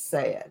it's just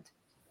sad.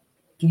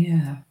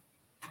 Yeah.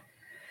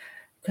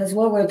 Because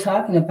what we're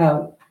talking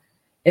about,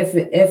 if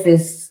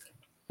it's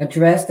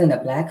addressed in the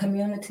black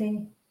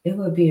community, it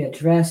would be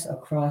addressed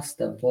across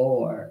the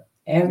board.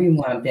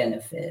 Everyone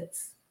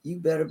benefits. You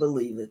better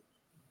believe it.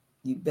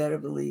 You better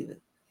believe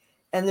it.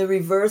 And the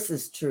reverse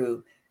is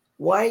true.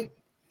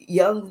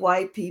 Young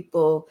white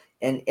people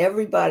and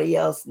everybody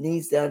else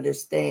needs to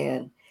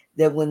understand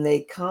that when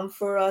they come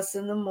for us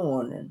in the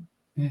morning,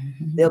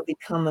 Mm-hmm. they'll be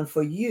coming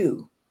for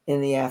you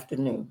in the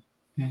afternoon,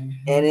 Mm-hmm.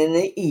 and in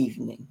the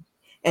evening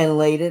and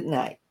late at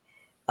night.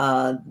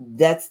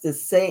 That's the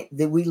same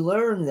that we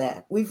learn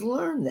that. We've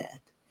learned that.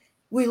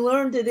 We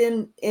learned it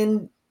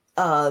in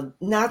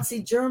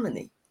Nazi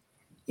Germany.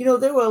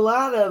 There were a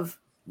lot of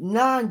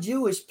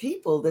non-Jewish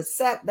people that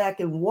sat back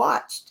and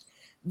watched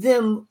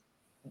them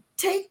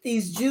take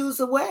these Jews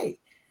away,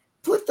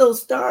 put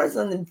those stars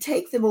on them,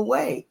 take them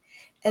away.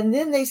 And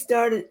then they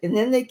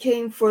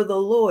came for the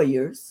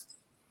lawyers,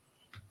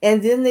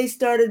 and then they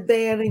started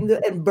banning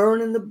and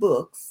burning the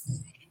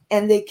books,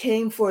 and they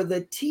came for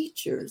the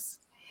teachers,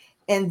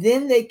 and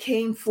then they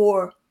came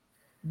for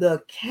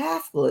the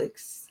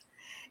Catholics,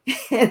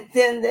 and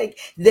then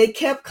they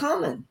kept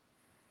coming.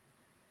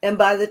 And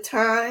by the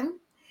time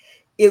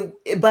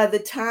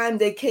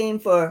they came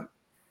for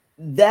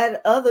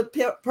that other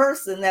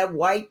person, that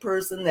white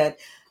person, that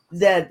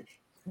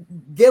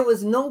there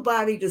was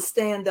nobody to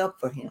stand up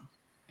for him.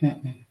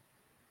 Mm-mm.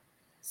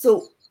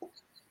 So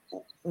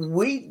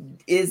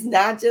it's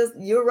not just,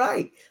 you're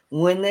right.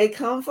 When they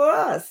come for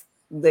us,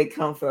 they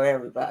come for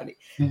everybody.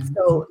 Mm-hmm.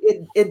 So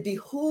it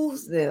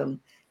behooves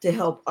them to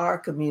help our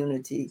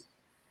community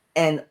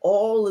and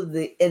all of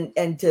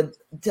and to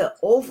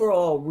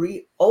overhaul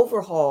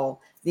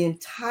the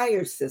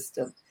entire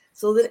system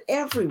so that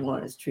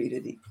everyone is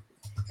treated equally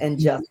and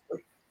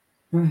justly.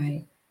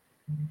 Right.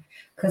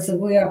 Because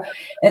we are,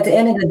 at the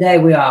end of the day,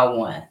 we are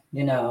one,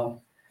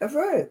 That's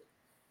right.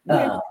 We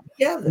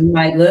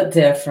might look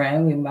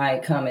different, we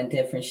might come in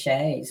different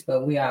shades,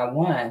 but we are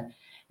one.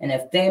 And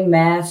if they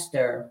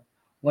master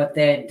what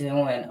they're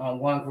doing on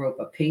one group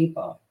of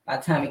people, by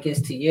the time it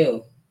gets to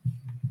you,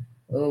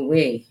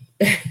 ooh-wee.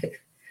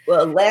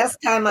 Well,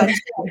 last time I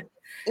checked,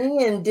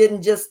 Ian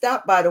didn't just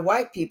stop by the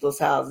white people's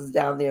houses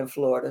down there in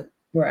Florida.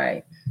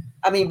 Right.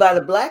 I mean, by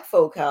the black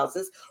folk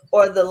houses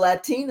or the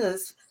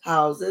Latinas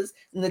houses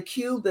and the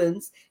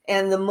Cubans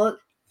and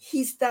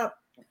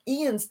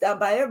Ian stopped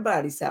by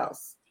everybody's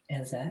house.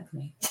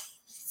 Exactly.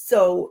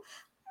 So,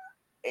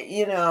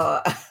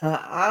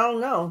 I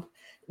don't know.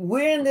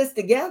 We're in this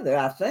together,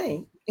 I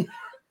think.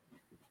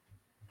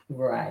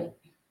 Right.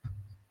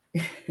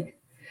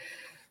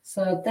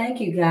 So thank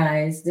you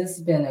guys. This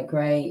has been a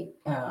great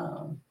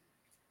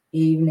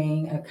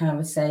evening, a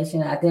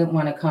conversation. I didn't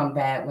want to come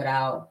back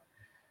without,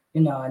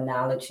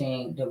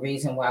 acknowledging the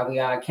reason why we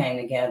all came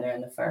together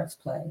in the first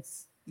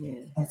place.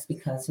 Yeah. That's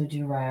because of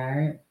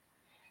Gerard.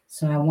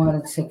 So I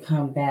wanted to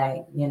come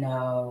back,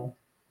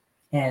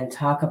 and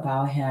talk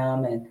about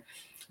him and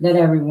let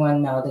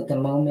everyone know that the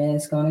movement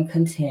is going to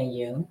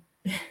continue.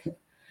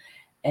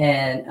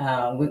 And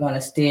we're going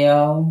to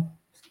still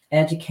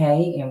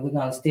educate, and we're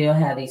going to still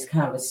have these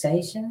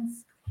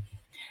conversations.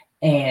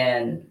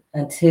 And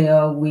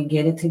until we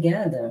get it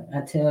together,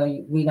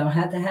 until we don't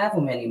have to have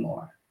them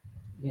anymore,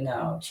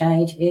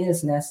 change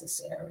is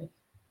necessary.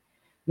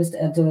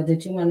 Mr. Abdul,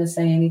 did you want to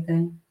say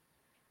anything?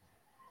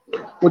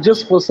 Well,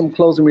 just for some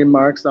closing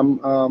remarks,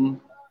 I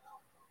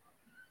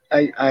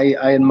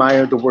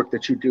admire the work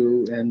that you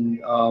do, and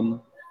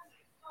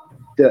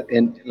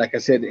like I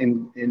said,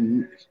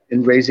 in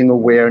raising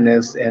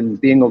awareness and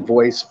being a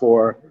voice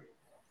for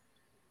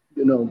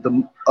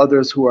the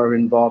others who are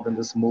involved in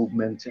this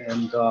movement.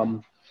 And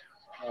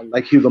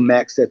like Hugo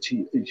Mack said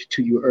to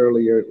you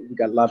earlier, we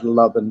got a lot of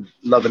love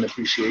and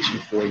appreciation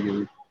for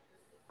you.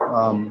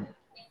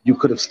 You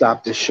could have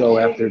stopped this show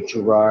after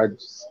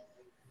Gerard's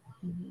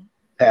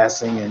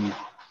passing, and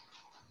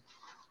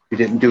you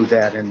didn't do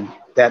that, and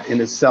that in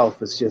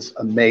itself is just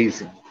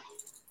amazing.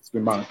 It's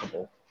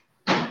remarkable.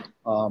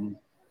 I'm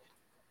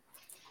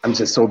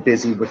just so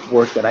busy with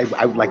work that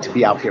I would like to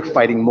be out here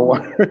fighting more.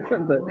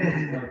 But,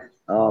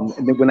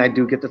 and then when I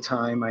do get the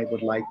time, I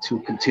would like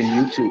to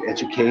continue to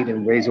educate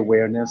and raise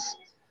awareness.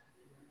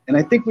 And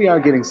I think we are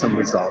getting some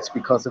results,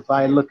 because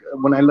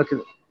when I look at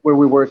where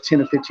we were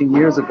 10 or 15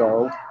 years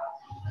ago,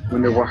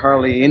 when there were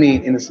hardly any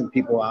innocent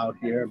people out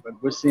here, but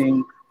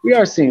we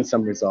are seeing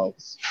some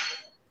results.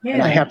 Yeah.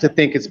 And I have to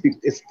think it's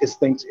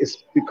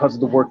because of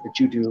the work that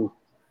you do.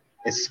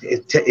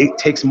 It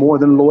takes more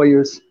than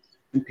lawyers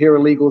and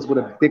paralegals with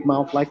a big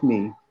mouth like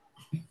me.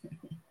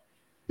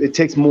 It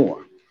takes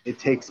more. It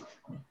takes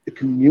the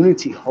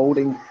community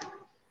holding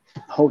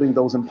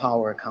those in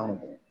power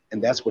accountable.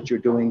 And that's what you're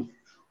doing.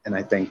 And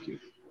I thank you.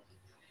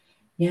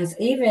 Yes,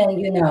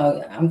 even,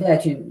 I'm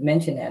glad you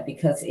mentioned that,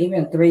 because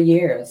even 3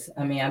 years,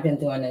 I've been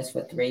doing this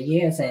for 3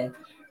 years, and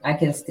I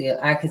could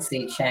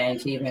see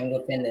change even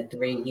within the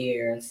 3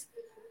 years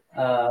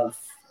of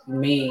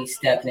me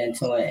stepping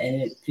into it.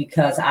 And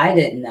because I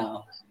didn't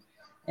know.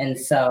 And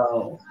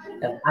so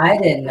if I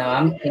didn't know,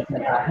 I'm thinking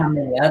about how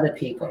many other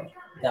people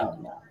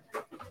don't know.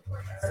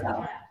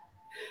 So,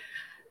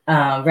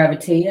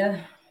 Reverend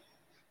Tia.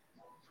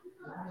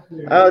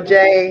 Oh,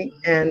 Jay,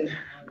 and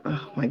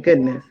oh my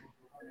goodness,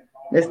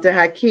 Mr.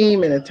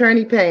 Hakeem and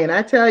Attorney Payne,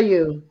 I tell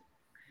you,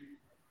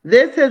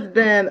 this has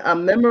been a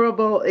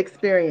memorable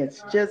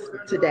experience just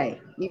today,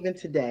 even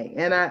today.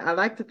 And I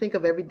like to think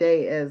of every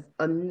day as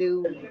a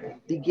new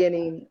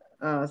beginning,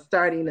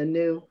 starting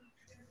anew.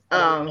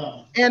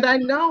 And I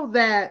know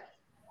that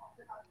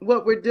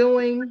what we're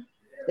doing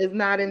is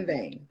not in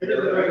vain.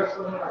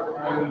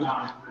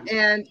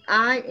 And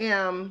I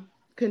am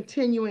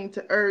continuing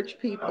to urge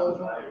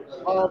people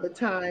all the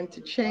time to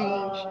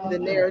change the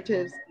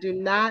narratives. Do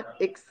not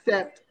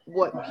accept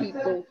what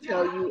people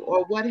tell you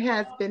or what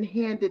has been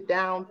handed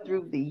down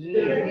through the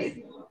years.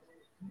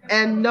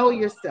 And know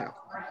yourself.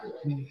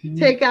 Mm-hmm.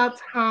 Take out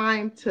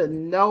time to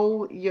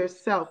know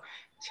yourself.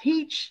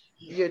 Teach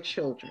your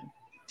children.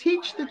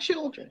 Teach the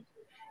children.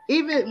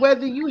 Even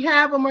whether you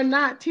have them or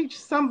not, teach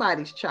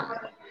somebody's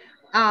child.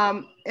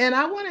 And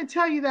I want to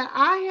tell you that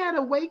I had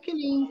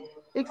awakening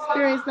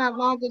experience not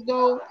long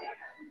ago.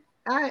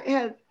 I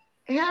had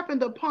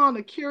happened upon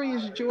a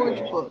Curious George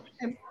book.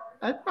 And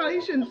I probably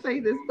shouldn't say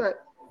this,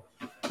 but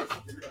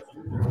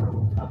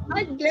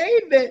I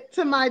gave it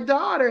to my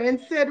daughter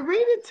and said, read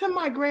it to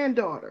my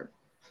granddaughter.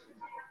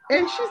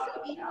 And she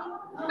said,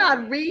 I'm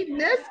not reading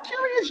this.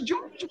 Curious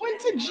George went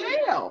to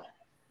jail.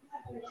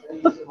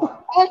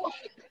 Oh my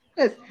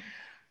goodness.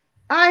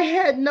 I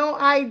had no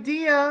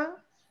idea,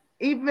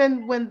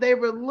 even when they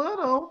were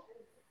little,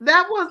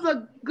 that was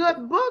a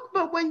good book.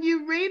 But when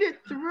you read it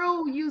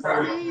through, you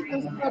see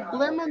the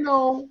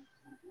subliminal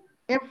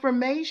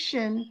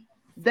information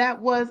that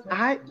was,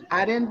 I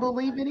didn't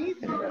believe it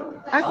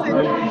either. I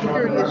said,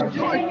 Curious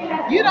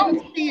George, you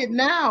don't see it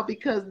now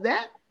because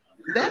that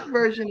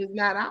version is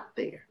not out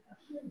there.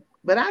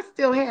 But I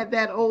still had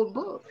that old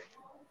book.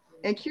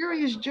 And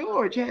Curious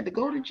George had to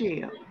go to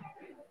jail.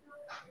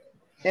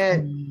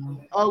 And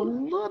a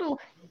little,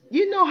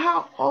 you know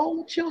how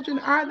old children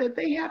are that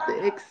they have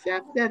to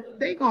accept that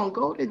they're going to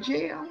go to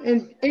jail.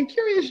 And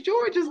Curious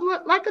George is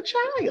like a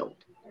child.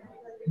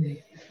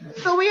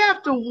 So we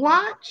have to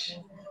watch.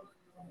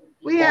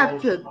 We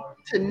have to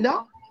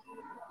know.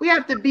 We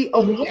have to be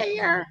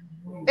aware.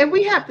 And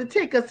we have to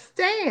take a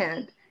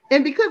stand.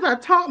 And because I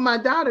taught my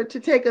daughter to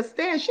take a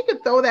stand, she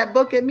could throw that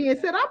book at me and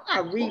said,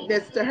 I'm not reading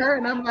this to her.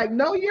 And I'm like,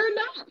 no, you're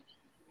not.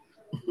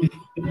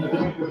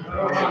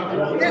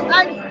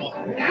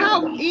 And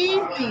how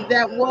easy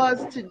that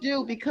was to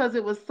do because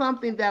it was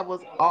something that was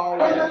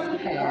always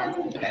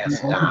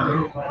passed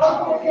down.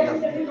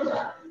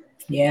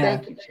 Yeah.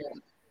 Thank you,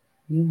 Jim.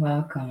 You're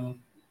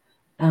welcome.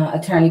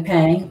 Attorney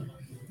Payne,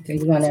 do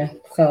you want to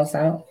close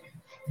out?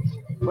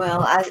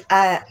 Well,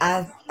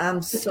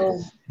 I'm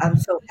so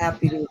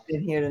happy to have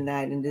been here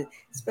tonight, and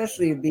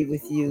especially to be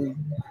with you,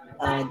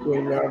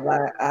 J-Love.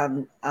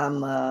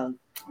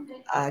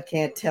 I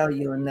can't tell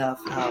you enough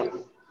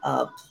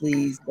how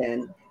pleased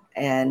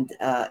and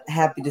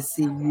happy to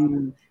see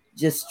you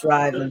just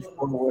striving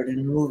forward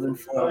and moving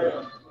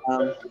forward.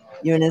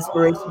 You're an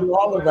inspiration to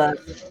all of us,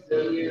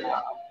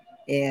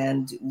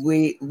 and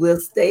we'll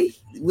stay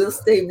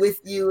with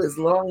you as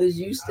long as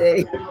you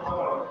stay.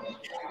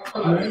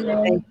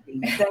 Thank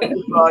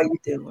you for all you're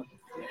doing.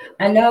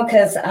 I know,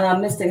 because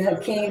Mr.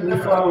 Hakeem,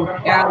 before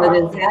all of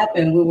this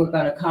happened, we were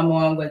going to come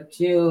on with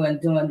you and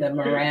doing the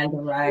Miranda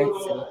rights.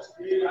 So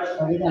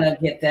we're going to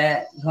get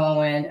that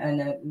going in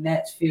the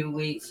next few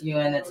weeks. You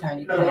and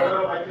Attorney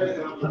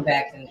can come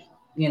back and,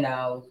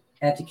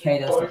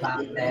 educate us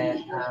about that.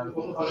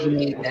 We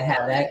need to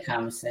have that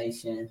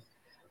conversation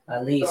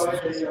at least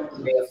 3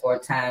 or 4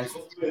 times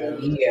a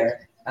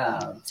year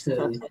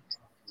because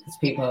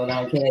people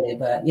don't get it.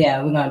 But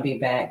yeah, we're going to be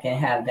back and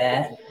have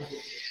that.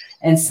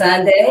 And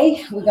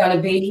Sunday, we're going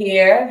to be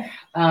here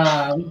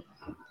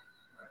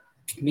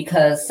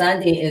because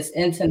Sunday is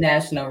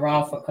International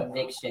Wrongful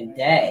Conviction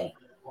Day.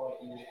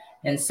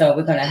 And so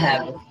we're going to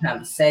have this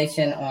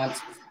conversation on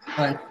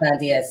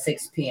Sunday at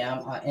 6 p.m.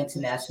 on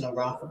International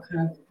Wrongful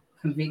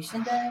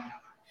Conviction Day.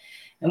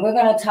 And we're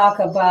going to talk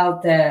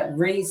about the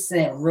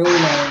recent ruling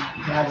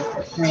by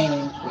the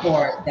Supreme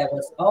Court that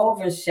was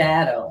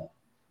overshadowed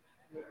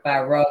by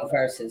Roe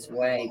versus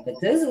Wade. But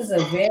this is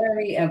a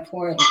very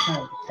important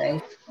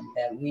conversation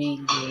that we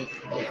need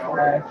to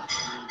discuss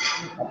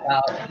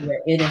about your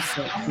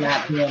innocence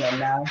not being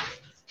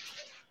enough.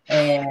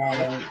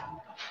 And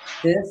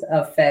this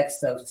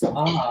affects us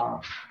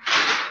all.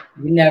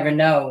 You never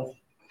know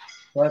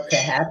what could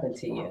happen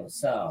to you.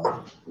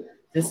 So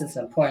this is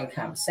an important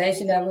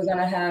conversation that we're going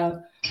to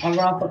have on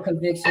Wrongful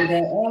Conviction Day.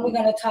 And we're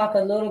going to talk a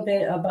little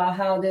bit about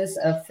how this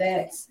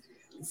affects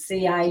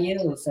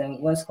CIUs and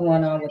what's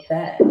going on with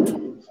that.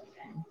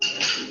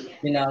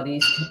 These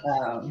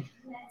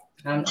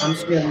I'm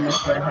sure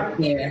Mr.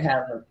 Hakeem will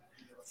have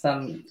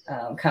some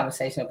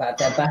conversation about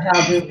that, but how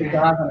this is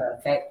all going to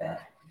affect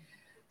that.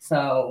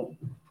 So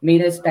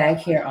meet us back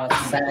here on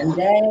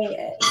Sunday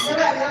at 6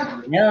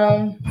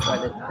 p.m. for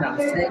the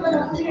conversation.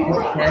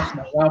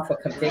 International Wrongful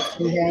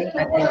Conviction Day.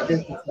 I think this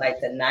is like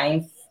the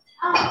 9th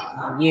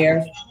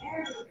year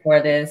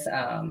for this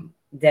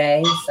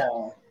day.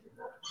 So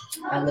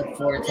I look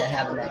forward to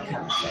having that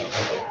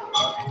conversation.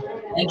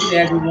 Thank you,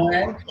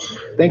 everyone.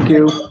 Thank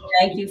you.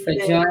 Thank you for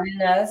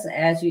joining us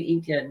as you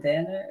eat your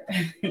dinner.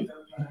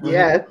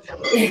 Yes.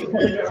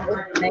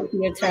 Thank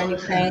you, Attorney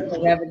Payne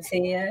and Reverend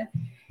Tia,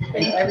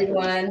 and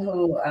everyone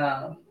who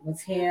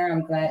was here.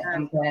 I'm glad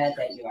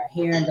that you are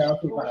here, and those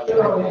who are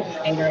going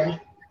to later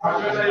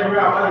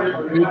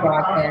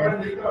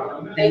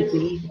rebroadcast. Thank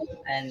you,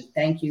 and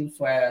thank you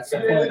for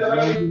supporting the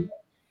movie.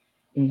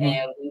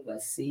 And we will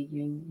see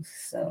you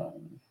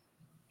soon.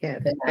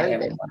 Yes. Good night,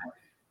 everyone.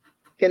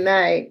 Good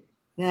night.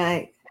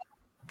 Night.